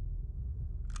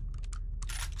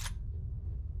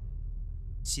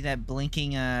 See that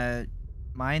blinking,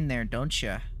 mine there, don't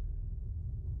ya?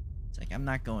 It's like, I'm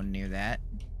not going near that.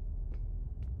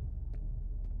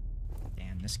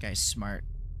 Damn, this guy's smart.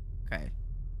 Okay.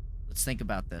 Let's think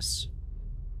about this.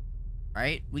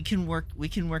 Right? We can work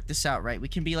this out, right? We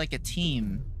can be like a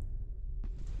team.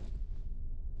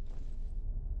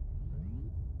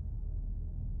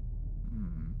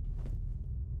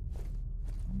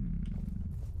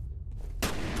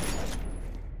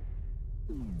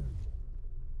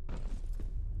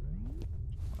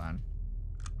 Hold on.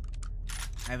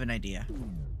 I have an idea.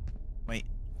 Wait.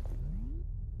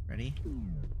 Ready?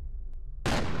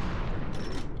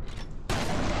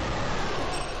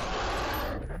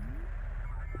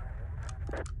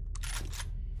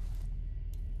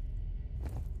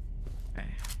 Okay.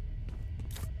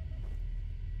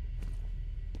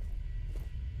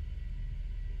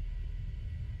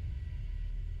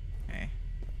 Okay.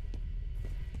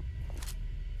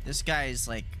 This guy is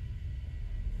like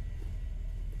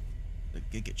the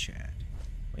Giga Chad.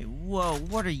 Wait, whoa,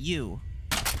 what are you?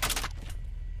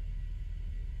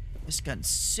 This gun's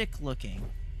sick looking.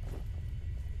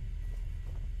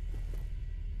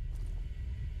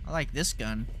 I like this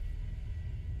gun.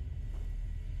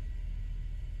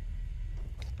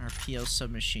 RPO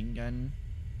submachine gun.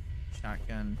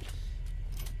 Shotgun.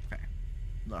 Okay.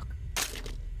 Look.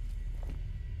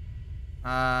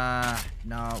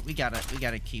 No, we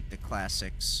gotta keep the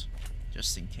classics,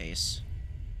 just in case.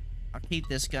 I'll keep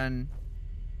this gun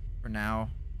for now,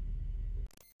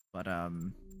 but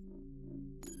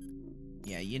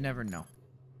yeah, you never know.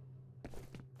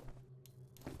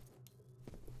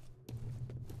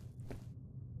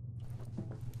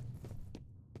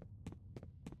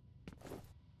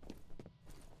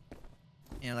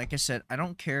 And like I said, I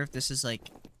don't care if this is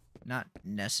like not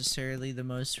necessarily the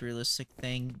most realistic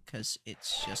thing, because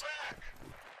it's just.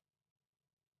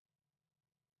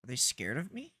 Are they scared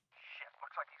of me? Shit,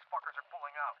 looks like these fuckers are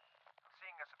pulling out. I'm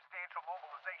seeing a substantial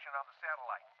mobilization on the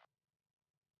satellite.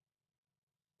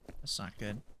 That's not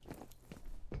good.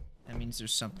 That means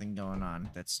there's something going on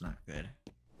that's not good.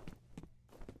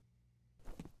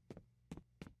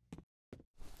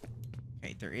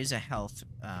 Okay, there is a health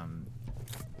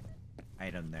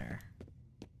item there.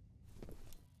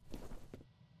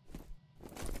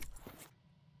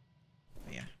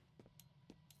 But yeah.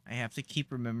 I have to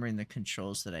keep remembering the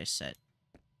controls that I set.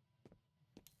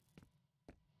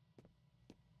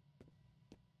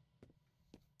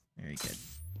 Very good.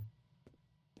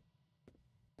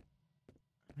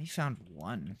 I only found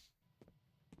one.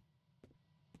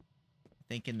 I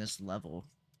think in this level.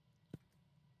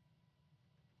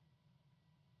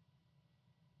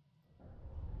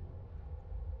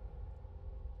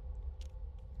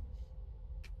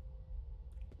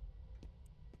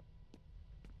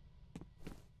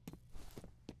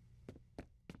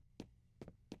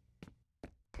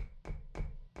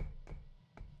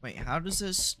 Wait, how does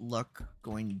this look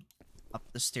going up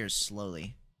the stairs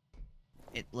slowly?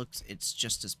 It's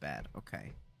just as bad.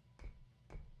 Okay.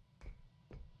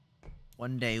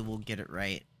 One day we'll get it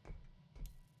right.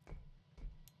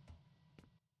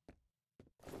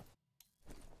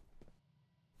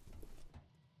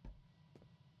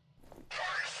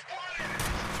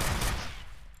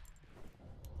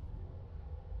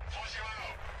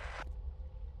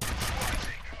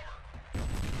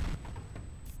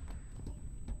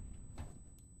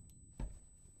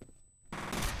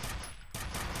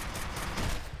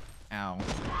 Ow.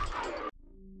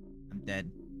 I'm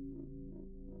dead.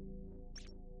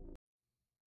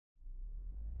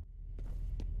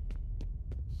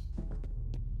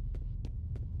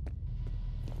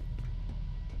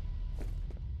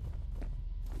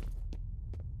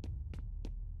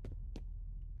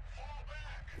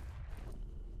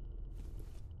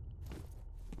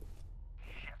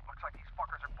 Shit, looks like these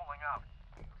fuckers are pulling out.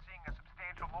 I'm seeing a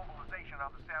substantial mobilization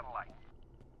on the satellite.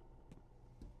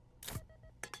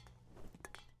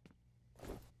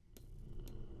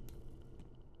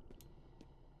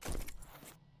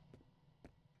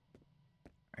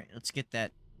 Alright, let's get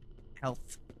that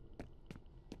health.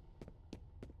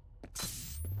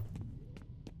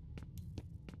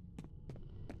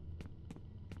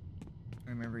 I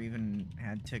remember even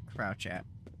had to crouch at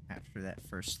after that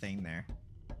first thing there.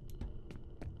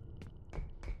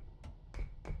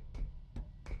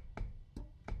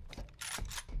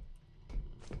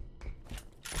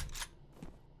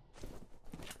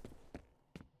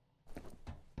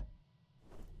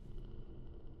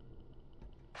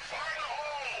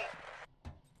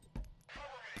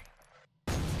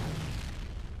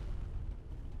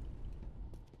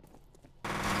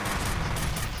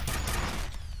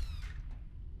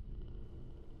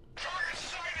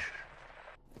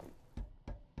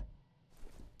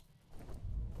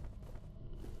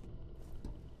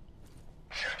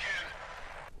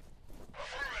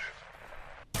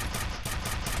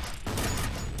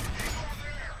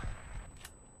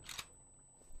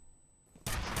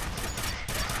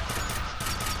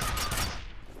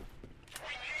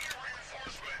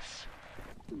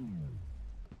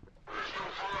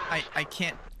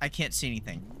 I can't see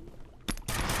anything.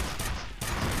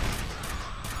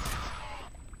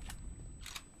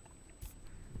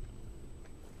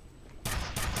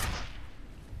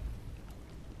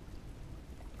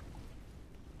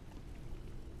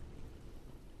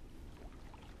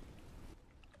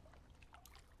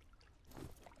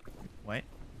 What?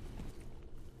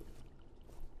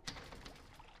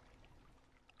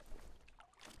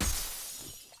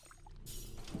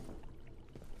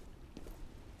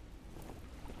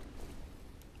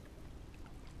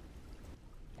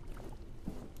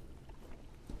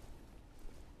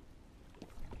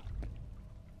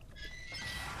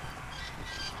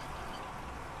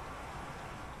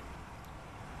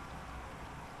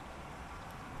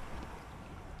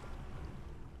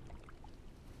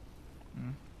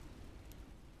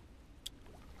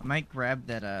 I might grab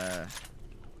that,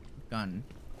 gun.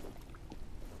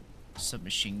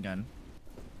 Submachine gun.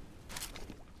 I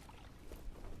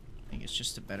think it's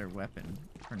just a better weapon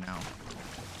for now.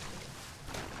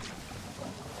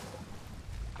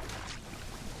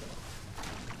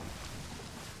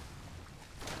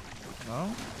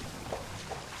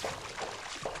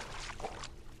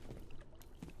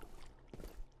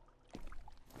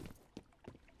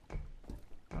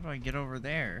 How do I get over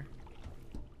there?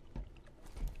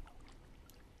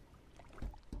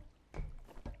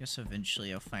 Guess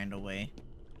eventually I'll find a way.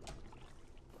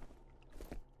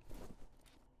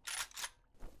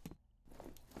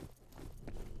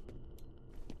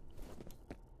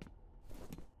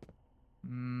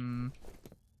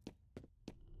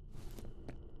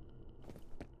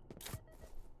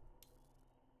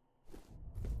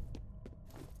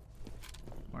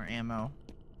 More ammo.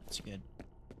 That's good.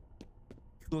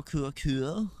 Cool, cool,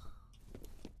 cool.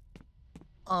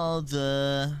 All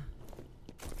the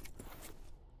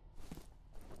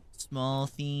small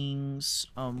things.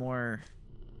 Oh, more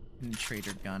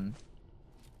penetrator gun.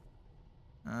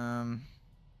 I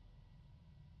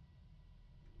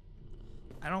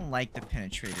don't like the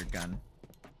penetrator gun.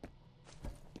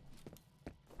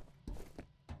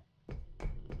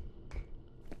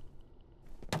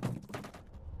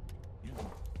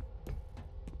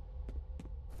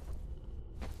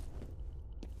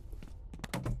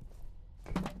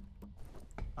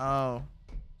 Oh,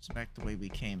 it's back the way we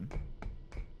came.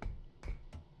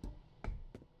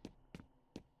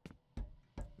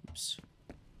 Oops.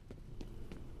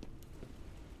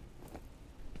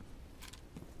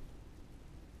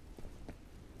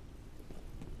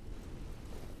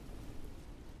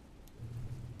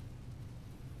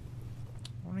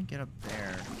 I want to get up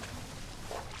there.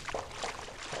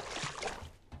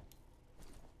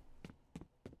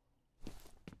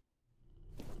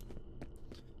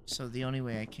 So the only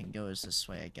way I can go is this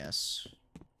way, I guess.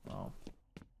 Well,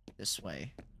 this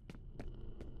way.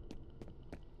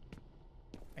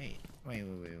 Wait.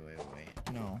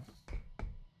 No.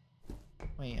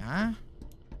 Wait, huh?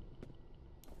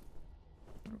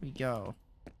 Where do we go?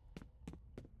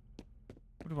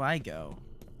 Where do I go?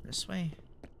 This way?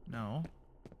 No.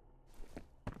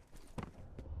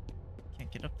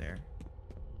 Can't get up there.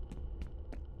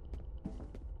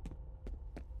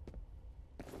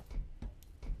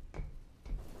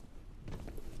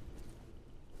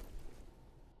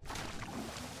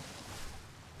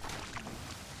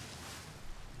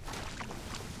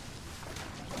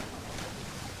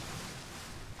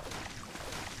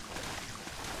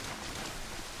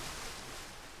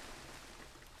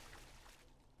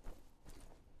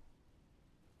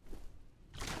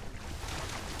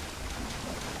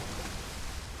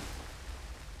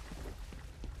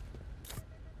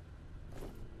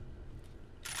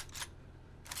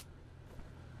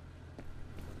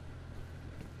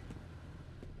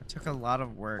 Took a lot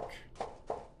of work.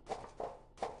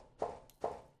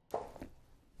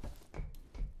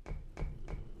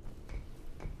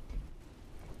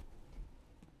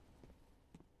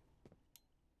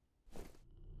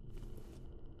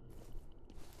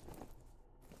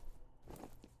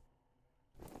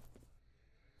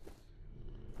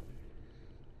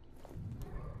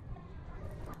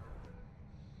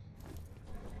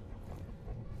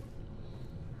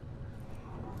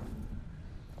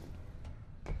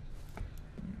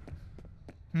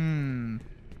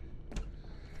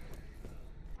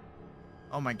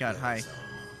 Oh my god, hi.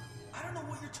 I don't know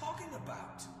what you're talking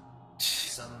about.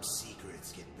 Some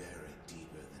secrets get buried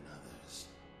deeper than others,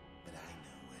 but I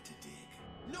know where to dig.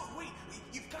 No, wait,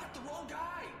 you've got the wrong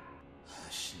guy.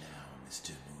 Hush now,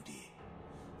 Mr. Moody.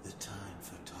 The time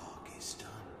for talk is done.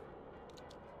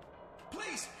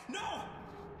 Please, no!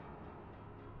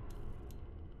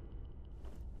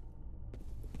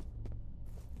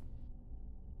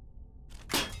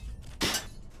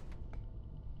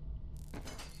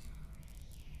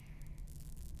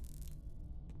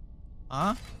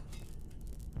 Huh?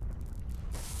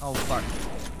 Oh, fuck.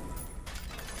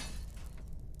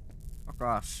 Fuck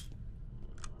off.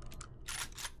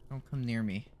 Don't come near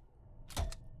me.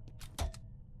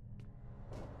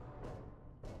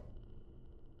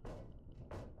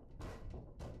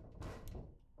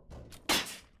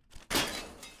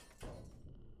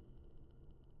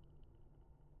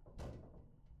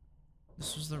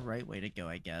 This was the right way to go,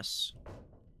 I guess.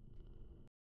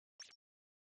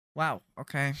 Wow,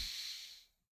 okay.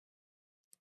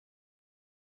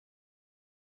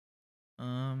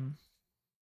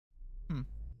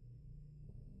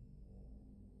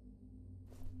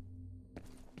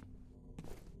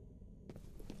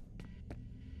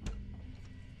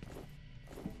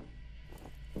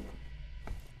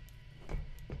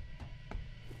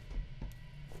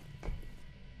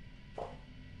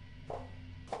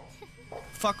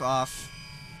 Fuck off.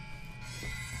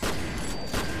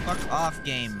 Fuck off,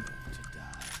 game.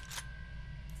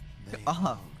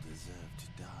 Off.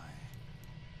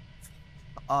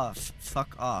 Off.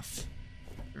 Fuck off.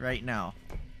 Right now.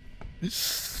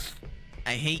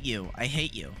 I hate you. I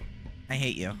hate you. I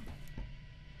hate you.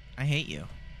 I hate you.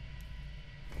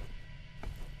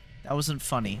 That wasn't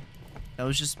funny. That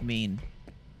was just mean.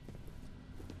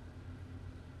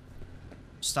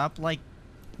 Stop, like,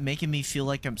 making me feel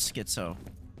like I'm schizo.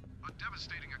 A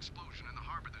devastating explosion in the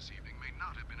harbor this evening may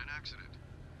not have been an accident.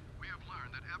 We have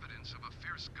learned that evidence of a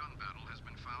fierce gun battle has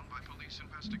been found by police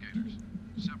investigators.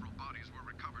 Several bodies were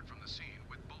recovered from the scene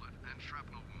with bullet and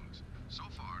shrapnel wounds. So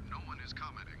far, no one is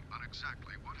commenting on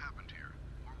exactly what happened here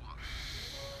or why.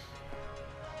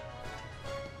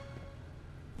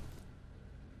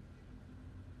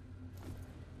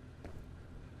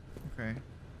 Okay.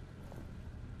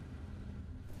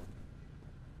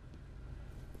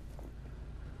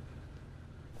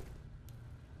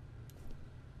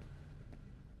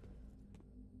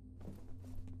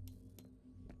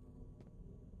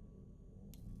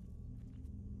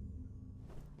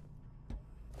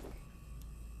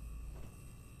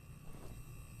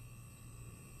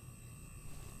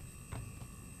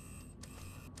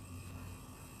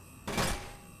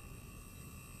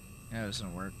 That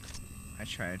doesn't work. I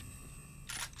tried.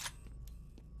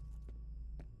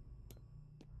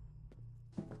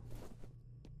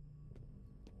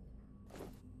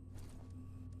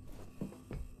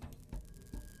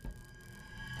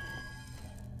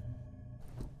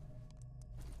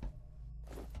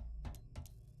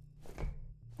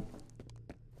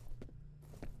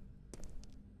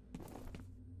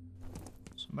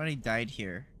 Somebody died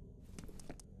here.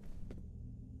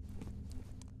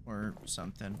 Or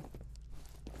something.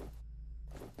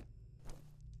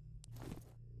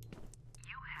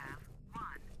 You have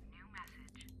one new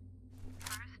message.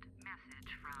 First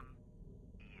message from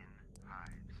Ian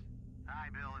Hives. Hi,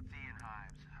 Bill. It's Ian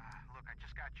Hives. Look, I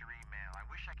just got your email. I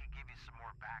wish I could give you some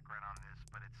more background on this,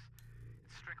 but it's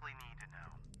strictly need to know.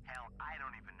 Hell, I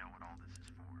don't even know what all this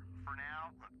is for. For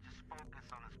now, look, just focus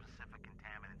on the specific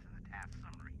contaminants in the task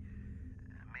summary.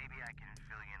 Maybe I can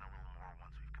fill you in a little more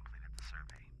once we've completed the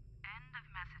survey. end of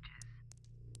messages.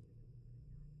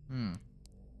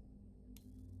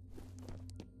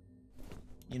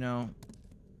 You know,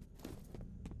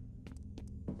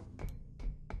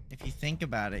 if you think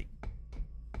about it,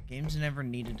 games never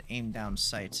needed aim down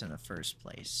sights in the first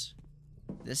place.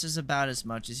 This is about as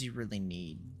much as you really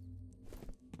need.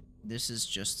 This is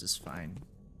just as fine.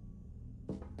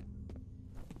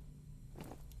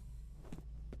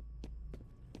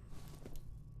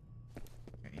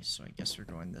 Okay, so I guess we're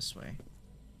going this way.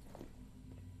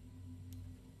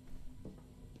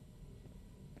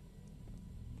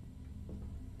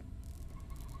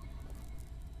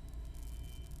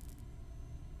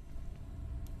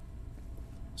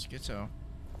 Schizo.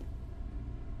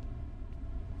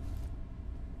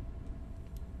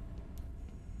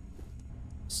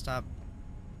 Stop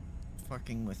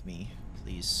fucking with me,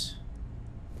 please.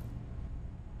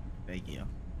 Beg you.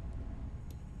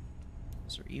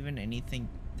 Is there even anything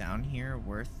down here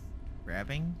worth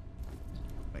grabbing?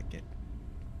 Like it.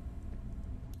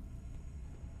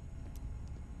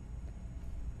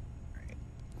 Alright.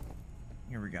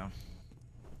 Here we go.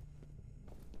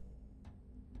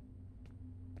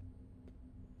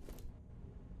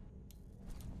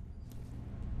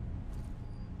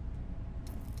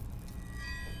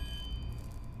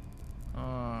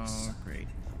 Oh, great.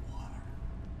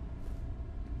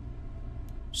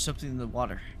 Something in the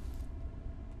water.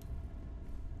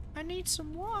 I need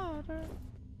some water.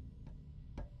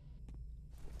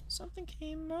 Something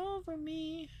came over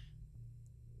me.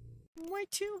 I'm way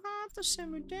too hot to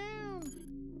simmer down.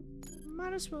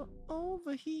 Might as well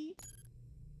overheat.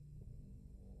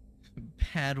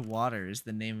 Bad water is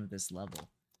the name of this level.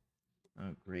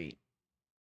 Oh, great.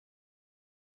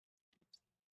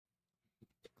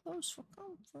 Close for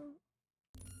comfort.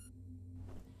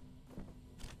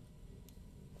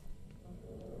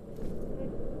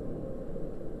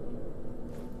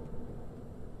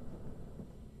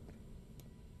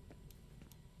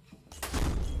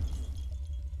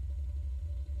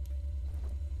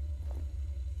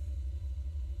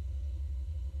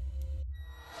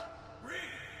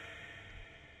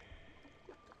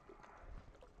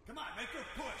 Come on, make her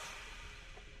push.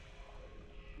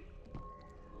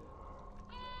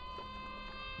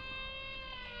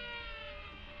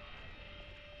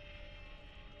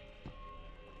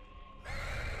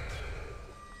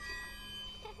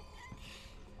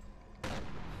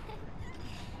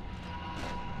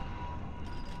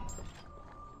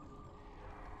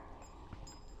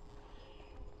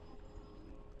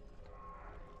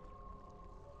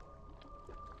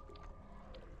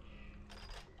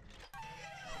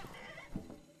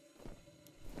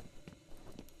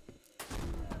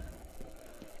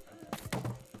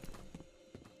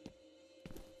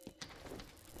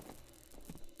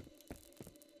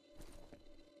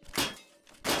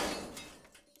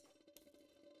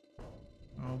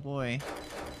 boy.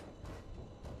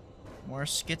 More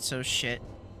schizo shit.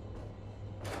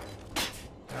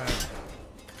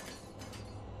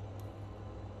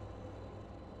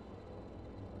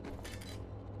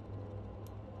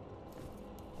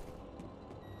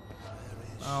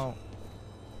 Oh.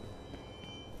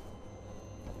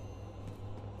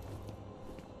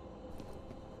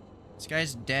 This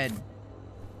guy's dead.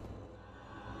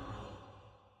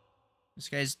 This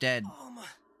guy's dead.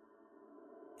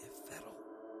 If Fettel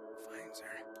finds her.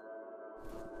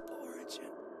 Origin.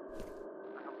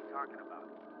 What the hell are you talking about?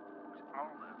 Who's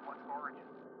Alma and what's Origin?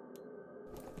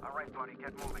 Alright, buddy,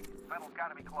 get moving. Fettel's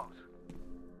gotta be close.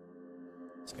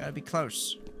 It's gotta be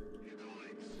close.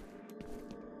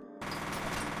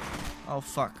 Oh,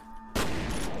 fuck.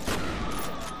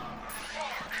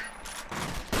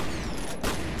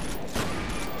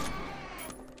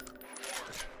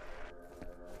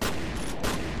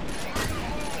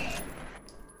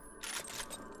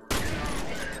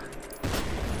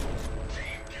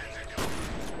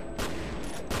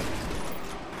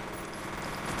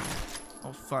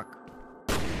 Oh, fuck.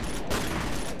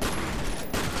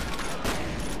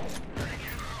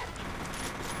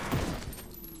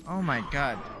 Oh my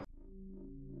god.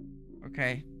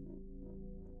 Okay.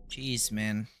 Jeez,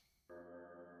 man.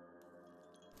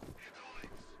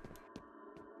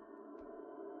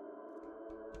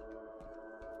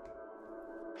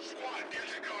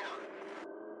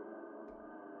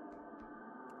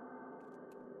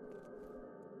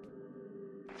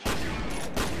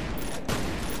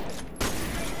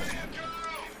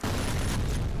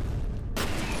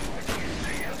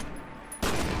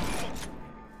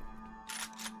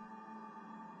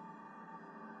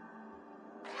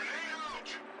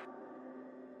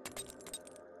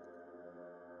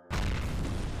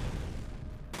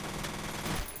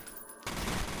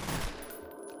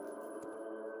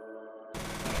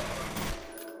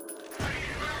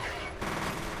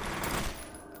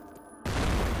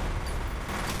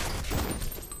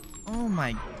 Oh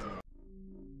my...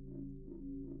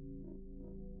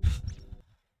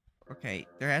 Okay,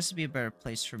 there has to be a better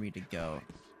place for me to go.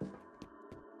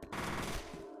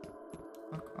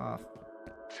 Fuck off.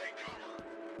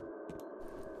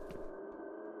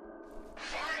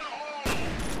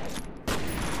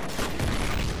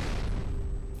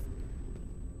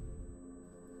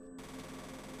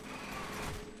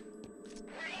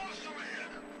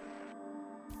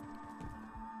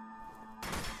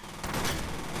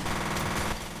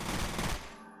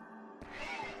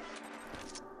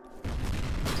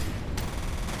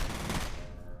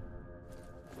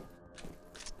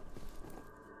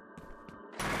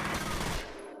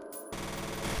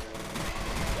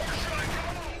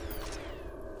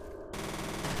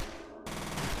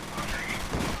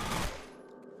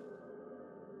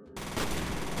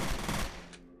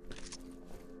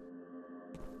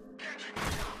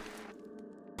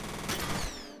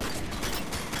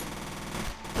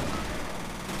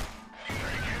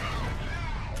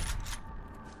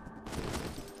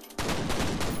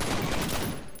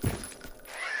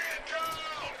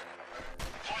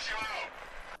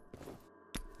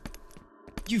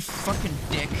 You fucking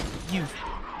dick.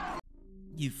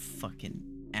 You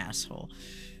fucking asshole.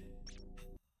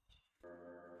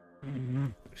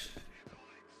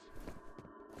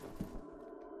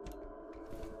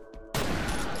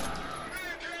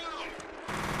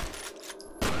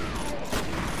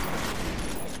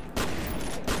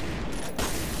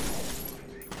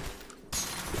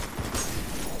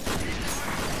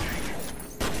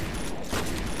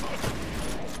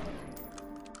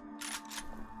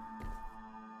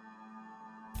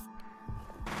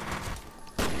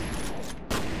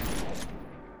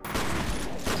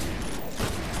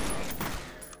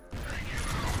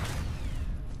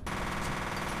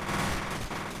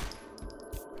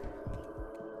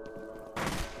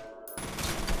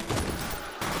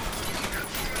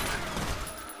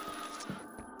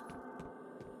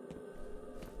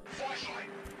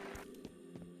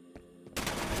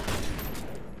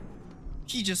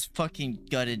 He just fucking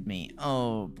gutted me.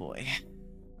 Oh boy.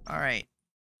 Alright.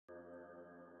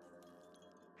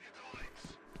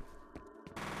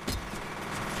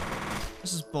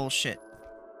 This is bullshit.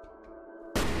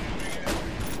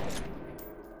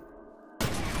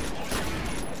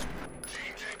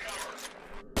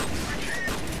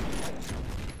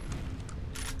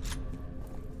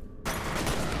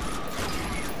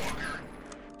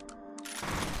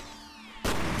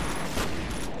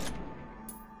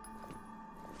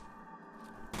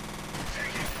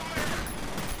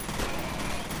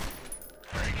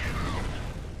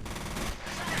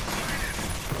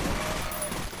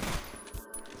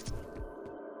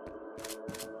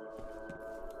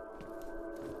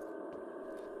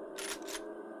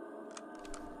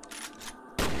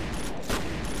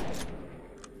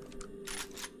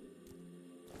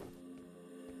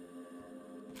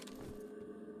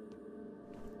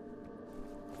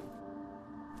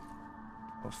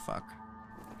 Oh, fuck.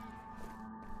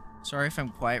 Sorry if I'm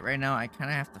quiet right now. I kind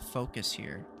of have to focus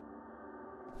here.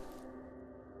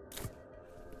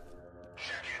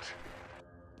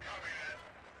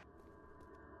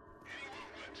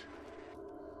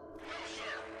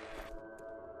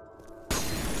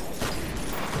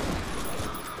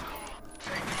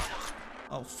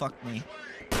 Oh, fuck me.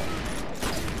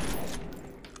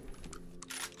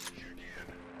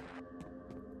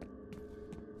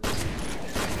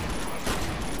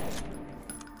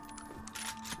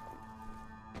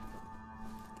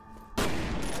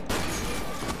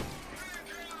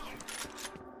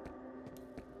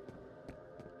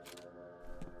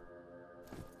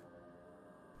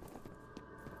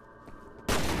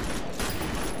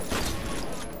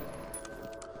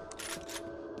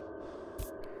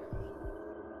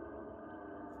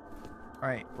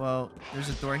 Alright, well, there's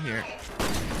a door here.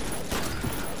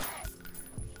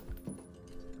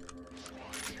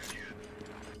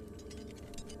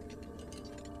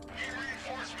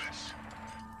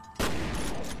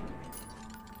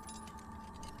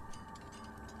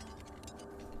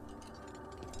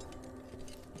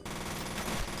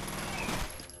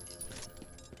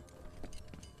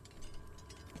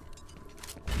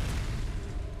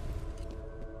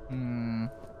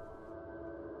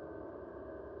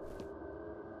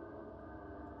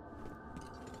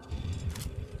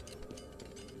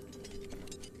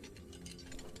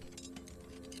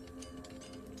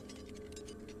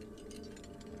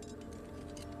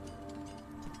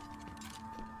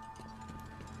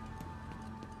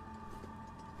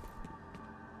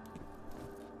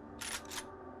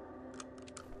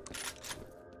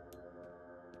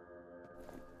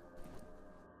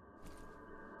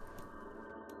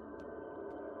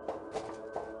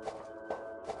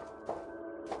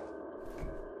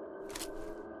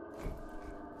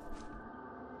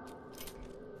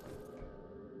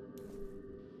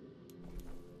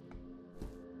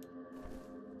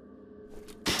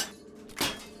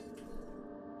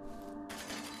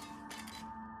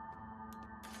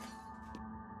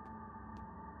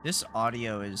 This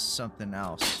audio is something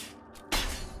else.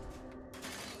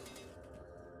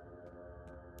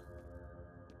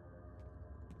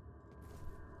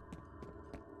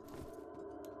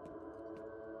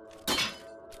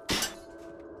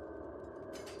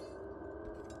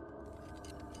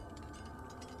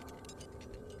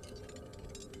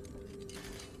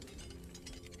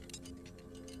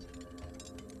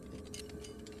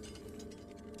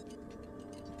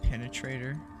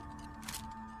 Penetrator.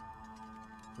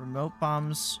 Remote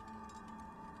bombs.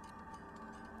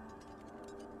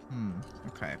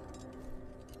 Okay.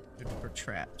 Good for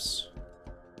traps.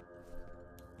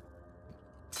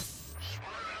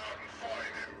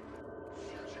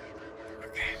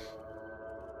 Okay.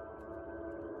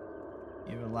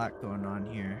 You have a lot going on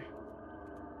here.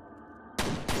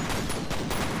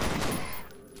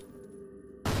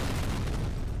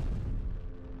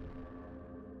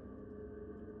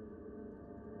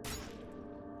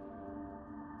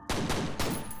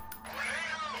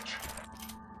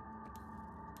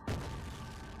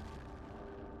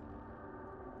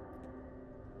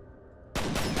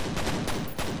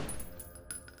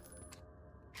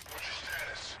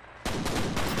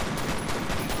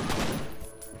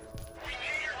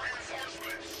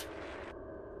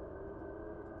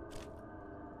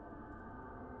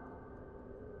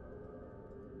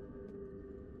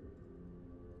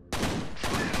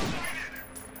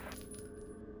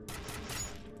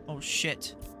 Oh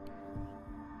shit.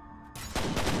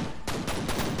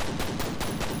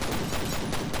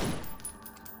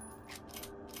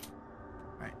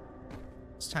 Alright.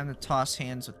 It's time to toss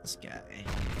hands with this guy.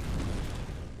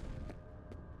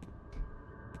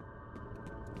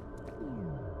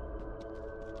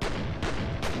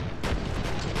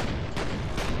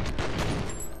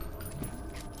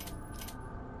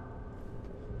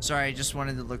 Sorry, I just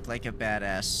wanted to look like a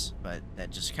badass, but that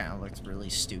just kind of looked really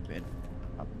stupid.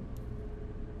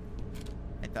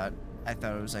 I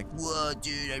thought it was like, whoa,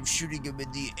 dude, I'm shooting him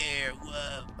in the air,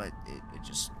 whoa, but it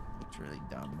just looked really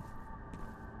dumb.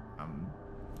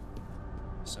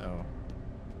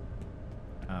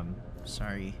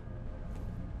 Sorry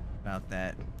about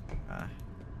that.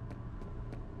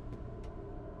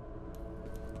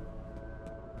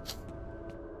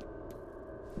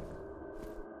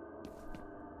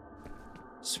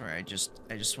 Sorry, I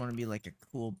just want to be like a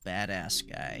cool badass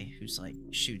guy who's like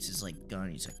shoots his like gun.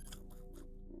 He's like,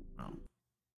 oh,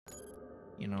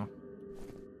 you know.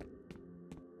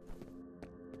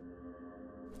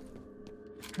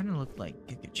 Kind of look like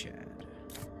Giga Chad.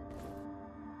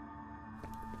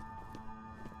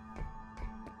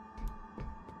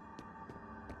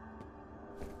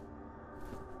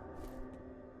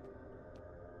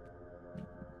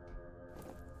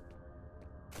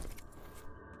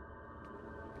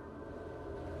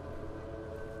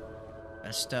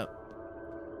 Messed up.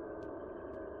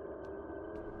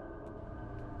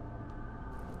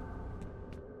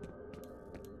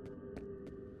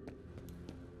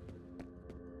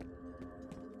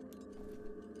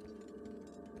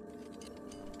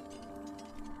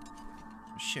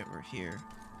 Shit, we're here.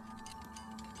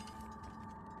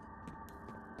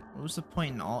 What was the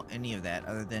point in any of that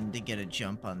other than to get a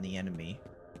jump on the enemy?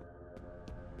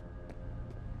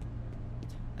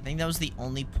 I think that was the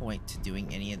only point to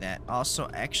doing any of that. Also,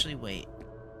 actually, wait.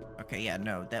 Okay, yeah,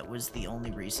 no, that was the only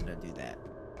reason to do that.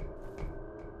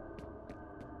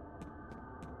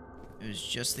 It was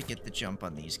just to get the jump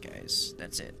on these guys.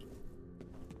 That's it.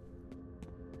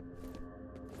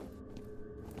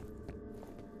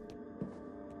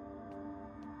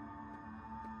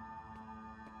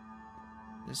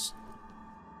 This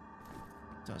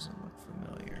doesn't look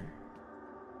familiar.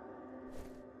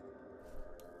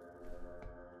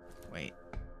 Wait.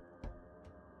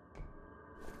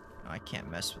 No, I can't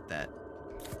mess with that.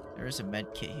 There is a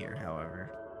med kit here,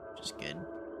 however, which is good.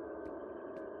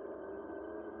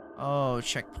 Oh,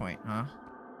 checkpoint, huh?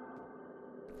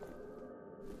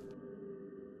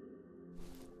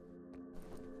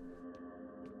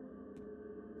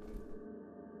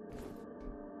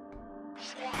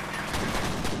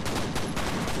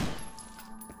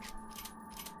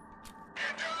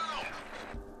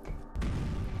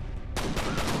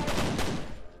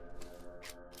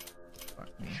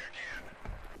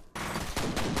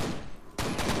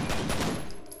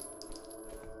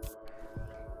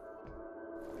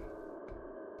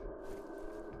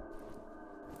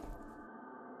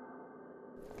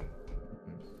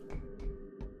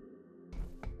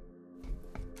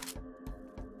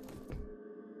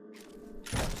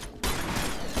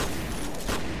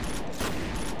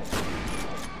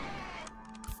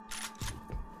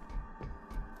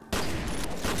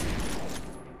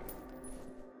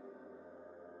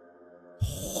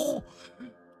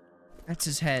 That's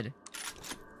his head.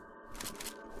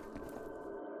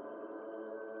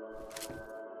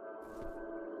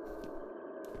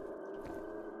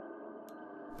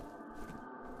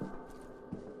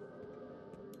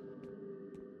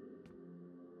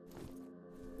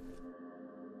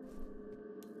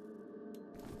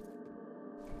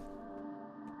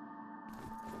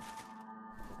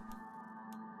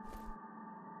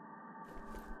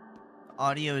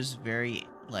 Audio is very,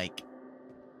 like,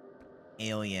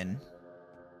 alien.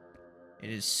 It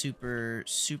is super,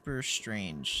 super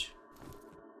strange.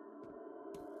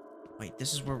 Wait,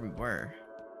 this is where we were.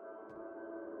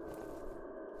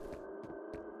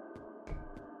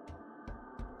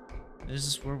 This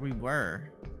is where we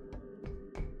were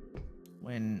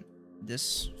when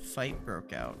this fight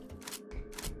broke out.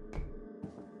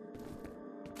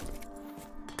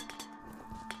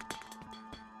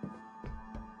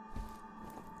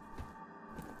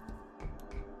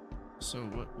 So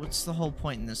what's the whole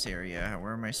point in this area?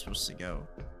 Where am I supposed to go?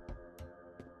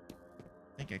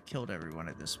 I think I killed everyone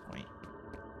at this point.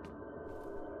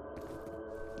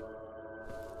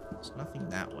 There's nothing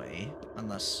that way,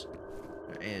 unless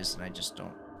there is and I just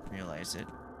don't realize it.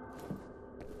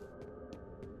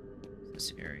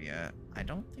 This area, I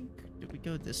don't think, did we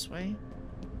go this way?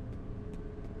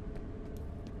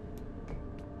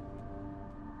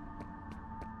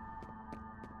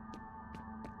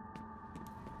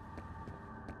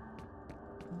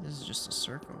 This is just a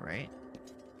circle, right?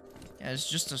 Yeah, it's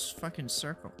just a fucking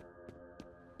circle.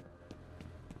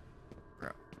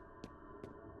 Bro.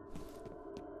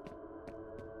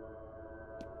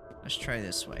 Let's try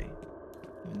this way.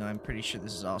 Even though I'm pretty sure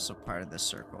this is also part of this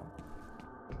circle.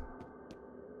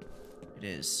 It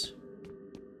is.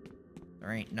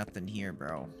 There ain't nothing here,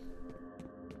 bro.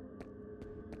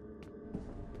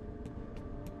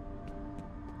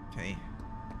 Okay.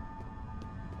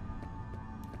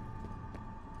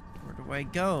 Where do I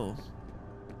go?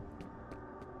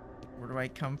 Where do I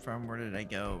come from? Where did I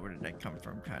go? Where did I come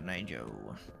from, Cotton Eye Joe?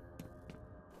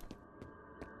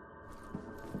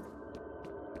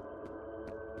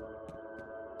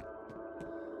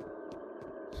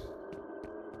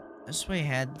 This way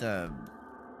had the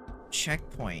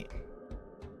checkpoint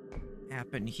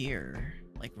happen here.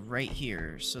 Like right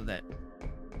here. So that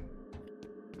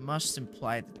must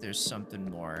imply that there's something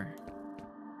more.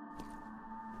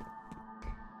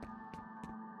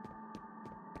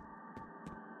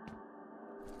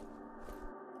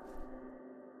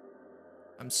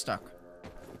 I'm stuck.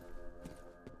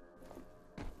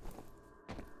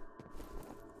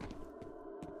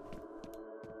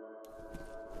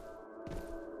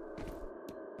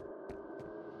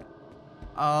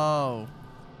 Oh.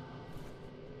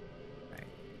 Right.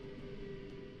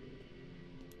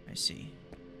 I see.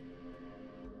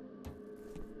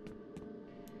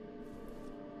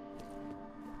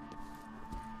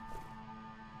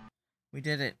 We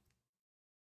did it.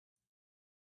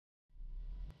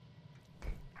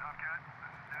 Tomcat, this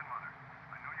is Den Mother.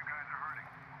 I know you guys are hurting,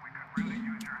 but we could really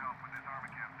use your help with this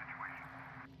armor camp situation.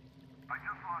 I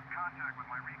just lost contact with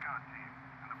my recon team,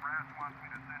 and the brass wants me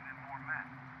to send in more men,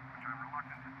 which I'm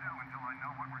reluctant to do until I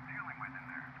know what we're dealing with in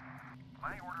there.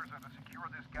 My orders are to secure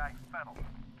this guy, Fettel.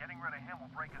 Getting rid of him will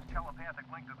break his telepathic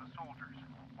link to the soldiers.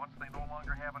 Once they no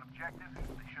longer have an objective,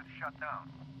 they should shut down.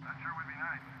 That sure would be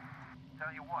nice.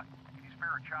 Tell you what, can you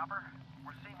spare a chopper?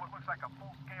 We're seeing what looks like a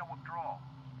full-scale withdrawal.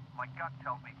 My gut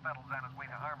tells me Fettel's on his way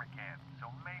to armor camp, so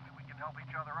maybe we can help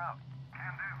each other out.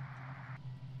 Can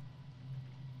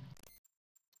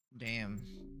do. Damn.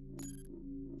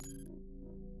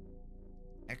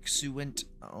 Exuent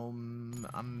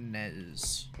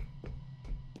omnes.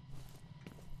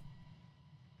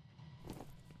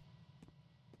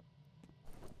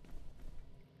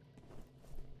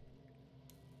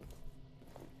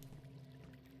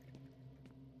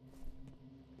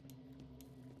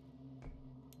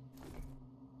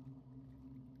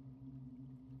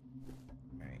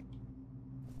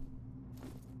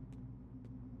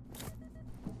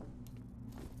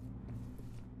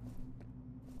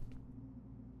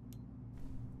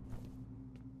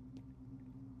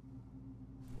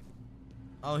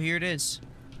 Oh, here it is.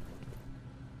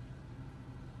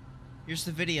 Here's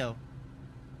the video.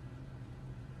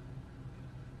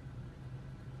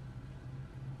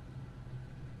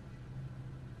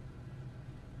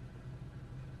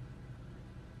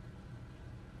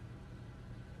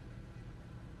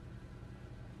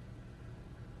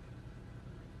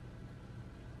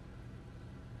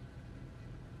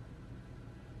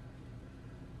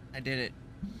 I did it.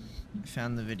 I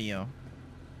found the video.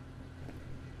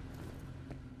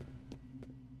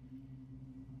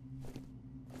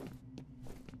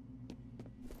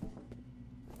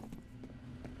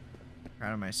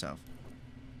 Proud of myself.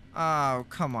 Oh,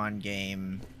 come on,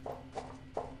 game.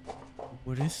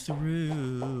 What is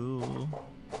through?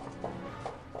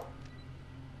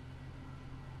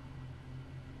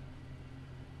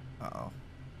 Uh-oh.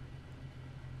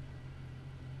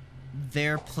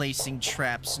 They're placing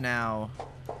traps now.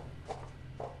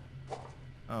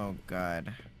 Oh,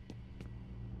 God.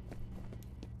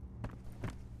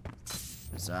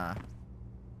 Huzzah.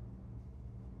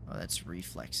 Oh, that's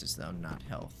reflexes, though, not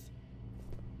health.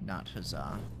 Not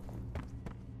huzzah.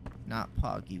 Not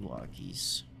poggy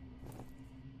walkies.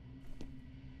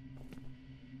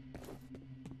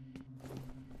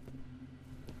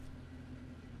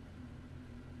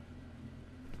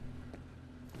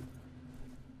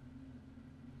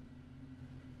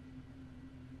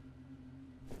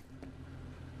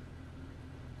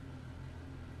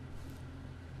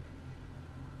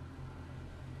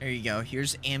 There you go.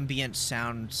 Here's ambient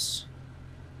sounds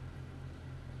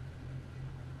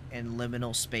and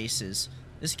liminal spaces.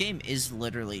 This game is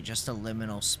literally just a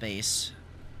liminal space.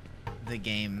 The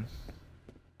game.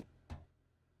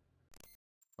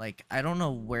 Like, I don't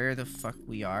know where the fuck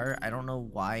we are. I don't know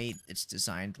why it's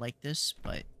designed like this,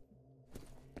 but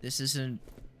this isn't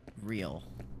real.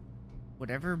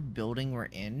 Whatever building we're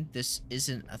in, this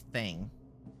isn't a thing.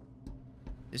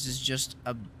 This is just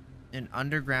an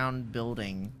underground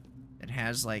building that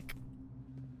has, like,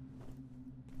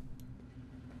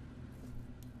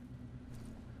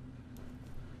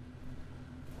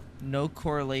 no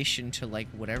correlation to, like,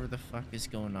 whatever the fuck is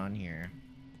going on here.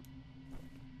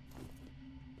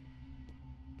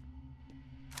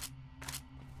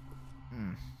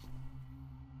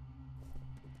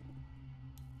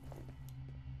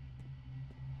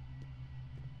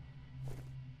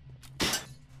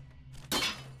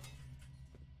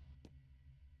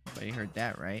 Nobody heard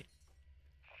that, right?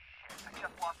 Shit, I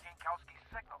just lost Yankowski's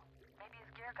signal. Maybe his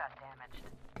gear got damaged.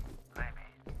 Maybe.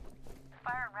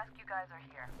 Fire and rescue guys are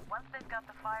here. Once they've got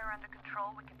the fire under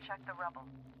control, we can check the rubble.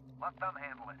 Let them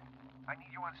handle it. I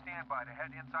need you on standby to head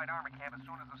inside armor camp as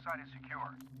soon as the site is secure.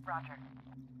 Roger.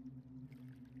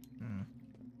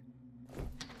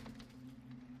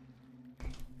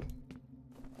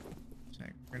 So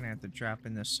we're gonna have to drop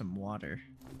in this some water.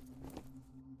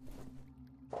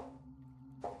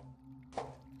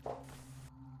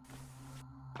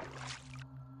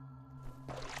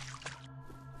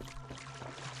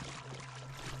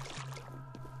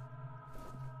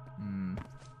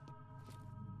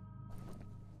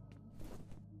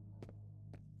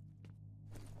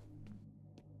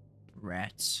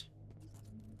 Rats.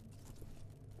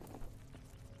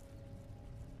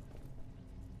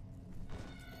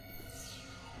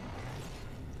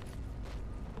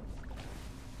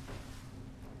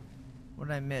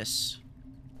 What'd I miss?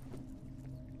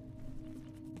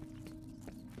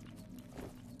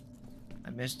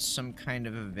 missed some kind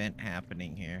of event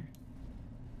happening here.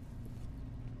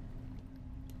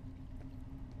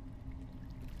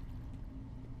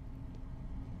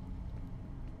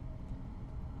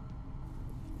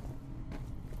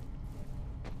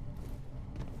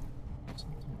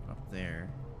 Something up there.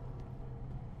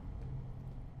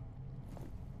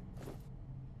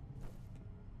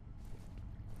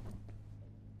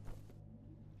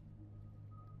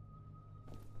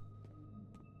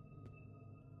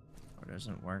 Or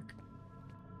doesn't work.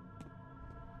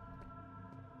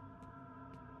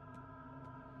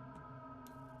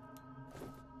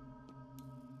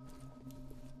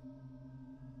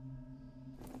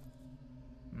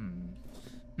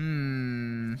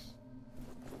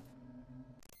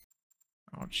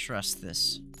 I don't trust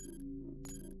this.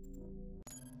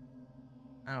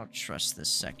 I don't trust this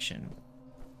section.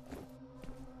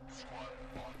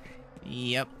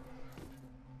 Yep.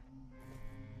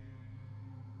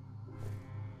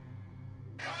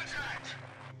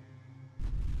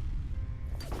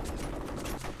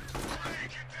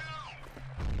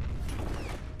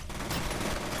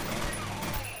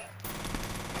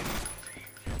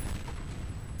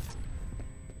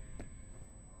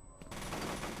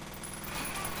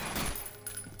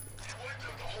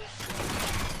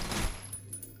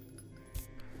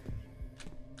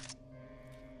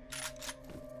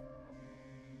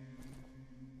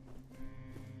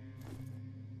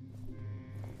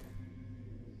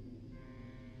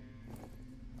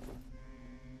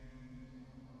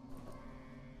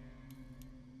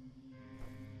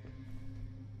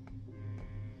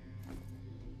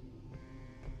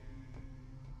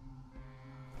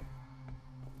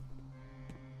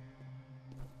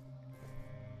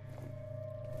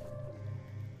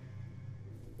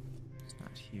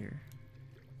 Here.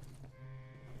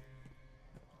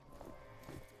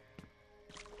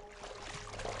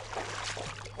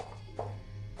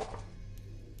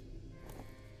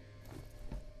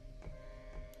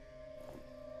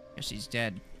 Guess he's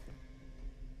dead.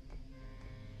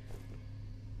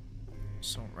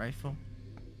 Assault rifle.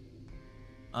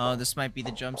 Oh, this might be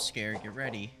the jump scare. Get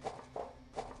ready.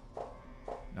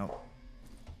 Nope.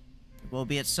 It will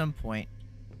be at some point.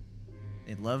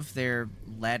 They love their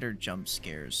ladder jump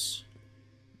scares.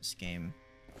 This game.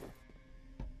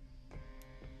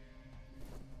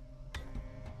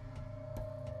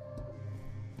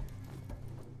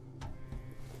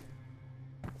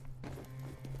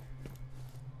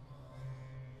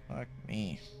 Fuck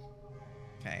me.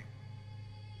 Okay.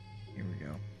 Here we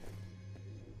go.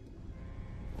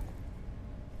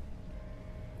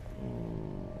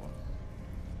 Ooh.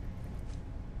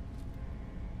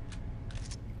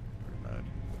 Reload.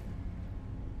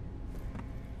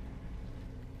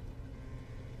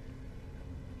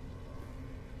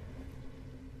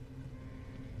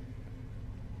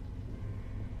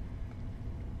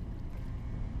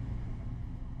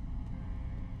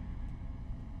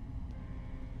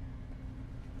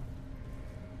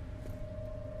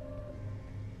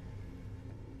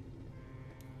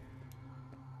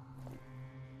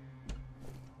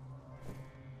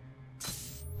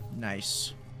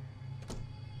 Nice.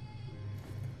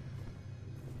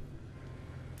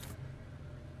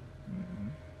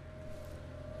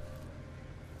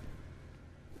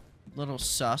 Little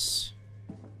sus.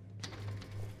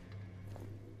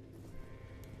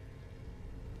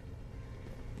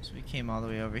 So we came all the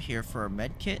way over here for a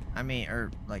med kit. I mean,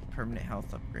 or like permanent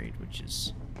health upgrade, which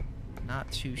is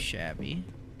not too shabby.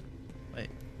 But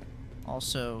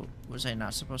also, was I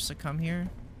not supposed to come here?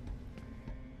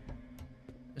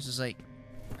 This is like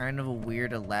kind of a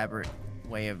weird, elaborate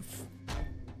way of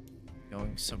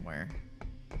going somewhere.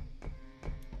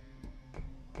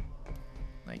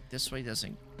 Like this way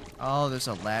doesn't. Oh, there's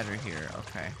a ladder here.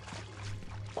 Okay.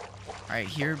 All right,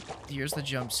 here's the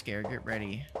jump scare. Get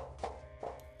ready.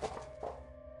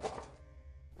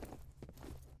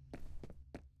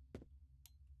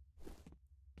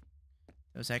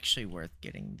 It was actually worth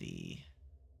getting the.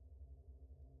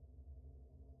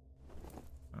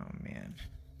 Oh man.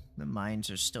 The mines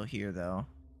are still here, though.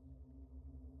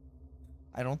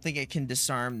 I don't think I can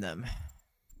disarm them,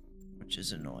 which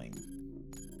is annoying.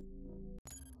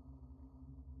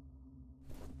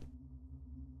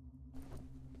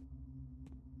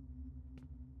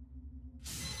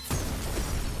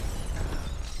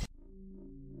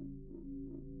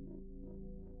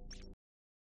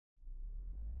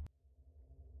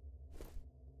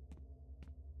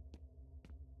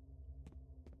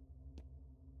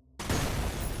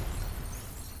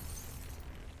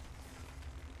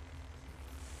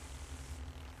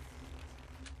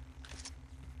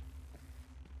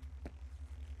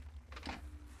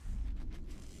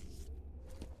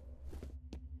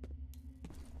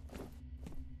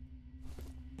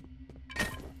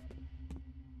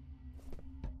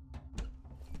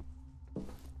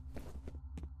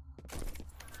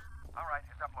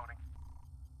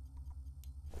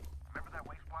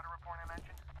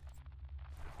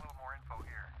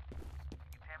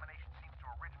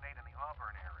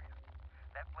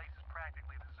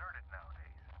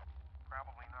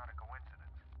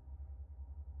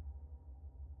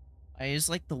 I just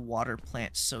like the water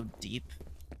plant so deep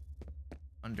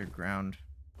underground.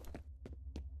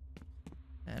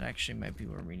 That actually might be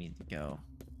where we need to go.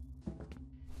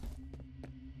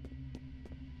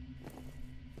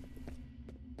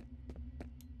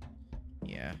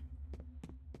 Yeah.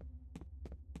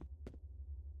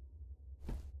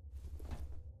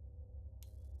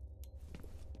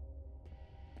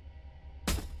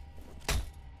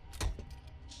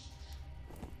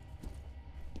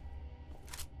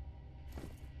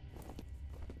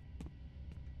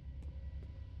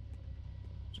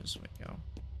 Just we go.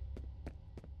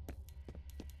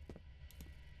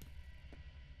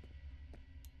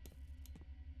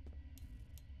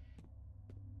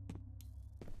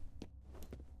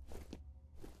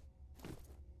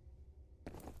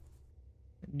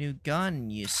 New gun,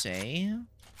 you say?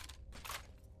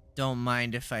 Don't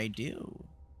mind if I do.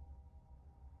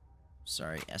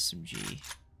 Sorry, SMG.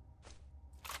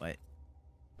 But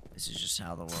this is just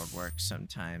how the world works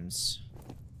sometimes.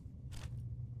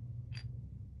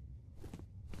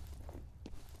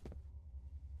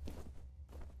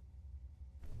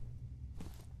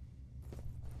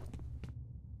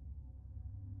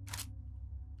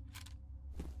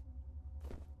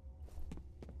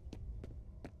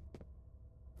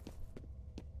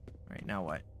 Alright, now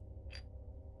what?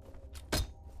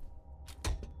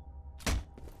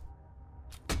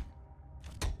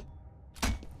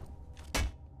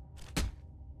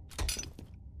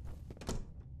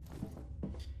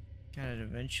 Got it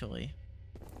eventually.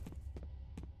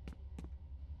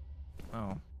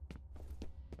 Oh.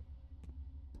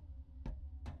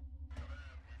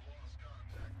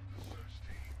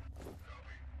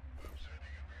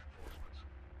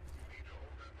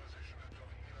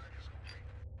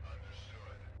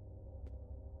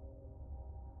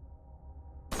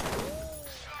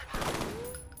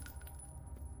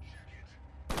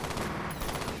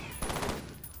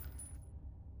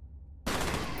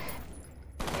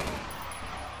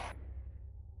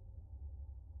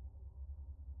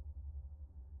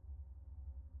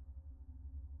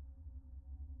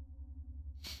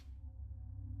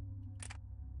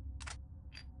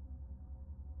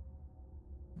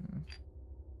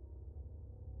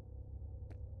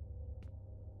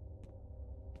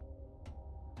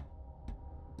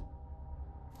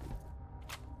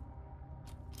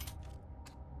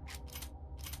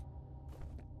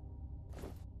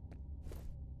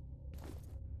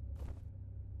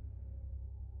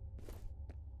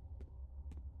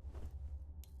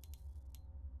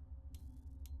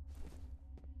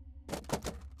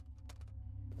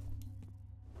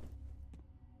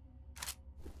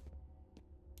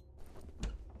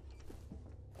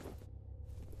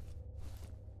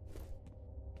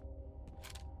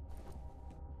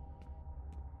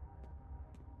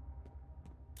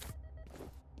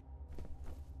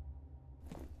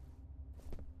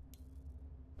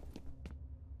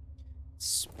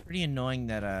 It's pretty annoying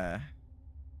that, there's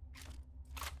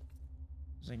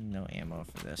like no ammo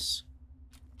for this.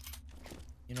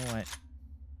 You know what?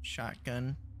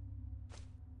 Shotgun.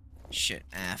 Shit.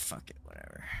 Ah, fuck it.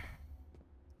 Whatever.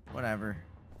 Whatever.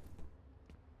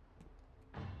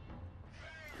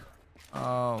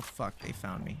 Oh, fuck. They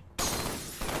found me.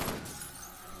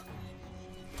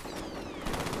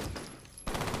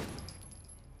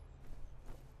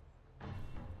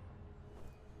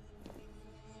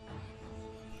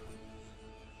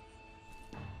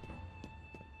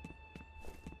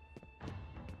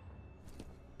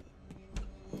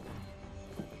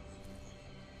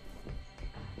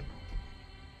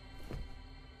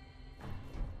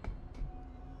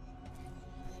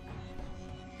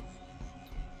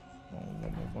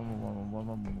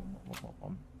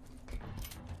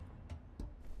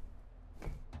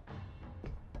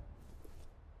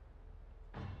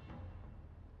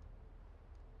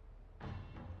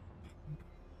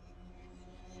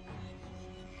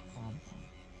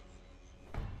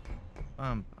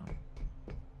 Bum, bum.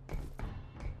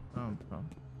 Bum, bum.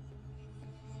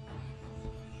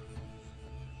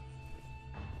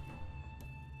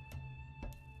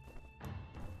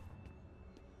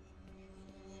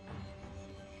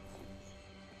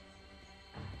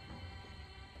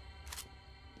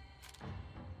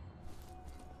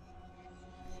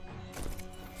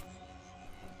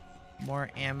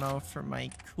 More ammo for my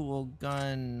cool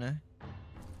gun.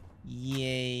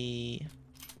 Yay.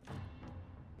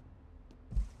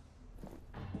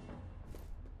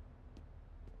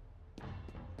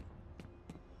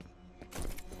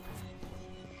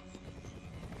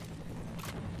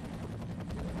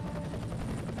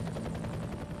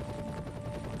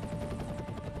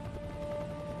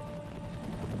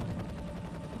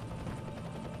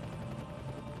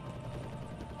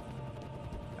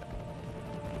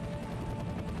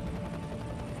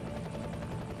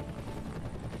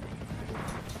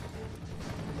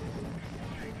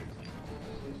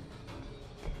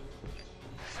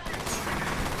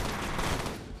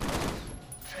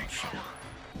 shit.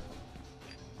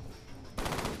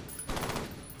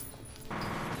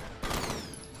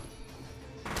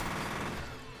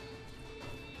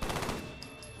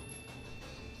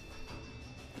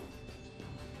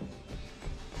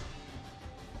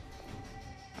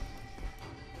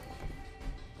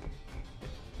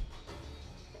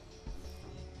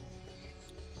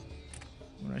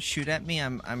 Want to shoot at me?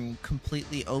 I'm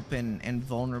completely open and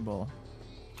vulnerable.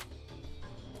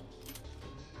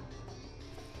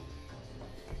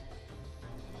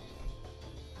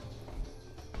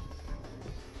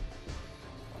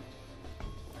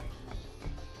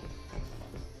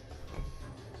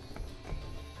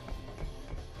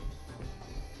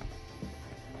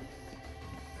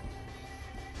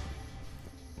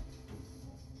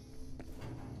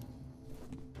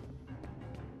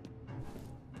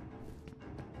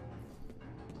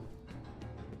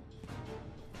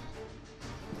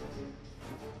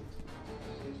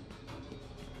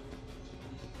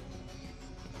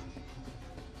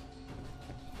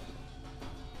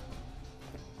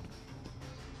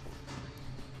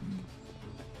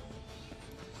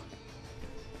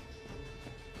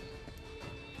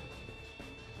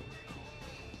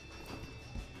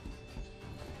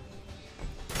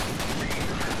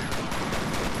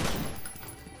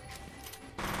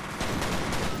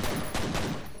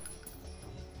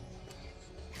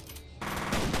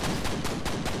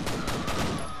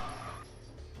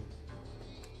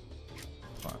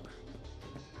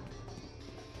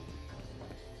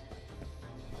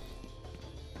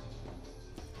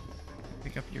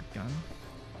 Pick up your gun?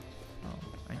 Oh,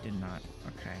 I did not.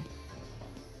 Okay.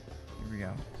 Here we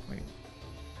go. Wait.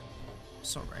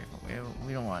 Assault rifle.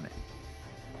 We don't want it.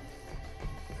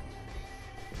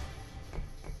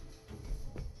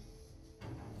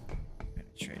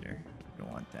 Penetrator. We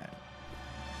don't want that.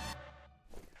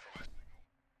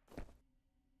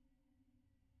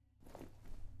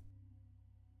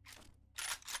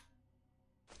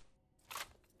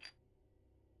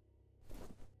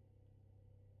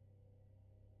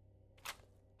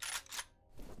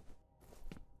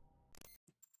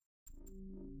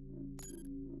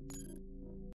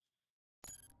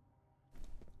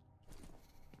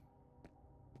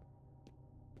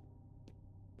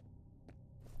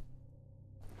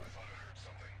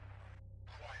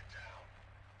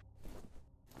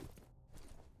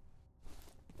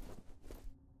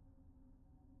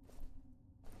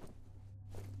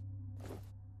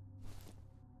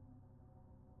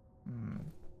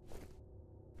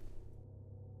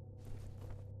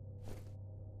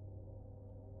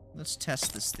 Let's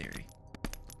test this theory.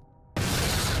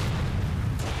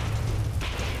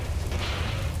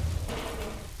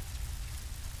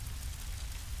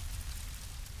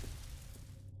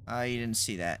 You didn't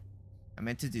see that. I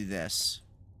meant to do this.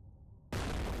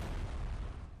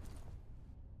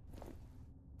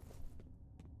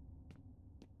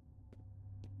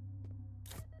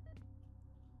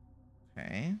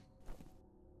 Okay.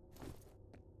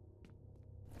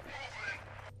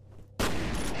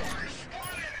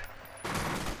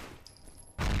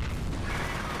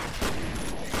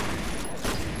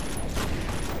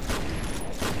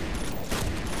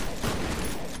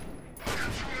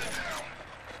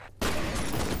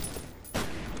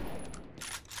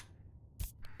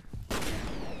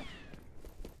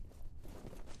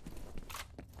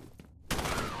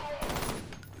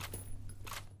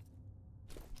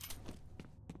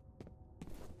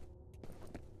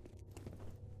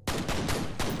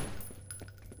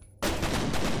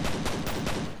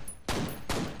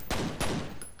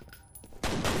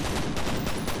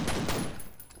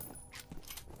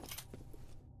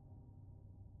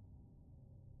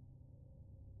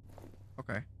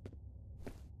 Okay.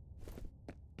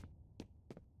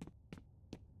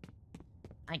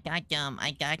 I got them.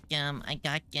 I got them. I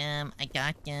got them. I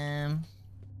got them.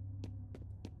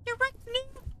 You're right,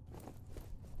 noob.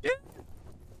 Dude.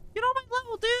 Get on my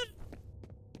level, dude.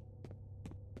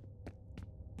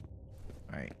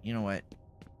 Alright, you know what?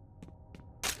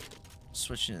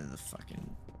 Switch into the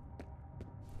fucking...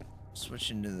 Switch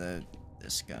into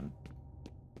this gun.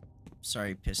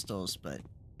 Sorry, pistols, but...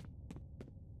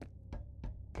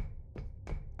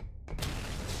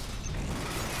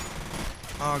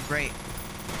 Oh, great.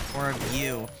 More of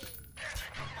you.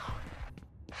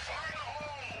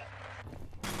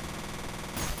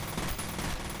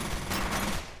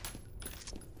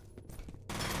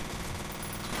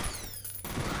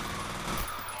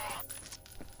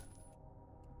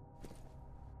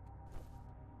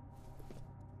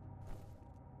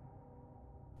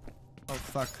 Oh,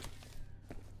 fuck.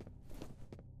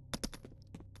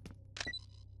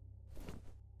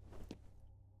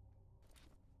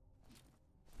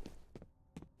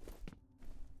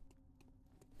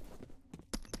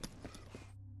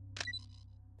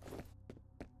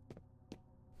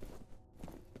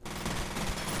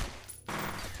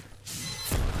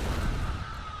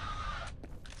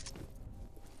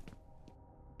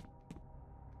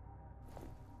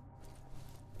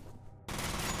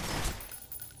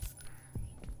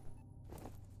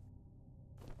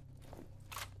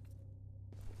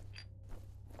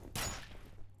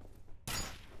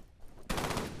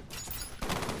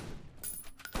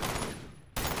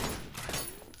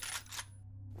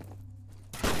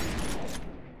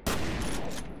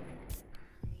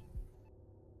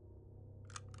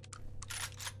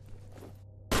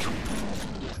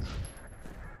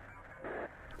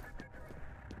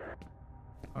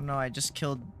 no, I just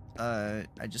killed a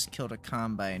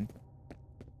combine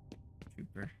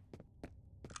trooper.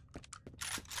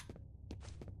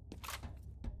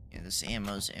 Yeah, this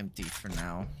ammo's empty for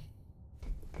now.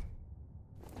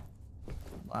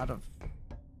 A lot of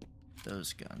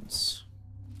those guns.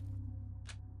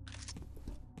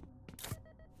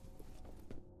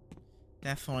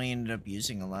 Definitely ended up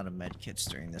using a lot of medkits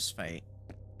during this fight.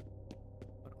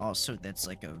 But also, that's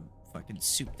like a fucking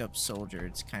souped up soldier.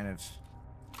 It's kind of...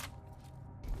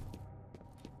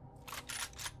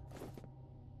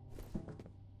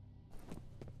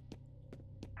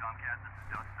 Tomcat, this is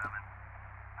Dust 7.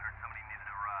 I heard somebody needed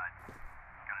a ride.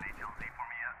 Got an HLZ for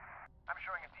me yet? I'm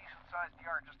showing a decent-sized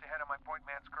yard just ahead of my point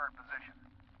man's current position.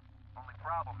 Only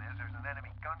problem is there's an enemy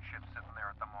gunship sitting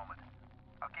there at the moment.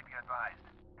 I'll keep you advised.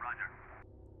 Roger.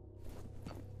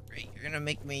 Great, you're gonna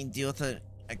make me deal with a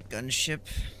gunship?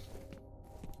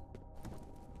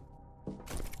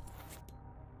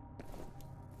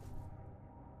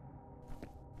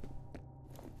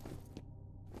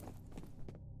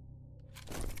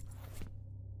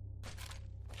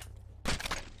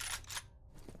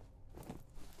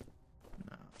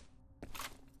 No.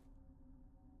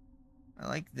 I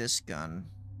like this gun,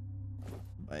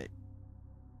 but,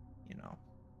 you know.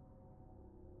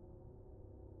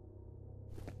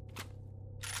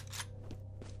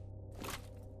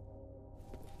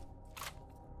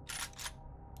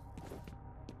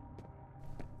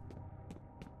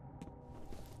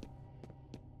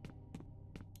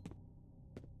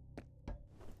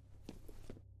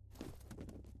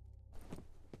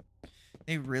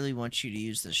 They really want you to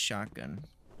use this shotgun.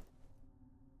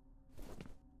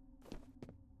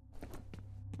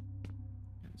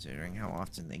 Considering how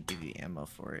often they give you ammo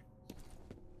for it.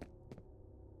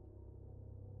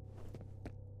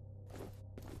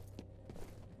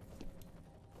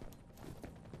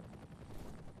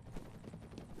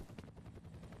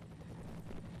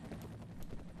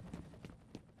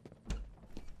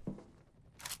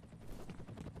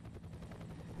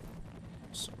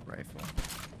 Assault rifle.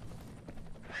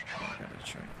 Gotta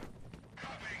try.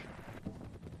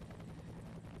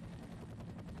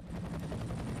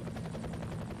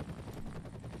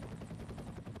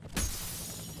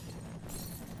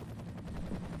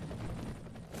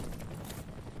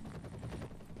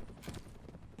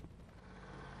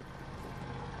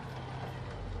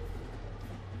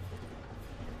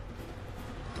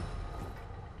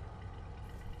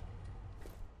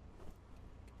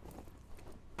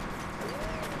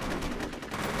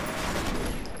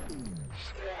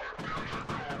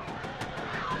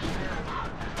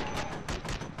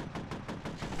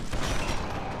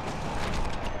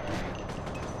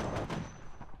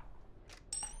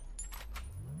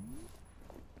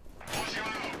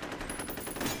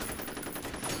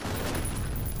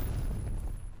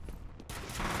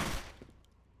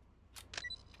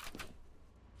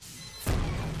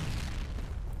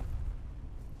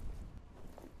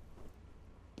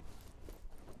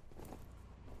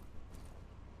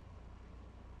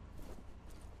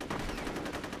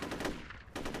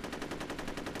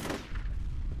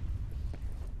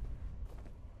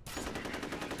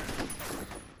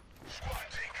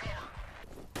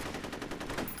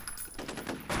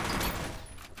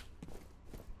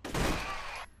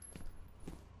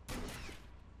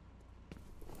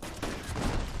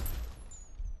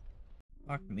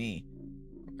 Fuck me.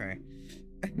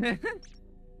 Okay.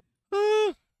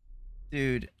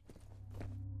 Dude.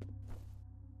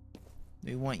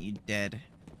 They want you dead.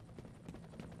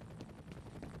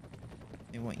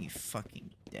 They want you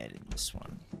fucking dead in this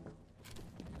one.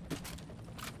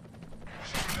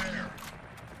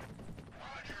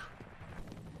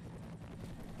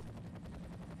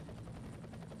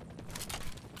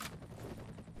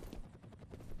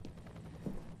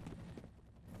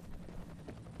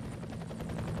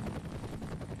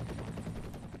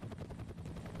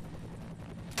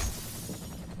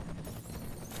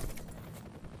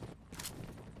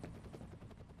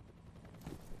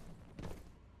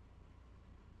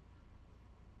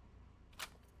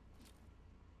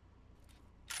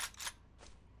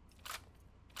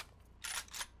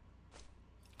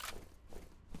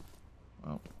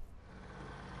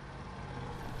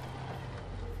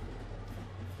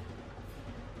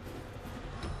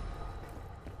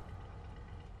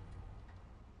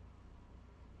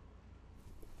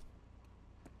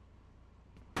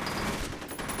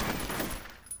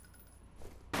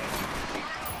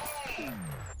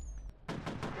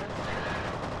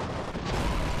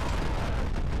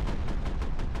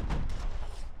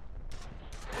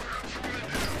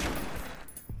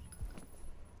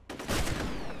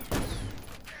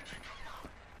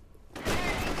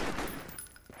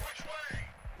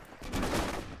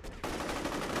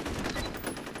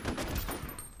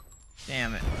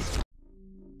 damn it.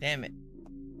 Damn it.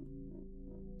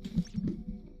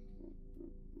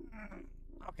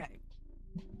 Okay.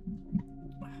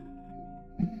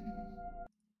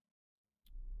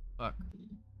 Fuck.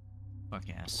 Fuck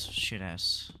ass. Shit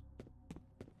ass.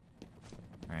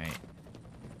 Alright.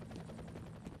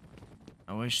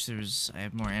 I wish I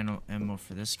have more ammo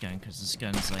for this gun, because this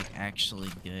gun's, like, actually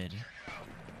good.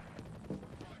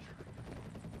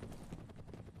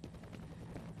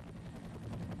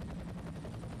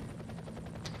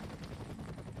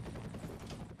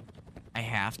 I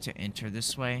have to enter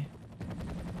this way.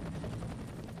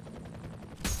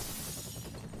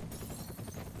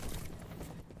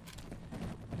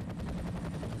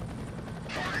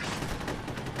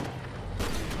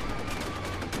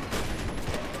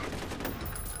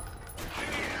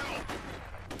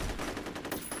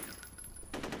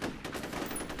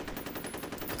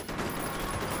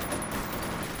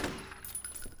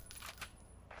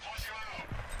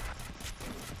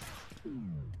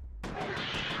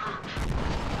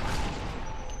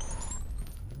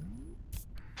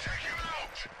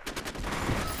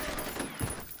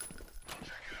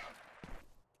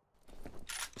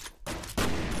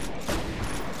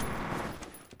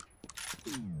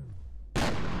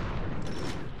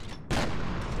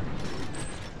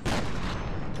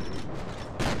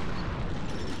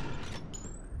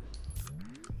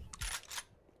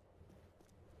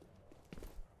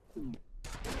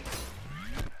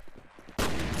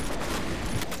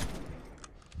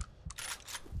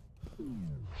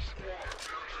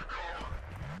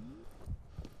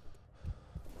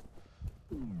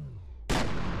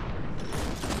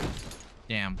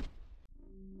 Damn.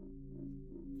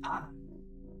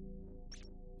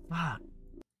 Fuck.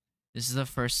 This is the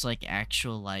first, like,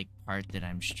 actual, like, part that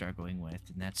I'm struggling with,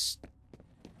 and that's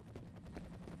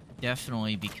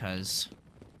definitely because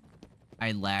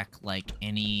I lack, like,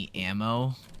 any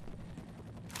ammo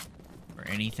or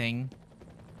anything.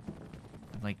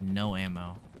 I have, like, no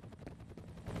ammo.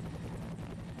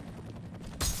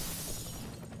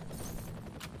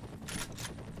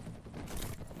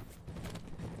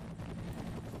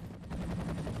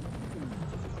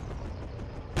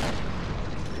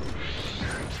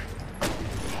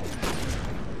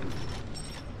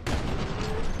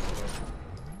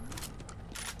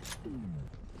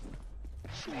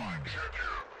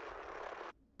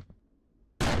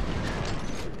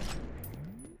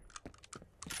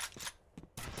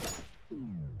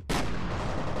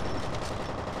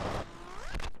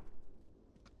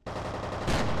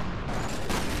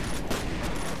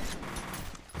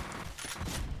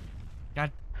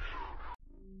 God.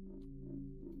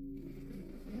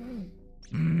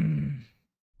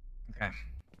 Okay.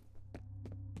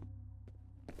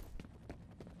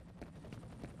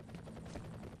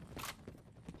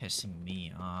 Pissing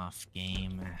me off,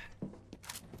 game.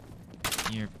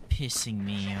 You're pissing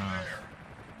me off.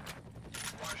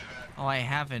 Oh, I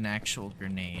have an actual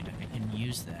grenade. I can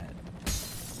use that.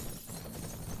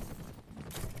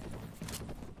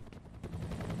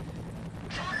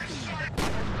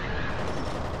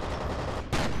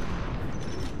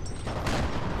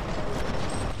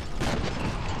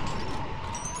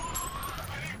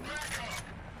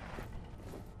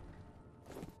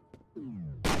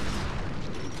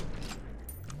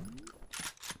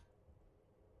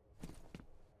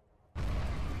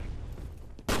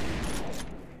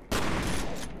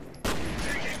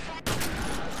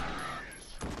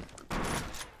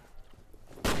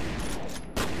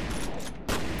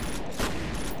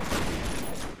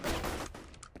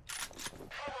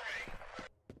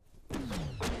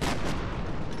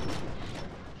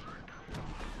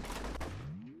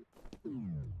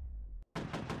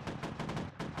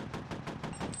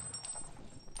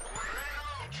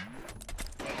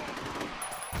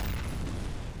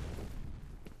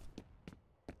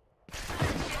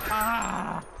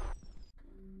 Ah!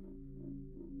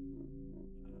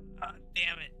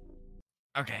 Damn it.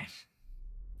 Okay.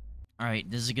 Alright,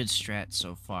 this is a good strat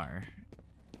so far.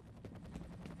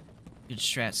 Good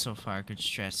strat so far, good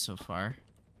strat so far.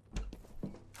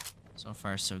 So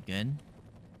far, so good.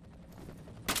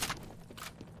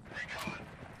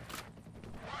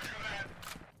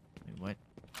 Wait, what?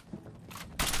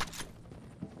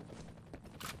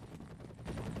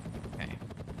 Okay.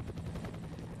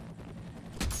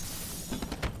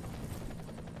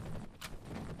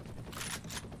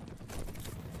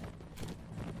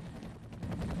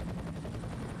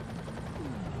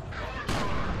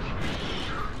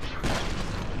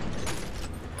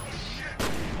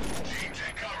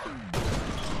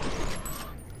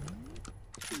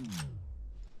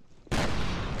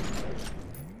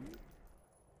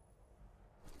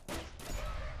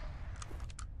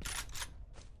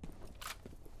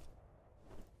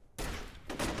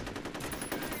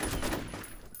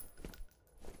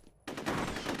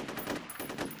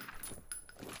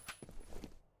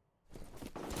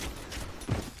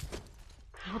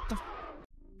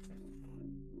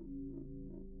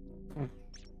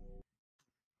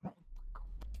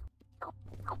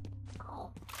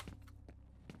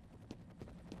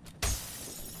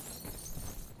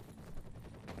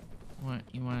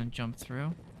 You want to jump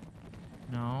through?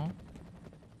 No?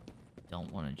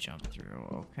 Don't want to jump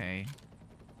through. Okay.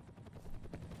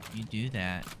 You do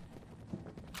that.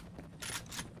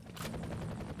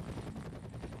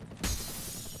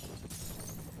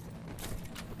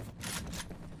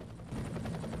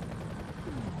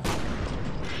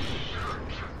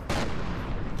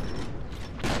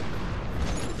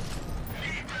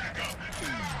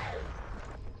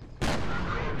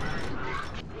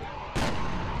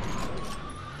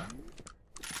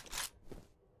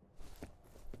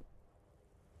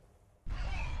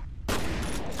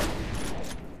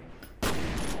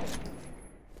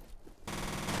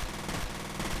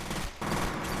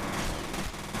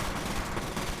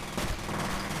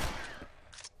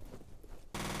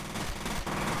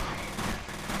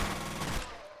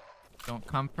 Don't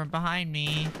come from behind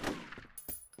me.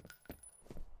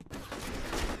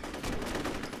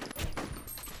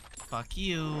 Fuck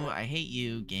you. I hate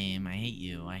you, game. I hate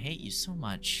you. I hate you so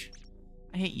much.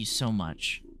 I hate you so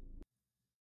much.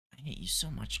 I hate you so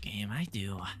much, game. I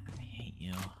do. I hate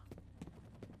you.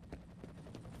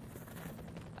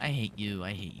 I hate you.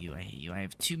 I hate you. I hate you. I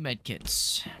have 2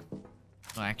 medkits.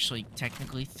 Well, actually,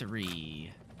 technically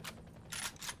 3.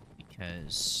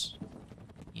 Because...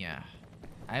 yeah.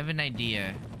 I have an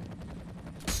idea.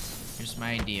 Here's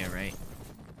my idea, right?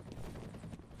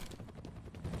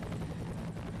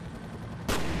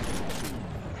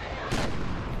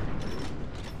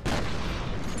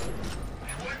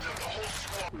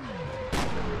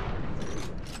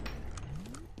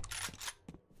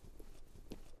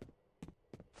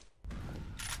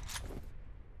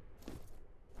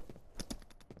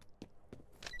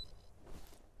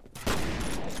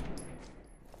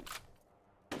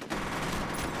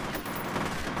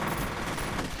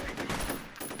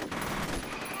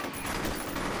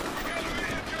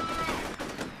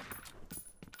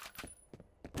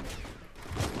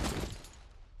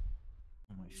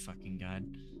 Fucking god.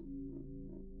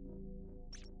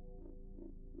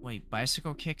 Wait,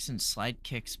 bicycle kicks and slide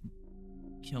kicks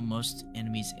kill most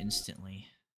enemies instantly.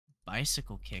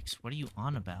 Bicycle kicks? What are you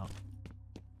on about?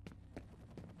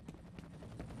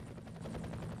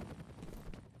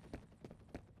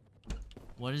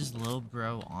 What is Low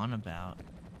Bro on about?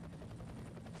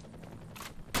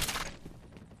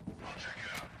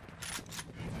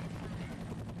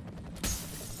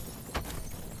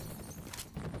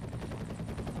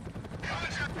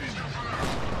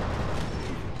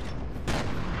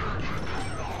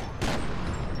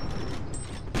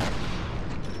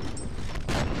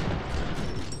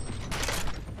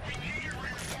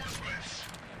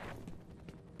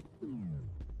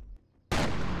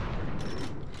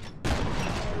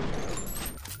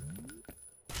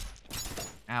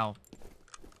 Ow.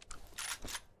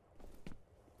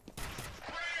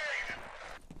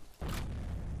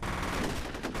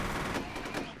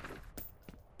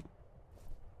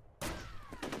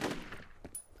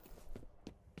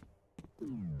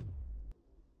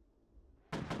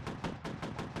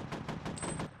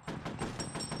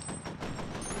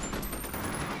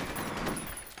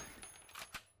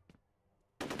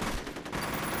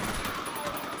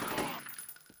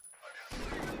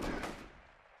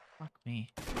 Fuck me.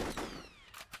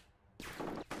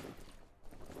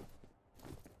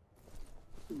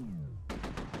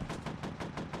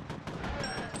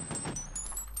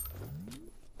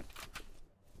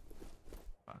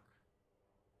 Fuck.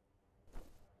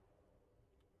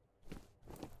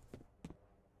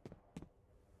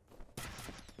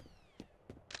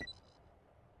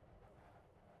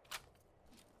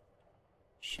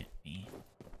 Shit me.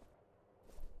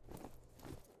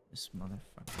 This motherfucker.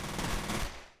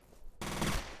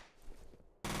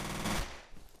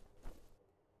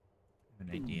 I have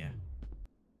an idea.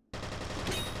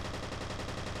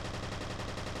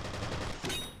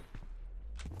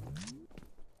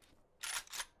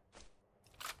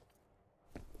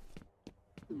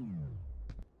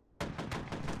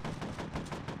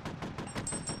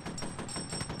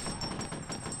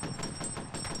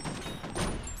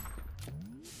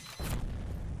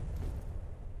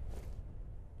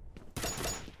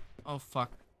 Oh,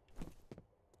 fuck.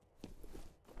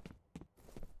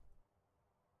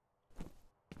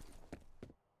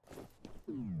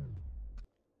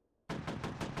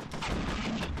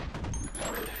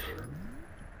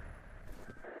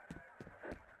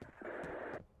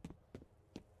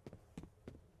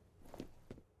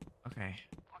 Okay.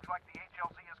 Looks like the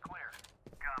HLZ is clear.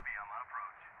 Copy, I'm on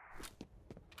approach.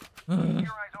 Keep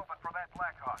your eyes open for that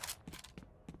Blackhawk.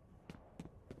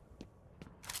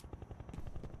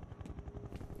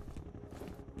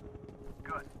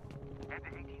 Good. Head to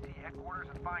ATC headquarters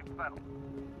and find Fettel.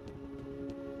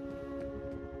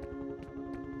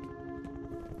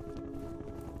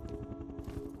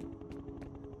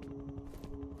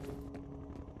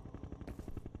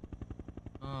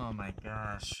 Oh my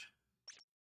gosh.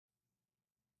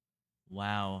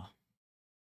 Wow.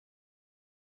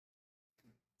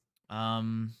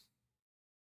 Okay.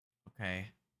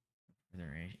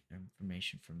 Further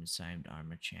information from assigned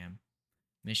Armor Cham.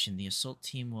 Mission: the assault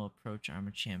team will approach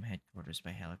Armor Cham headquarters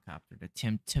by helicopter to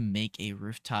attempt to make a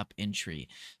rooftop entry.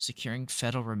 Securing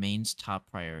Fettel remains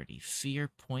top priority. F.E.A.R.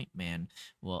 Point Man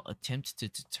will attempt to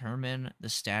determine the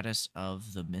status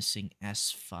of the missing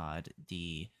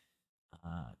S.F.A.D.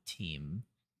 Team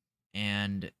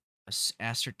and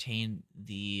ascertain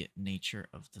the nature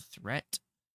of the threat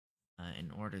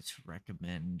in order to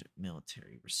recommend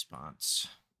military response.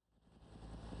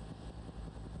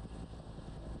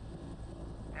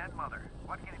 And Mother,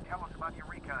 what can you tell us about your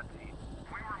recon team?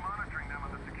 We were monitoring them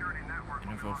on the security network.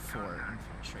 Interval 4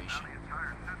 infiltration. Now the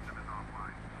entire system is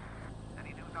offline.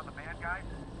 Any news on the bad guys?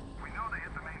 We know they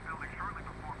hit the main building shortly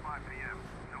before 5 p.m.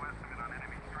 No estimate on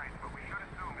enemy strength, but we should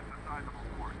assume it's a sizable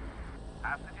force.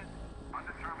 Hostages?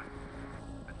 Undetermined.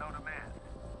 There's no demand.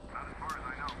 Not as far as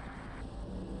I know.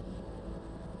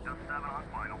 Dust 7 on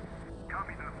final.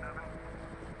 Copy, Dust 7.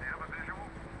 Do you have a visual?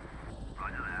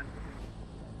 Roger that.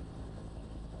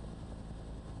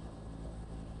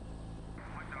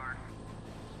 Look dark.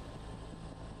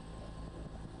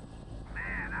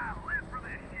 Man, I live for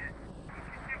this shit. Keep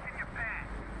your dick in your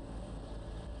pants.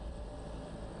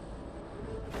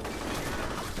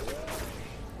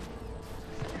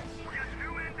 We got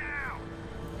 2 in down.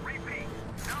 Repeat.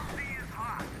 LZ is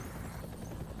hot.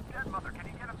 Dead Mother, can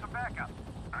you get him some backup?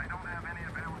 I don't have any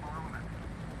available elements.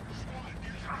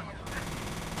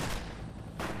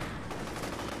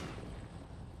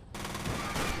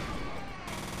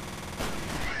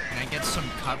 Can I get some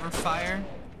cover fire?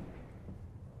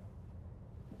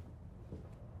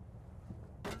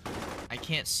 I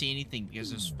can't see anything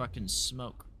because there's fucking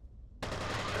smoke.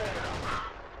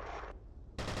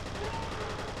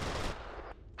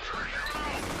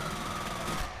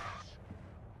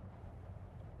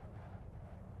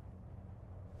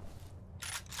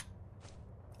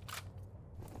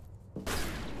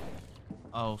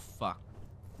 Oh, fuck.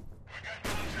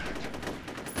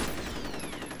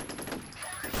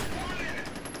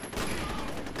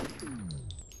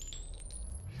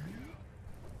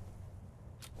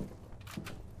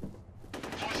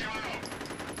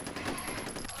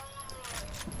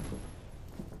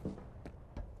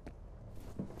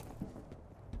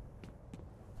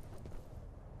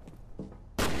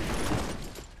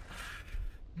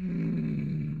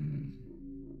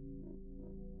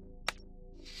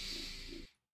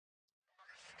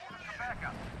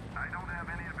 Backup. I don't have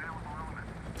any available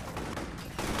elements.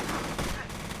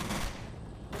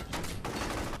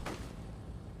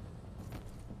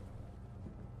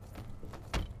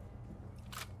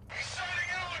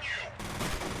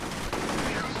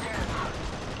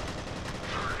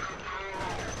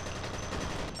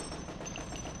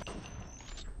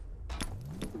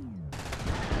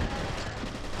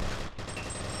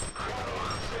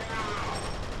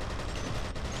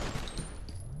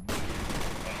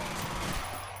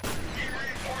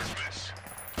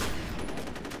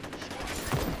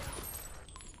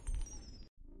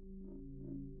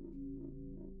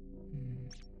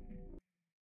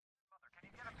 Can you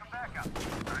get him some backup?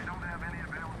 I don't have any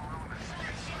available elements.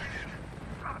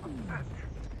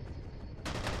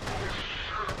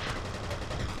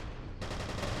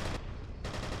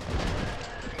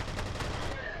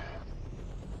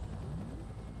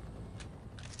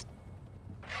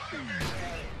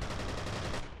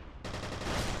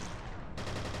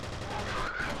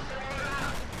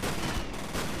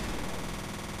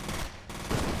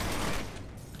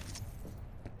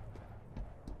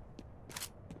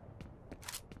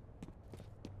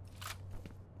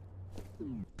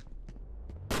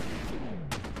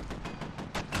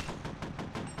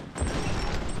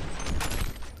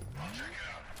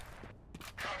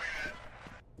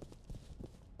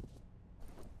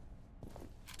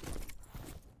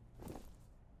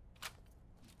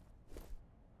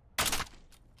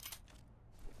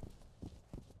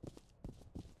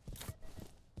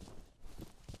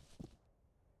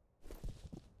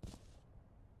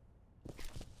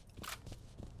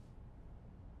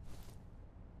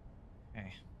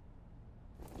 Okay.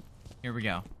 Here we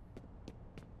go.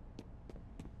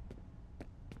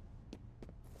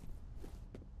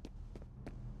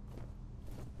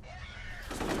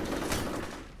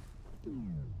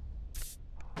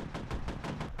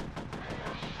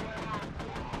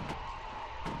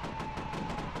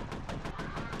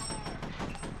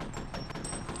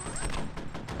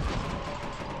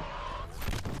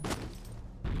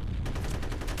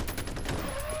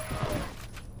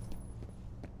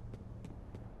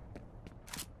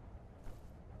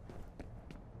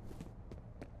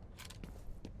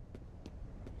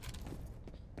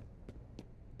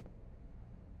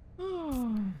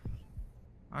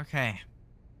 Okay.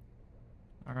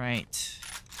 Alright.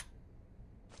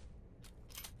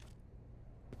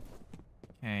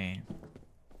 Okay.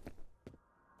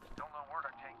 Still no word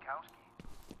on Jankowski.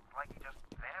 It's like he just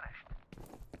vanished.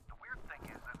 The weird thing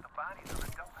is that the bodies of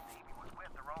the Delta team he was with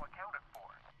are all accounted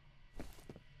for.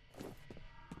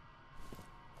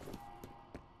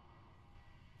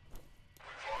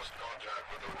 We've lost contact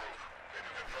with the roof. Can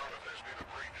you confirm if there's been a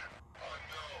breach?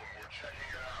 Unknown. We're checking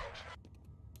it out.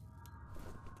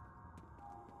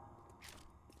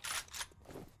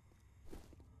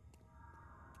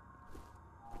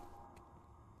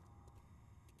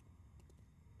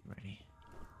 Ready.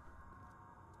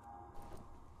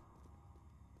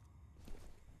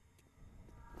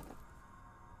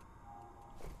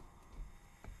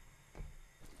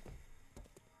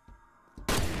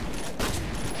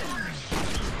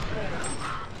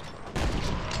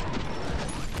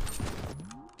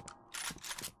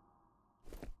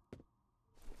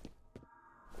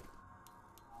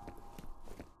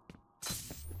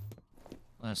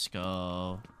 Let's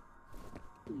go.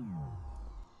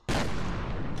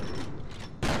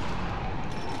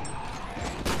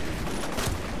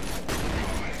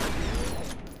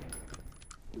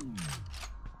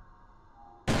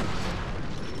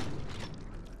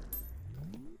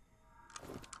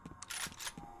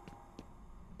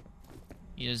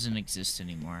 He doesn't exist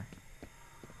anymore.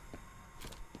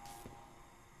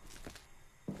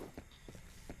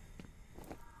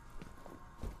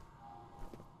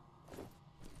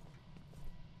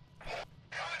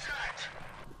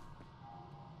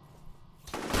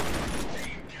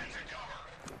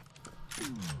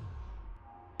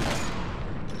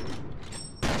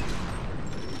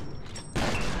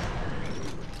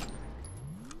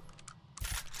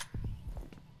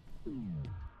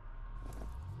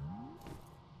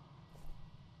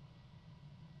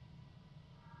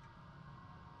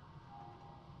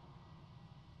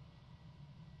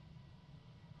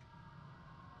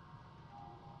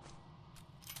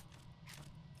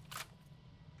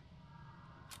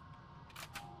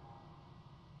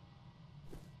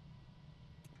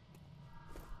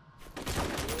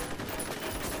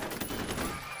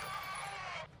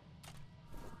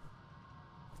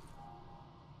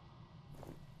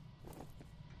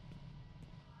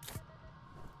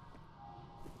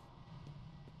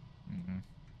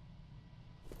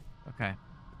 Okay.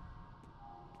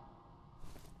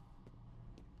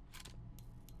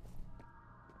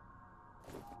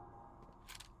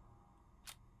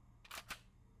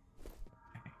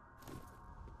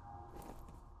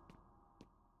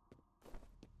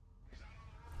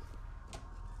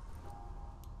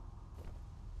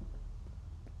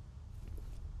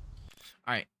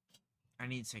 All right. I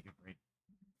need to take a break for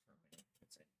a minute.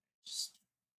 That's it. Just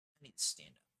I need to stand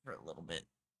up for a little bit.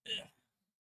 Ugh.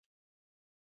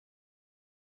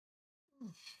 Man, oh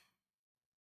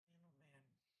man.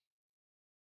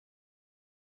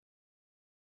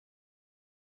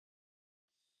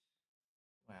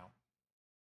 Wow.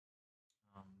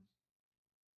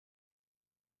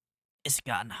 It's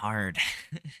gotten hard.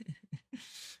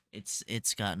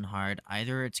 It's gotten hard.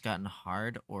 Either it's gotten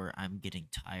hard or I'm getting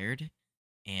tired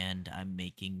and I'm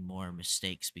making more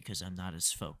mistakes because I'm not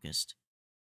as focused.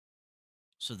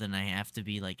 So then I have to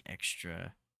be like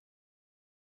extra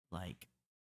like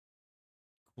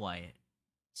quiet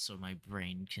so my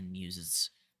brain can use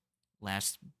its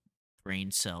last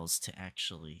brain cells to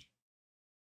actually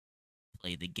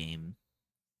play the game.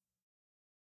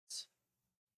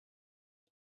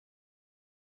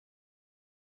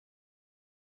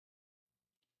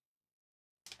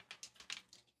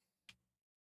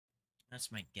 That's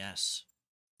my guess.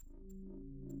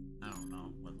 I don't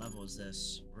know. What level is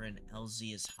this? We're in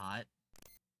LZ is hot.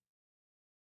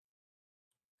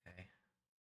 Okay.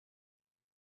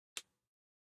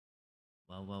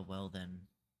 Well then.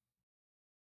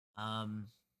 And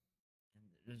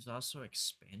there's also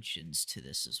expansions to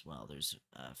this as well. There's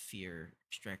F.E.A.R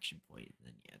extraction point, and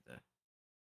then yeah,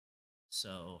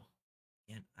 so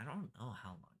and I don't know how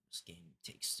long this game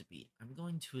takes to beat. I'm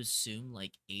going to assume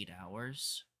like 8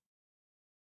 hours.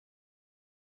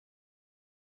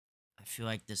 I feel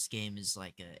like this game is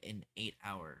like an 8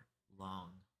 hour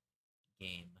long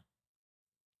game.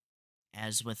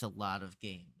 As with a lot of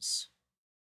games.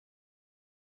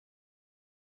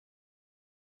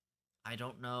 I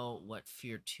don't know what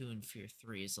F.E.A.R 2 and F.E.A.R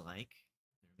 3 is like,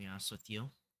 to be honest with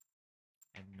you.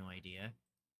 I have no idea.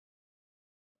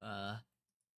 But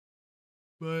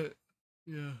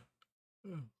yeah.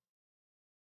 Yeah.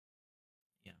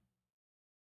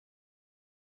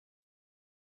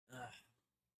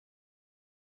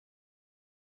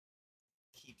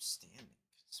 Keep standing.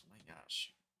 'Cause, my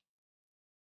gosh.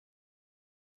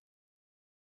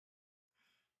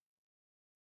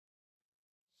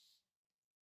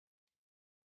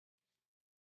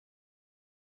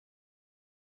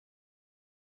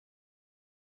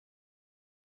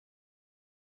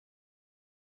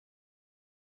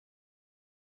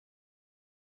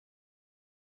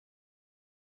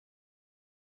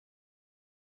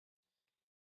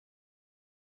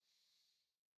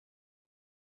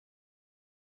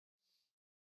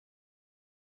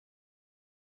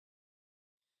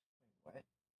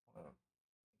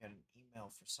 got an email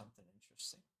for something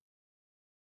interesting.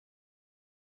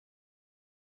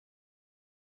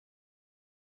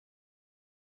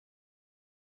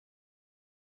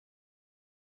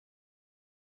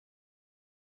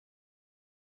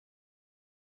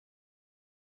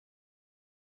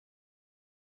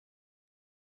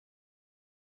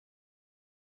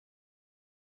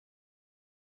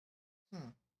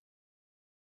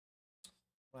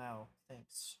 Wow,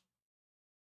 thanks.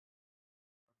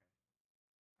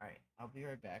 Okay. Alright, I'll be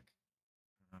right back.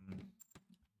 I'm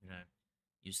gonna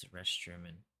use the restroom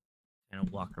and kind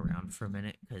of walk around for a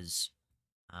minute, because,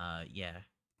 yeah,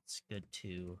 it's good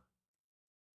to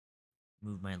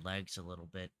move my legs a little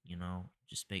bit, you know?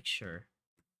 Just make sure you're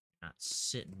not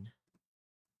sitting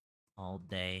all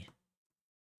day.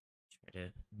 Try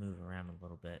to move around a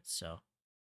little bit, so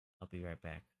I'll be right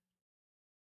back.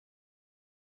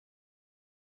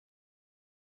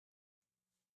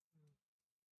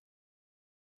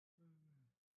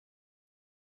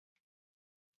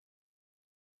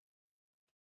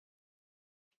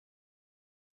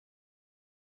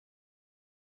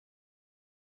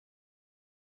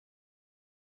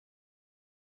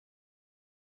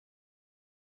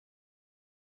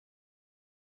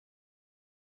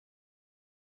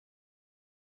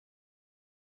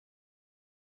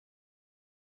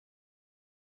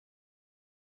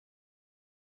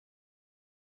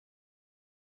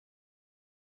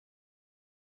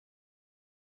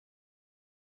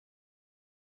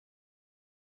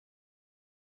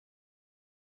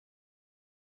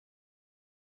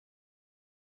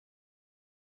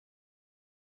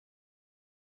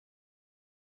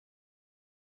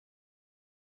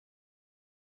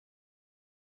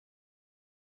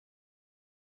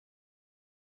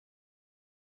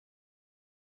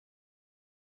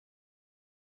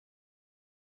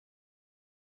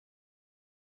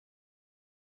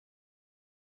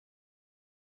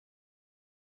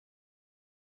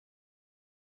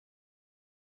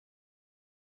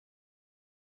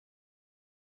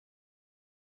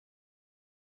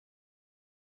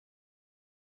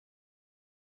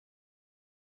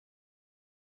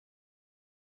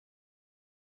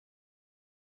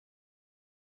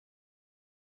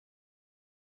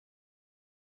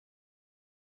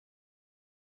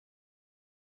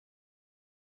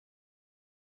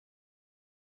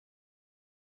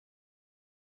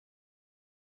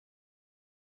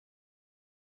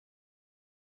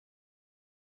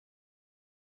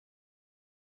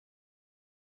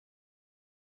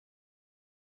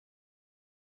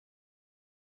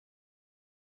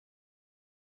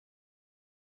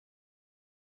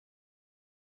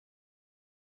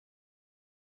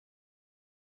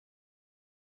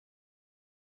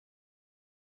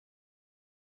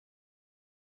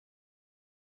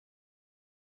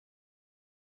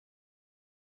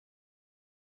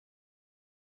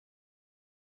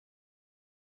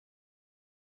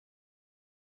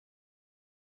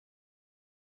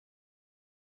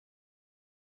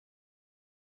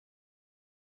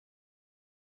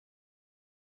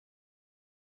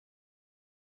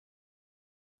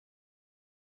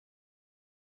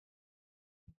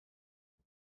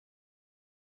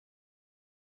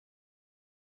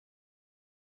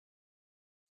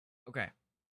 Okay,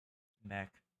 I'm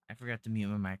back. I forgot to mute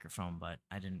my microphone, but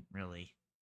I didn't really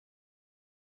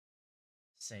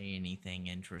say anything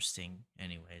interesting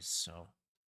anyways, so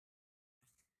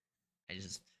I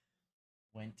just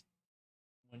went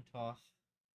off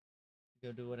to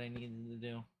go do what I needed to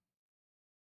do.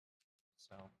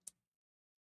 So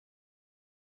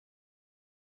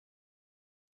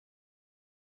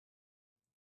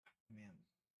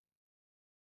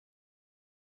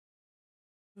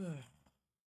man.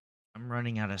 I'm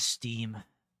running out of steam.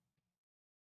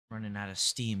 Running out of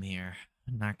steam here.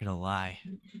 I'm not gonna lie.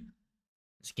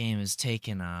 This game is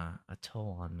taking a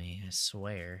toll on me, I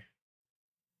swear.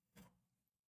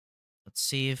 Let's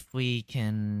see if we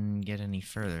can get any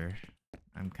further.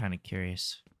 I'm kind of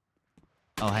curious.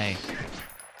 Oh, hey.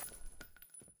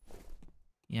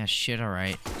 Yeah, shit,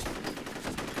 alright.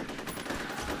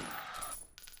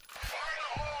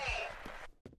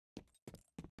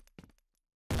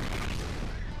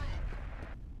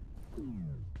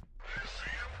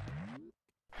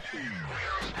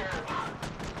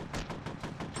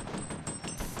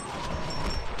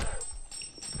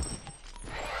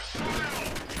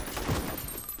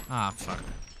 Ah, fuck.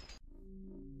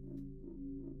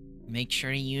 Make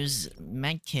sure to use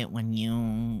medkit when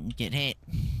you get hit.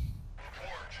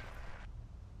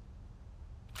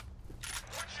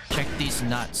 Check these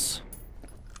nuts.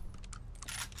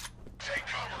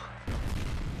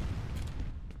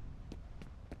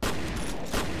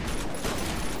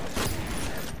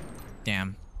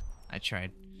 Damn. I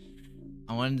tried.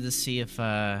 I wanted to see if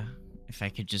I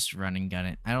could just run and gun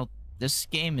it. I don't. This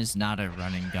game is not a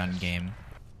run and gun game.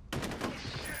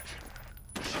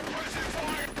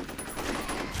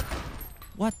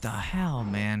 What the hell,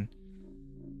 man?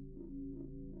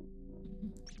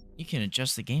 You can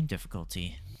adjust the game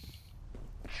difficulty.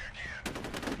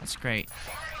 That's great.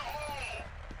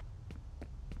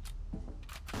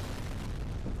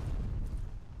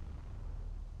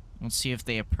 Let's see if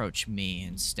they approach me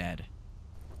instead.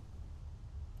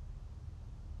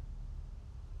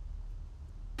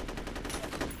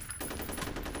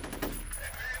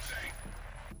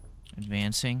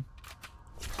 Advancing.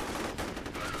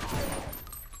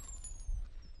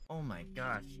 Oh my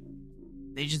gosh.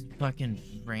 They just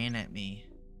fucking ran at me.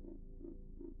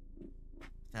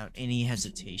 Without any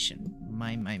hesitation.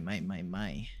 My.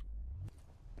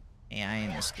 AI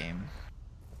in this game.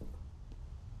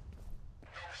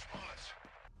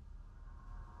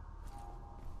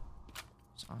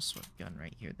 There's also a gun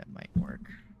right here that might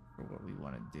work for what we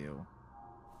want to do.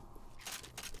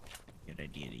 Good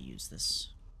idea to use this.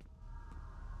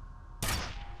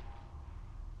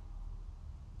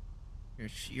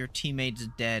 Your teammate's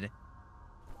dead.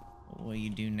 What will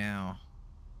you do now?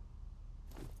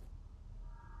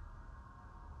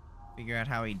 Figure out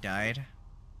how he died?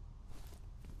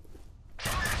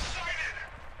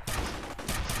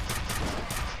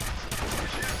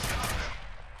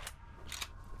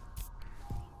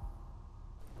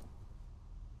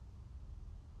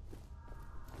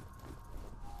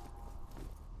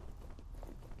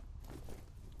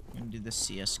 And do the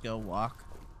CSGO walk.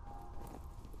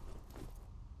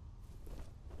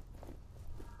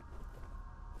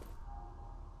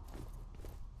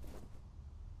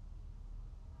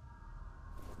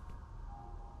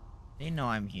 They know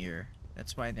I'm here.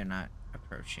 That's why they're not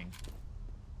approaching.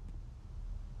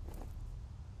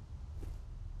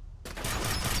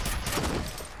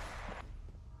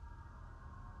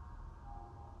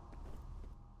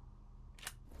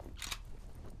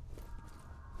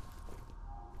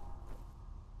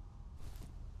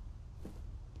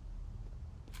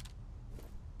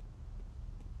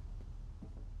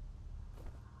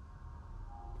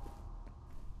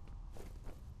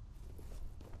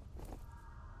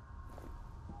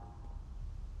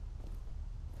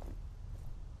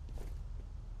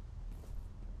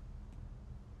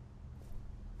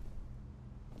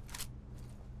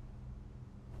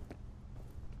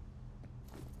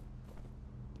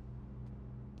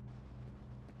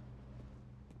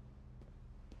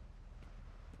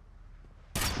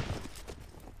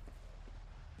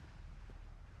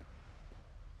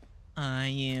 I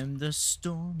am the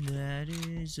storm that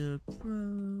is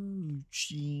approaching.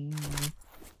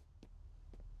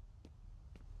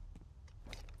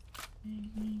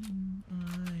 In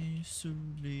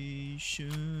isolation.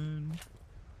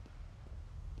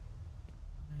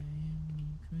 I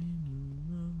am dreaming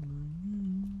of you.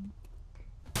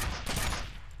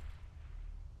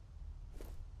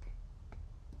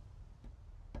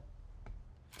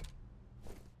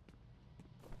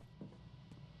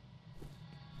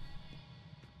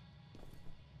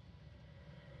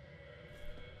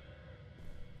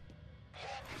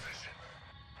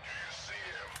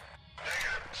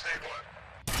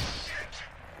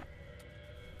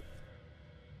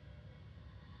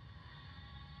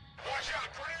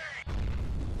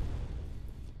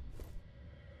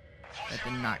 That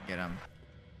did not get him.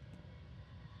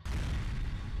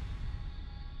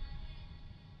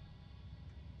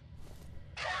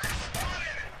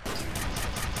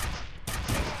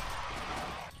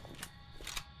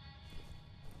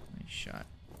 Nice shot.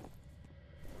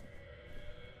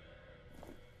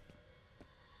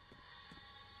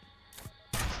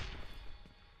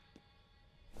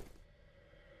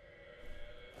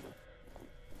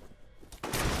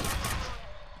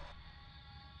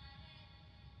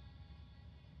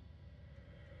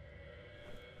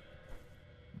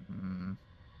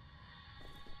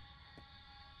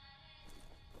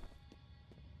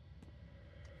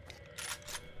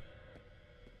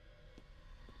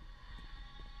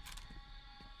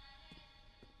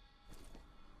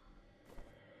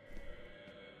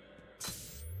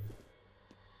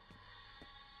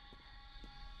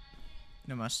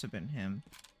 It must have been him.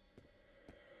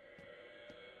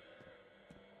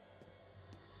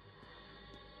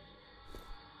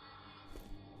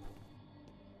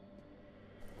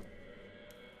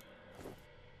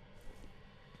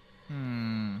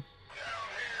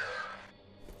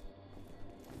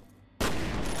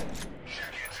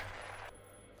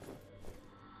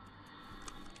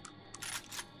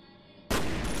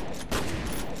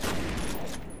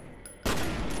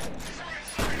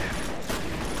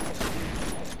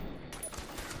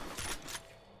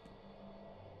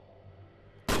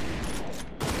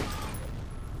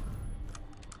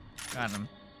 Got him.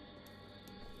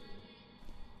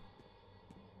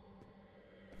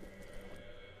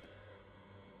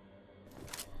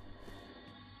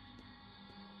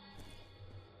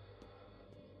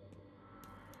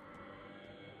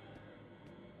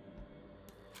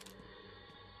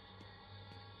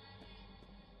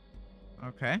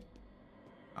 Okay.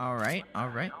 All right. All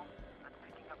right. That's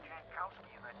picking up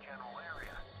Jankowski in that general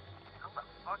area. How the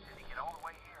fuck did he get all the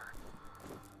way here?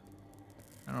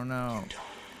 I don't know.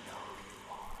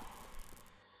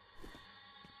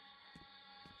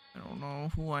 I don't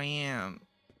know who I am.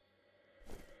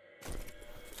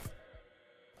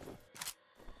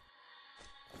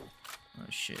 Oh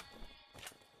shit.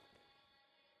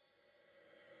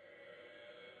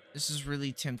 This is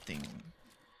really tempting.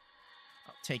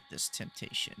 I'll take this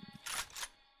temptation.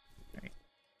 Alright.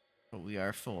 But we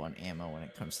are full on ammo when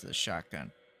it comes to the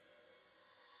shotgun.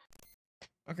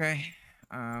 Okay.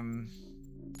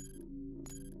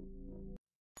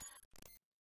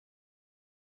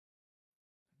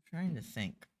 Trying to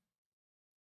think.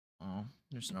 Oh,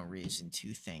 there's no reason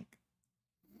to think.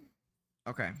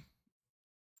 Okay.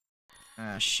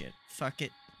 Ah, shit. Fuck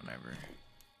it. Whatever.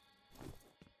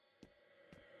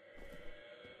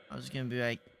 I was gonna be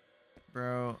like,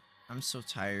 bro, I'm so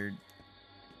tired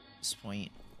at this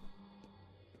point.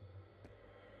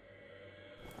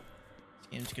 This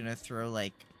game's gonna throw,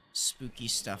 like, spooky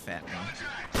stuff at me.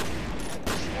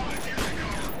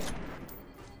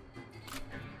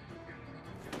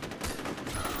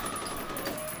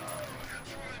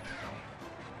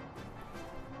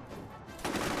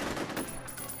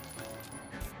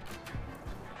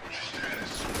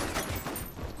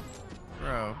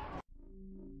 Bro.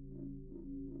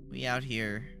 We out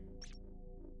here.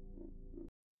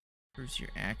 Proves your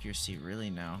accuracy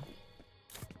really now.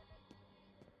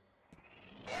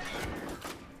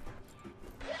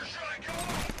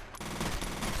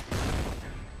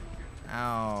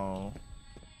 Ow.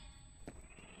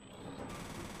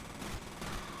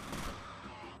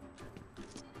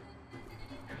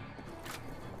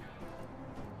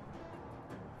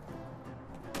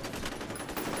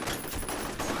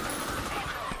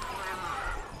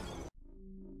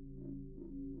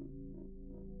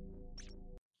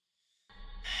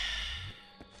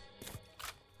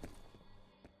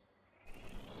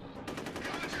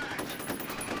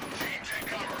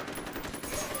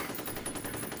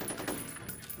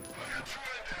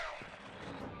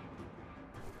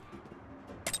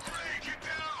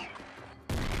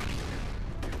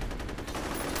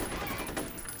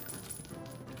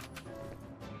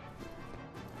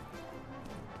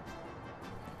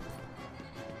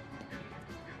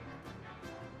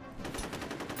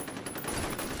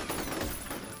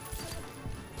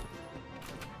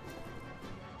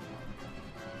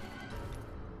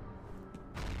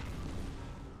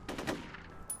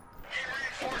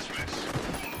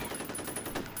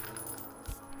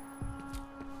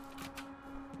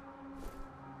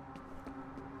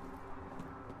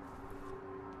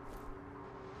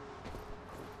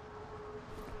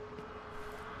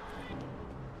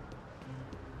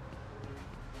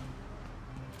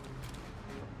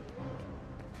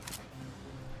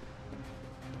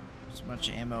 So much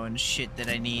ammo and shit that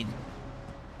I need.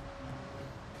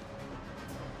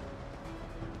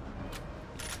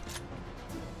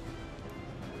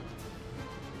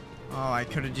 Oh, I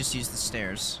could have just used the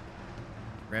stairs.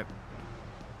 Rip.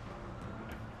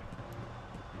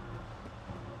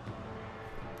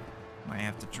 Might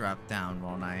have to drop down,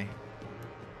 won't I?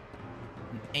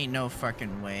 Ain't no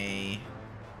fucking way.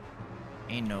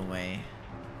 Ain't no way.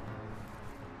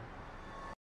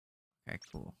 Okay,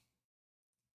 cool.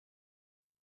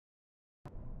 The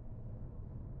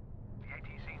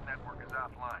ATC network is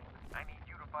offline. I need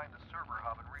you to find the server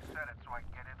hub and reset it so I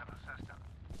can get into the system.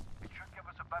 It should give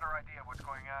us a better idea of what's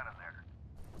going on in there.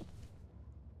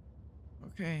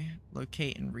 Okay,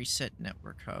 locate and reset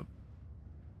network hub.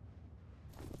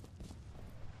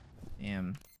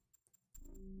 Damn.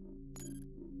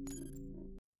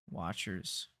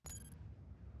 Watchers.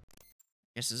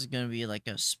 Guess this is gonna be like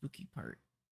a spooky part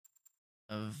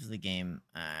of the game.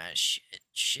 Ah, shit.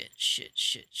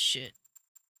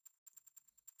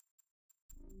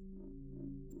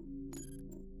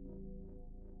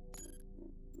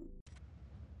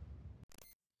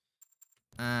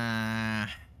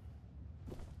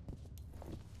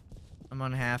 I'm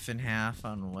on half and half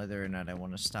on whether or not I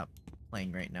want to stop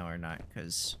playing right now or not,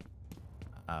 because,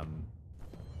 I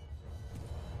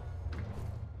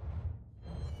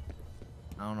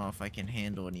don't know if I can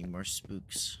handle any more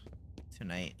spooks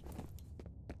tonight.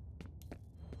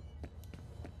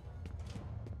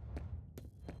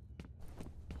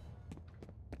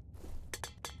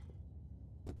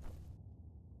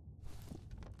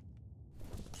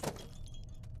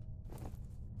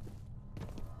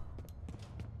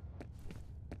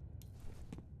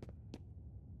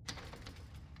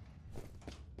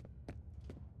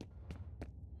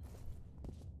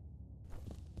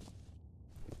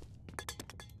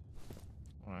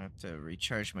 To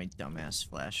recharge my dumbass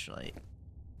flashlight.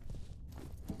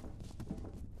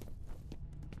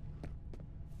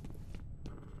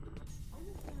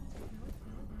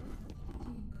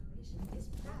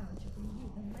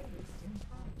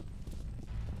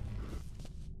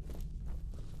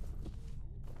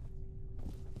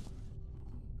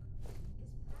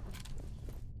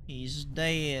 He's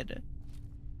dead.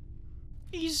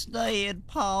 He's dead,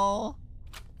 Paul.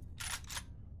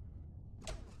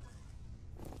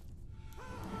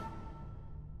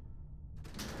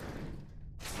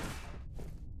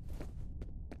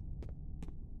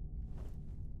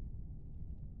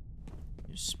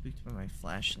 You're spooked by my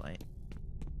flashlight.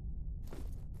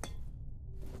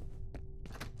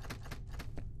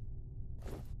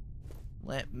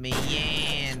 Let me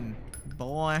in,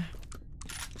 boy.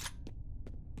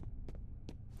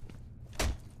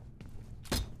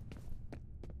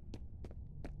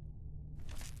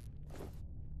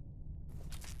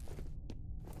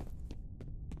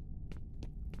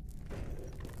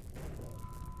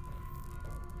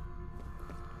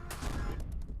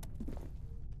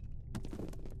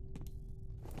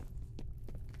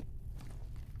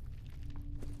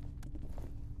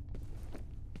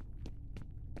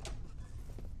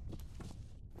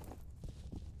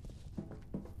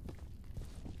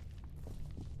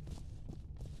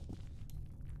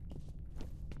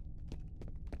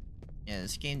 Yeah,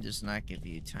 this game does not give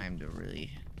you time to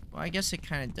really... Well, I guess it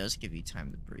kind of does give you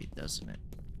time to breathe, doesn't it?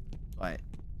 But...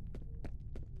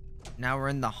 Now we're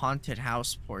in the haunted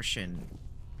house portion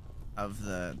of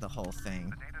the whole thing.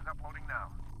 The data's uploading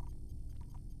now.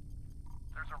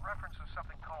 There's a reference to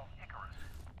something called Icarus.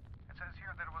 It says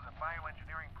here that it was a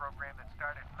bioengineering program that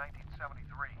started in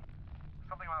 1973.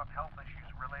 Something about health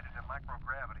issues related to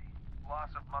microgravity.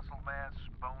 Loss of muscle mass,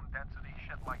 bone density,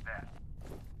 shit like that.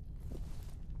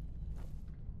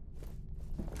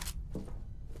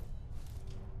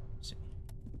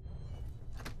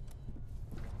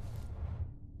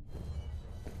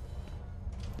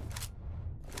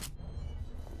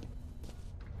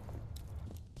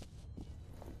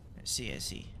 I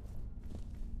see.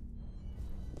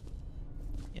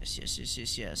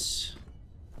 Yes.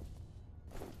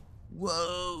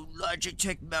 Whoa,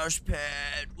 Logitech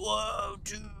mousepad. Whoa,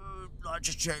 dude,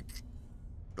 Logitech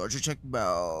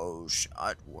mouse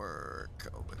at work.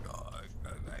 Oh my gosh,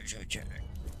 Logitech.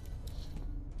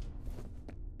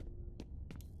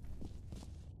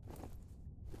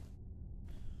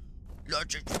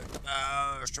 Logitech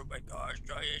mouse. Oh my gosh,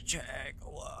 Logitech.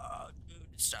 Whoa, dude,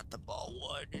 it's not the ball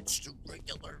one. It's the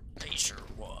regular laser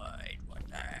one. What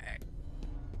the heck?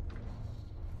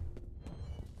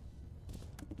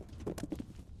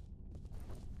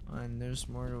 And there's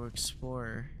more to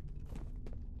explore,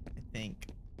 I think.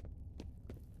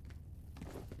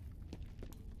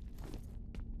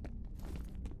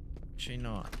 Actually,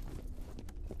 no.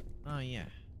 Oh, yeah.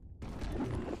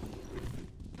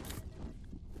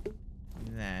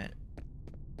 That.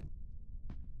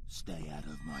 Stay out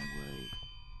of my way.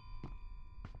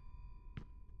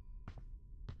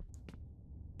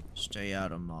 Stay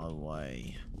out of my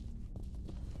way.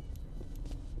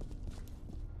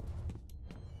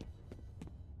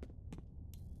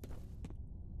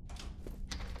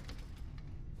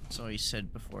 That's all he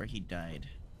said before he died.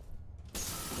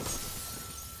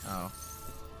 Oh.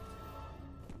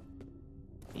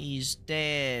 He's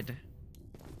dead.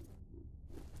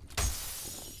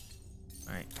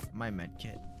 Alright, my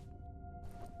medkit.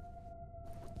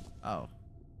 Oh.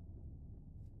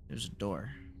 There's a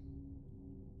door.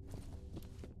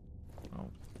 Oh.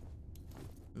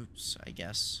 Oops, I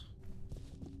guess.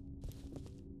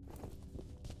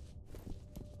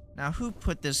 Now, who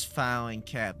put this filing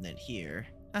cabinet here?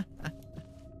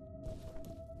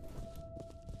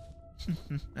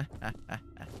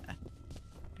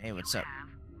 Hey, what's up? Have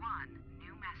one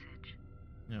new message.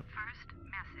 Yep. First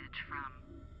message from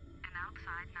an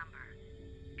outside number.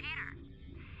 Peter,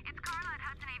 it's Carla at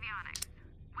Hudson Avionics.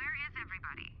 Where is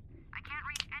everybody? I can't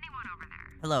reach anyone over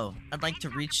there. Hello, I'd like to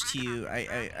reach to you.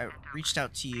 I reached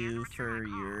out to you for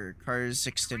your car's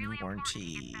extended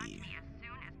warranty. As soon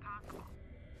as possible.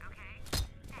 Okay?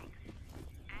 Thanks.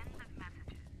 End of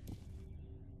messages.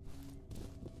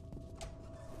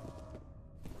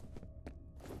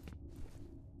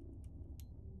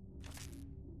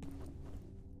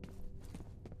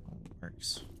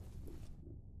 Works.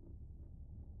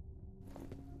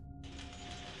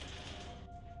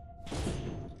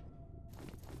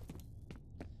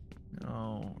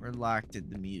 No, we're locked in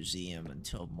the museum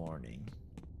until morning.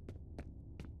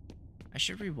 I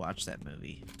should rewatch that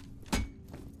movie.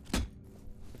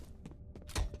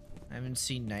 I haven't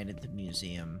seen Night at the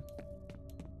Museum.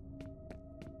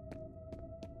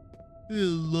 A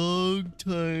long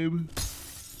time.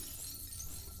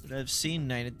 But I've seen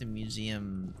Night at the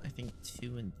Museum, I think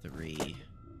 2 and 3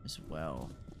 as well.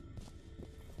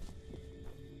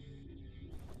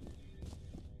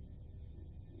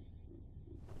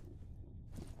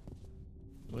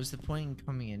 What's the point in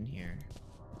coming in here?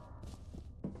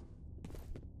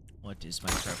 What is my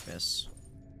purpose?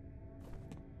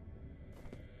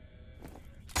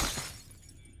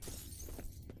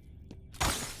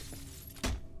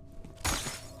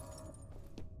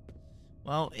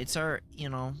 Well, it's our, you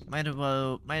know, might as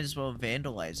well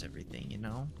vandalize everything, you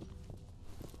know?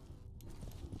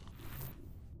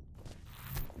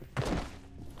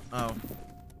 Oh.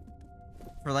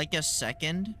 For like a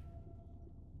second,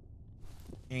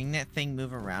 hearing that thing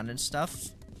move around and stuff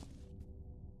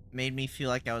made me feel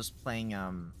like I was playing,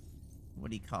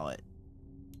 what do you call it?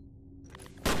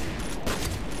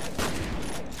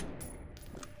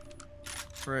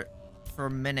 For a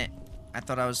minute, I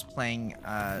thought I was playing,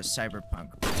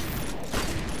 Cyberpunk.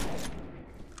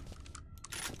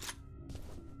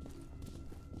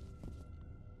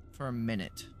 For a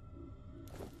minute.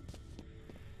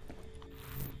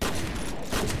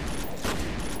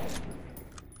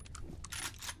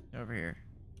 Over here.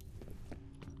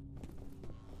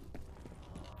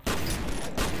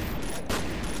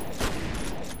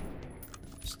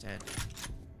 It's dead.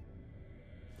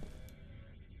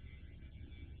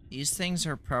 These things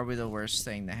are probably the worst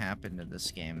thing that happened to this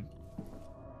game.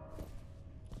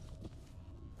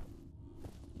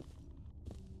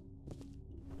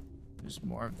 There's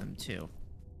more of them too.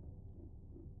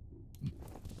 I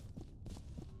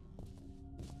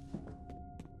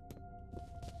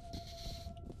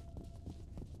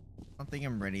don't think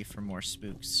I'm ready for more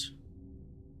spooks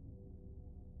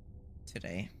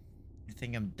today. I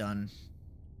think I'm done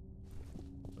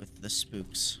with the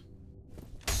spooks.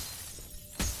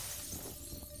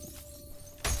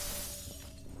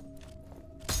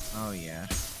 Oh yeah.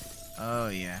 Oh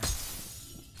yeah.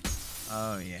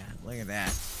 Oh yeah. Look at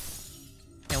that.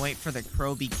 Can't wait for the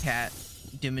Kroby Cat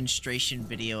demonstration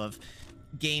video of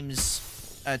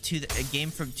games, a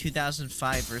game from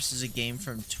 2005 versus a game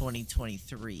from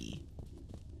 2023.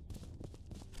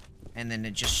 And then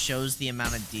it just shows the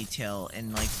amount of detail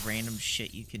and like random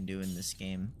shit you can do in this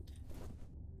game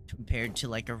compared to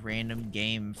like a random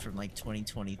game from like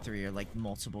 2023 or like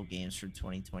multiple games from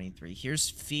 2023.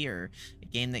 Here's F.E.A.R, a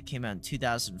game that came out in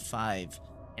 2005,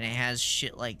 and it has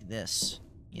shit like this,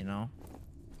 you know?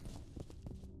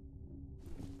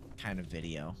 Kind of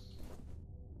video.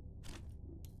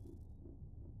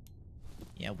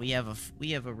 Yeah, we have a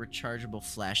rechargeable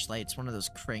flashlight. It's one of those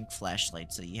crank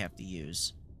flashlights that you have to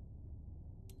use.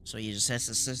 So you just have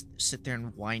to sit there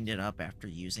and wind it up after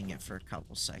using it for a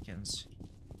couple seconds.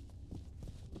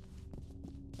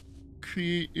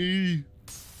 Creates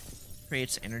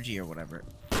energy or whatever.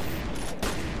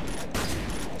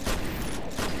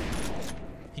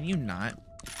 Can you not?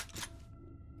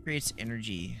 Creates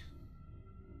energy.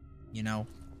 You know?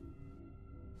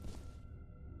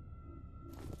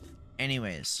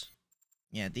 Anyways.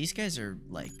 Yeah, these guys are,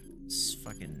 like,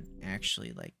 fucking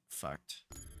actually, like, fucked.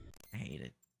 I hate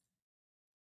it.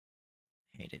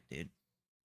 Hate it, dude.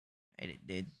 Hate it,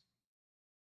 dude.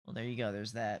 Well, there you go.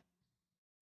 There's that.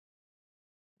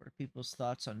 What are people's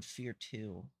thoughts on F.E.A.R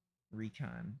 2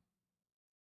 Recon?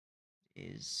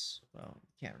 Is, well,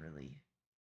 can't really.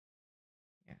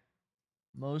 Yeah.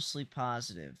 Mostly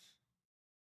positive.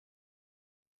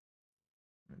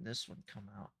 When did this one come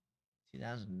out?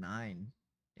 2009.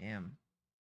 Damn.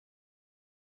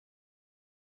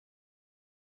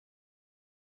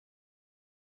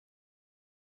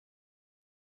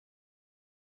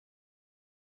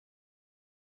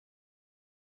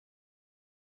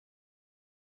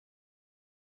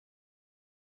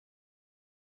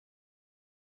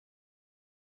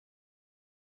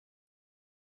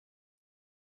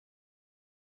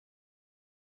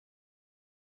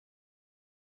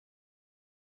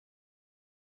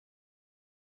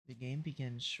 The game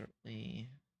begins shortly.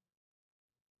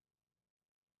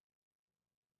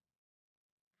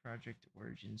 Project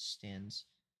Origin stands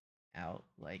out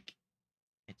like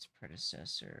its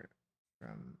predecessor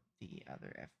from the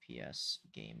other FPS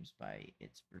games by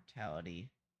its brutality,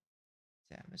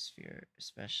 its atmosphere,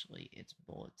 especially its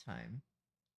bullet time.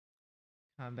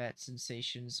 Combat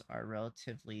sensations are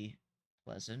relatively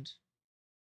pleasant.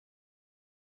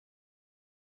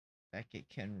 Beckett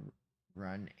can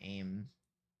run, aim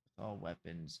with all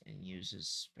weapons, and uses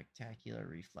spectacular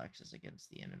reflexes against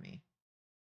the enemy.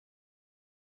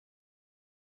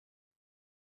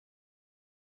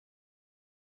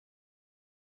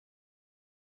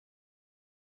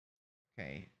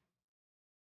 Okay.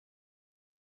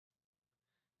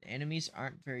 enemies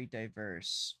aren't very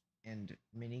diverse, and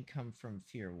many come from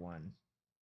Fear 1.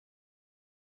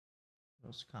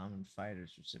 Most common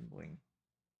fighters resembling.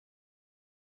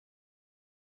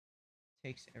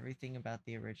 Takes everything about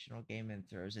the original game and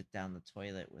throws it down the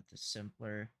toilet with a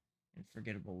simpler and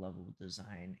forgettable level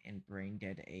design and brain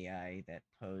dead AI that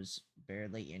pose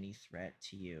barely any threat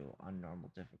to you on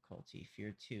normal difficulty.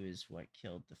 Fear 2 is what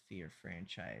killed the Fear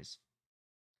franchise,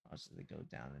 caused it to go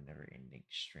down a never ending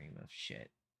stream of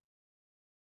shit.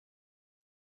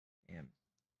 Damn.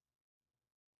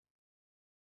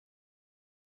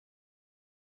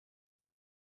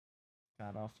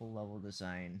 God awful level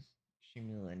design,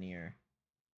 extremely linear,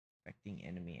 affecting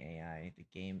enemy AI. The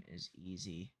game is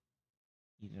easy,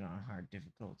 even on hard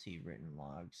difficulty. Written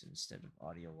logs instead of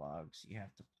audio logs. You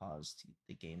have to pause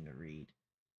the game to read.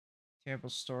 Terrible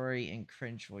story and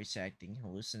cringe voice acting.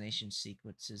 Hallucination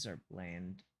sequences are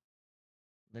bland.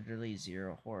 Literally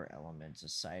zero horror elements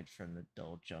aside from the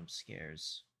dull jump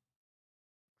scares.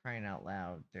 Crying out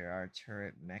loud, there are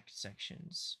turret mech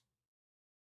sections.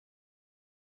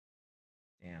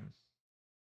 Damn.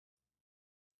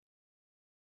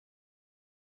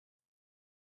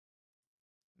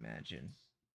 Imagine.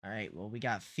 Alright, well, we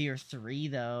got Fear 3,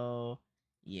 though.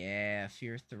 Yeah,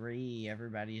 Fear 3,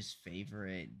 everybody's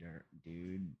favorite,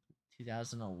 dude.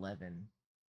 2011.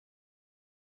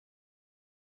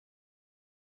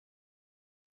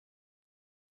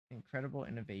 Incredible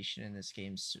innovation in this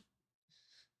game.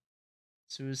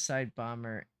 Suicide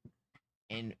bomber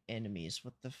and enemies.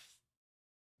 What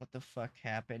the fuck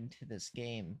happened to this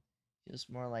game? Feels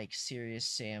more like Serious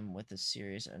Sam with a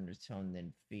serious undertone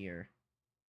than Fear.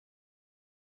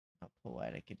 How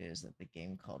poetic it is that the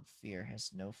game called Fear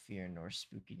has no fear nor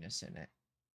spookiness in it.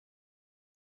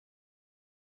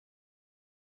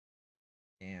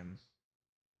 Damn.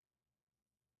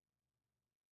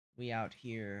 We out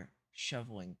here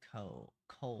shoveling coal.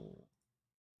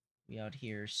 We out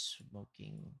here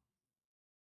smoking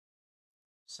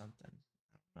something.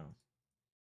 I don't know.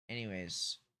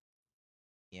 Anyways,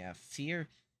 yeah, Fear.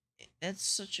 That's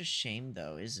such a shame,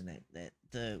 though, isn't it?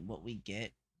 That what we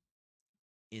get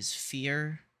is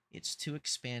Fear. It's 2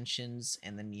 expansions,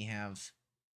 and then you have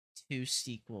 2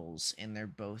 sequels, and they're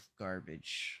both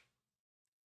garbage.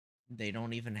 They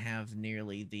don't even have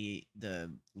nearly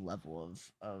the level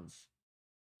of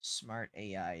smart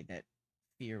AI that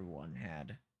Fear 1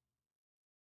 had.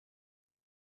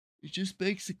 It just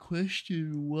begs the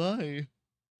question, why?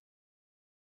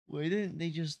 Why didn't they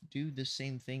just do the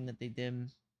same thing that they did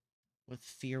with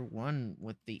Fear 1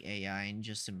 with the AI and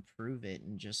just improve it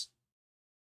and just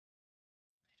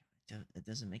it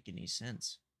doesn't make any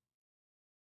sense.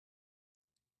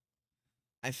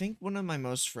 I think one of my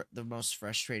the most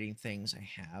frustrating things I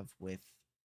have with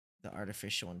the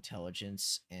artificial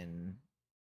intelligence in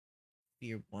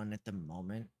Fear 1 at the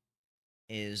moment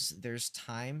is there's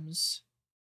times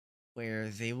where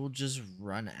they will just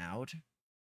run out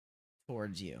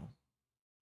towards you.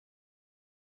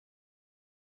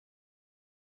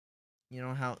 You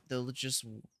know how they'll just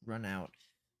run out.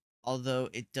 Although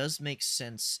it does make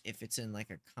sense if it's in like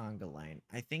a conga line.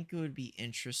 I think it would be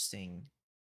interesting,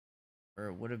 or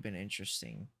it would have been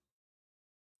interesting,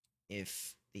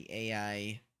 if the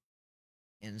AI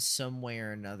in some way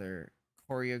or another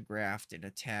choreographed an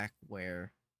attack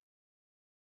where,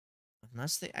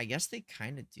 unless they, I guess they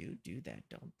kind of do that,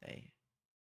 don't they?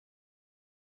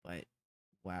 But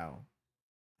wow,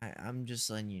 I'm just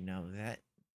letting you know that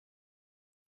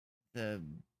the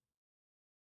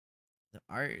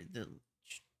the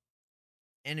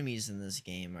enemies in this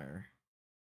game are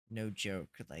no joke.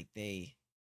 Like it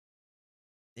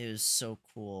was so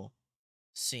cool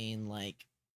seeing like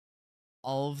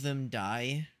all of them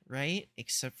die, right?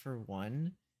 Except for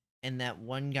one. And that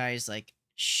one guy's like,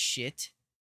 shit,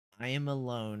 I am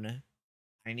alone.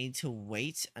 I need to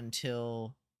wait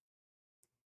until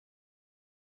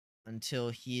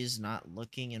he is not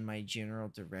looking in my general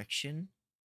direction.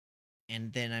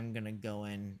 And then I'm gonna go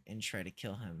in and try to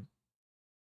kill him.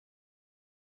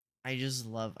 I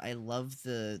love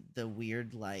the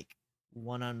weird like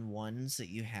one-on-ones that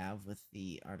you have with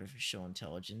the artificial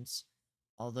intelligence.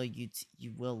 Although you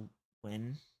will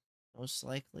win most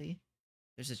likely,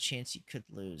 there's a chance you could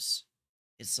lose.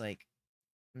 It's like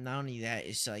not only that,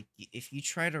 it's like if you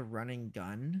try to run and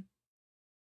gun,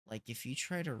 like if you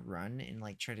try to run and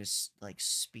like try to like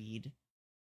speed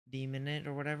demon it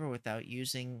or whatever without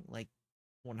using like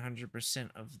 100%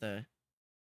 of the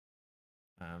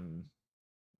um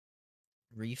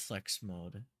reflex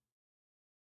mode,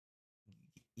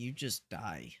 you just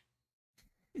die.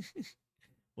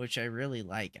 Which I really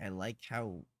like. I like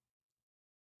how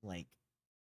like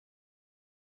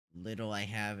little I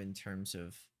have in terms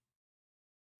of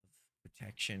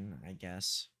protection, I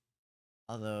guess.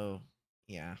 Although,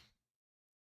 yeah,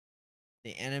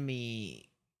 the enemy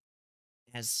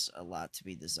has a lot to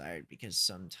be desired because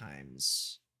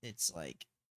sometimes it's like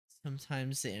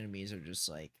sometimes the enemies are just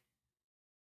like,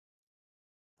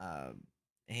 um,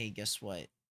 hey, guess what?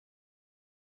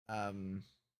 Um,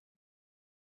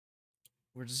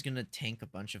 we're just gonna tank a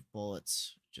bunch of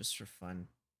bullets just for fun,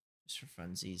 just for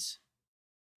funsies.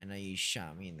 I know you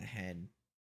shot me in the head,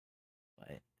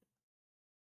 but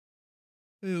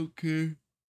I don't care.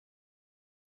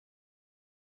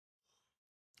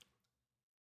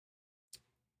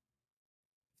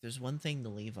 If there's one thing to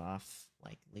leave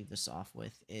this off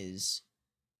with is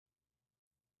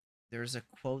there's a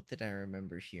quote that I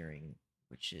remember hearing,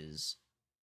 which is,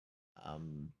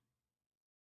 um,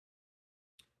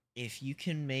 if you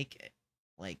can make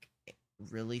like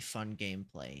really fun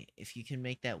gameplay, if you can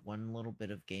make that one little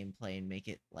bit of gameplay and make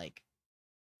it like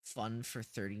fun for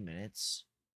 30 minutes,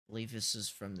 I believe this is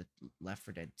from the Left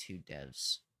 4 Dead 2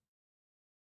 devs.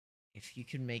 If you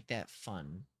can make that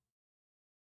fun,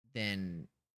 then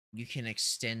you can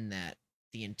extend that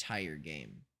the entire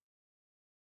game.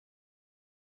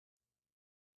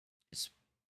 It's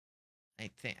I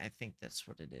think that's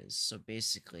what it is. So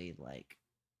basically like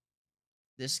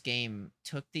this game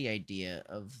took the idea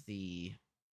of the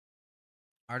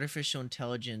artificial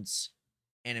intelligence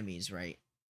enemies, right?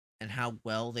 And how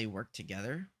well they work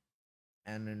together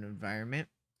and an environment.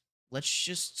 Let's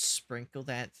just sprinkle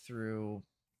that through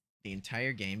the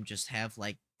entire game. Just have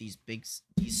like these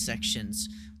sections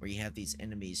where you have these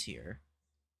enemies here,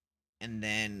 and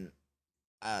then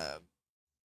uh,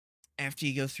 after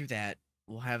you go through that,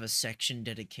 we'll have a section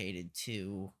dedicated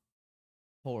to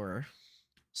horror.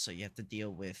 So you have to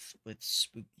deal with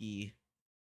spooky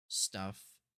stuff,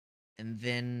 and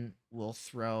then we'll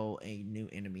throw a new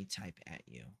enemy type at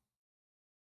you,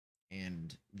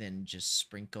 and then just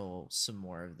sprinkle some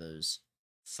more of those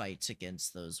fights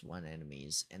against those one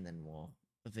enemies, and then we'll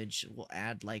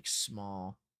add like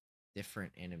small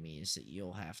different enemies that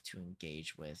you'll have to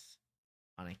engage with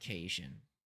on occasion.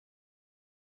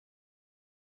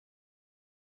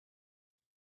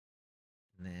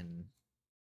 And then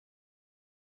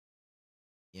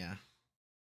yeah,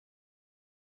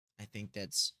 I think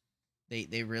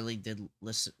they really did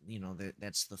listen,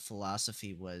 that's the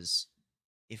philosophy was,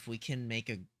 if we can make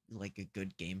a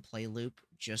good gameplay loop,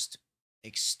 just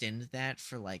extend that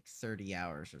for like 30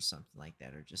 hours or something like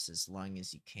that, or just as long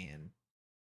as you can,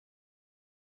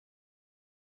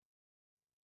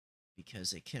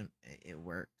 because it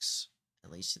works,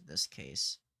 at least in this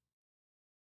case.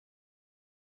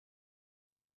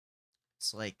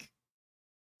 It's like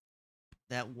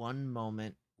that one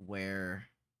moment where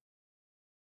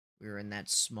we were in that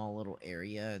small little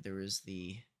area. There was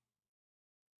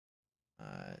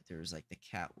like the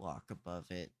catwalk above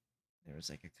it. There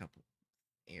was like a couple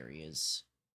areas,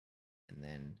 and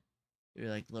then there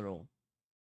were like little,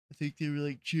 I think they were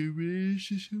like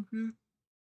generators or something.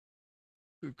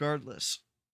 Regardless,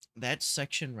 that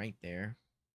section right there,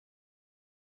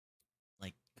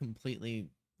 like completely,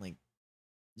 like,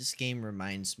 this game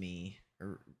reminds me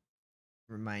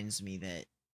that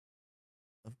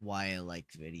of why I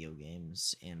like video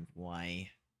games and why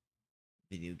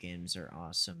video games are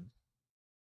awesome.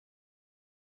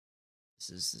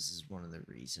 This is one of the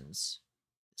reasons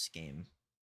this game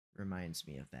reminds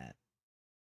me of that.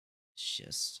 It's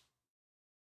just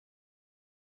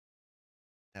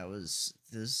that was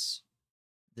this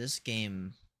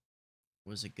game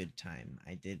was a good time.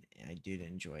 I did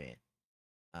enjoy it.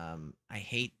 I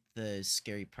hate the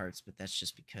scary parts, but that's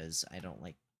just because I don't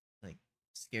like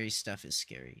scary stuff is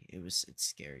scary. It's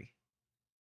scary.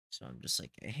 So I'm just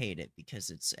like, I hate it because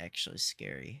it's actually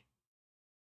scary.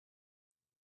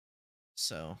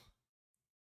 So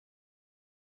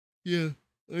yeah,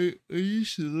 I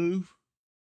used to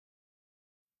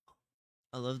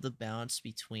love the balance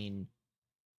between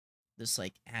this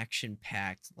like action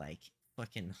packed, like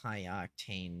fucking high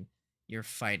octane. You're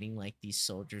fighting like these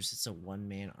soldiers. It's a one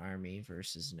man army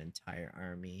versus an entire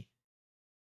army.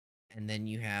 And then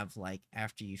you have like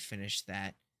after you finish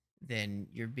that, then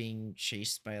you're being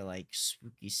chased by like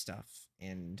spooky stuff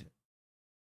and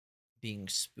being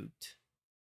spooked.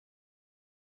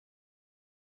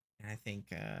 And I think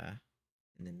and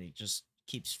then it just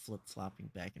keeps flip flopping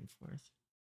back and forth.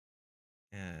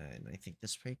 And I think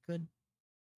that's pretty good.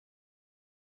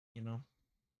 You know,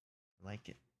 I like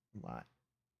it a lot.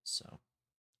 So,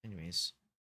 anyways,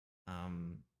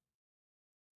 um,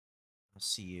 I'll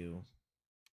see you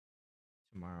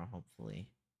tomorrow, hopefully.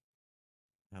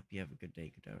 I hope you have a good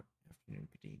day, good afternoon,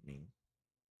 good evening.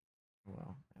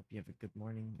 Well, I hope you have a good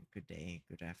morning, a good day,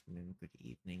 good afternoon, good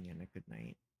evening, and a good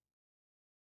night.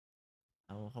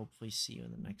 I will hopefully see you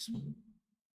in the next one.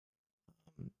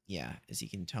 Yeah, as you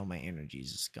can tell, my energy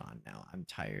is gone now. I'm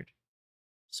tired.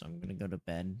 So I'm gonna go to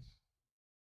bed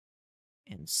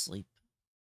and sleep.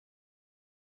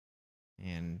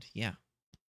 And yeah.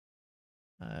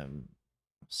 I'll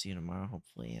see you tomorrow,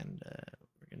 hopefully, and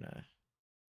we're gonna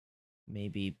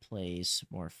maybe play some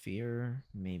more Fear.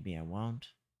 Maybe I won't.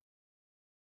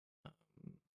 Um,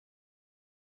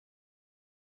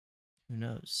 who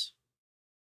knows?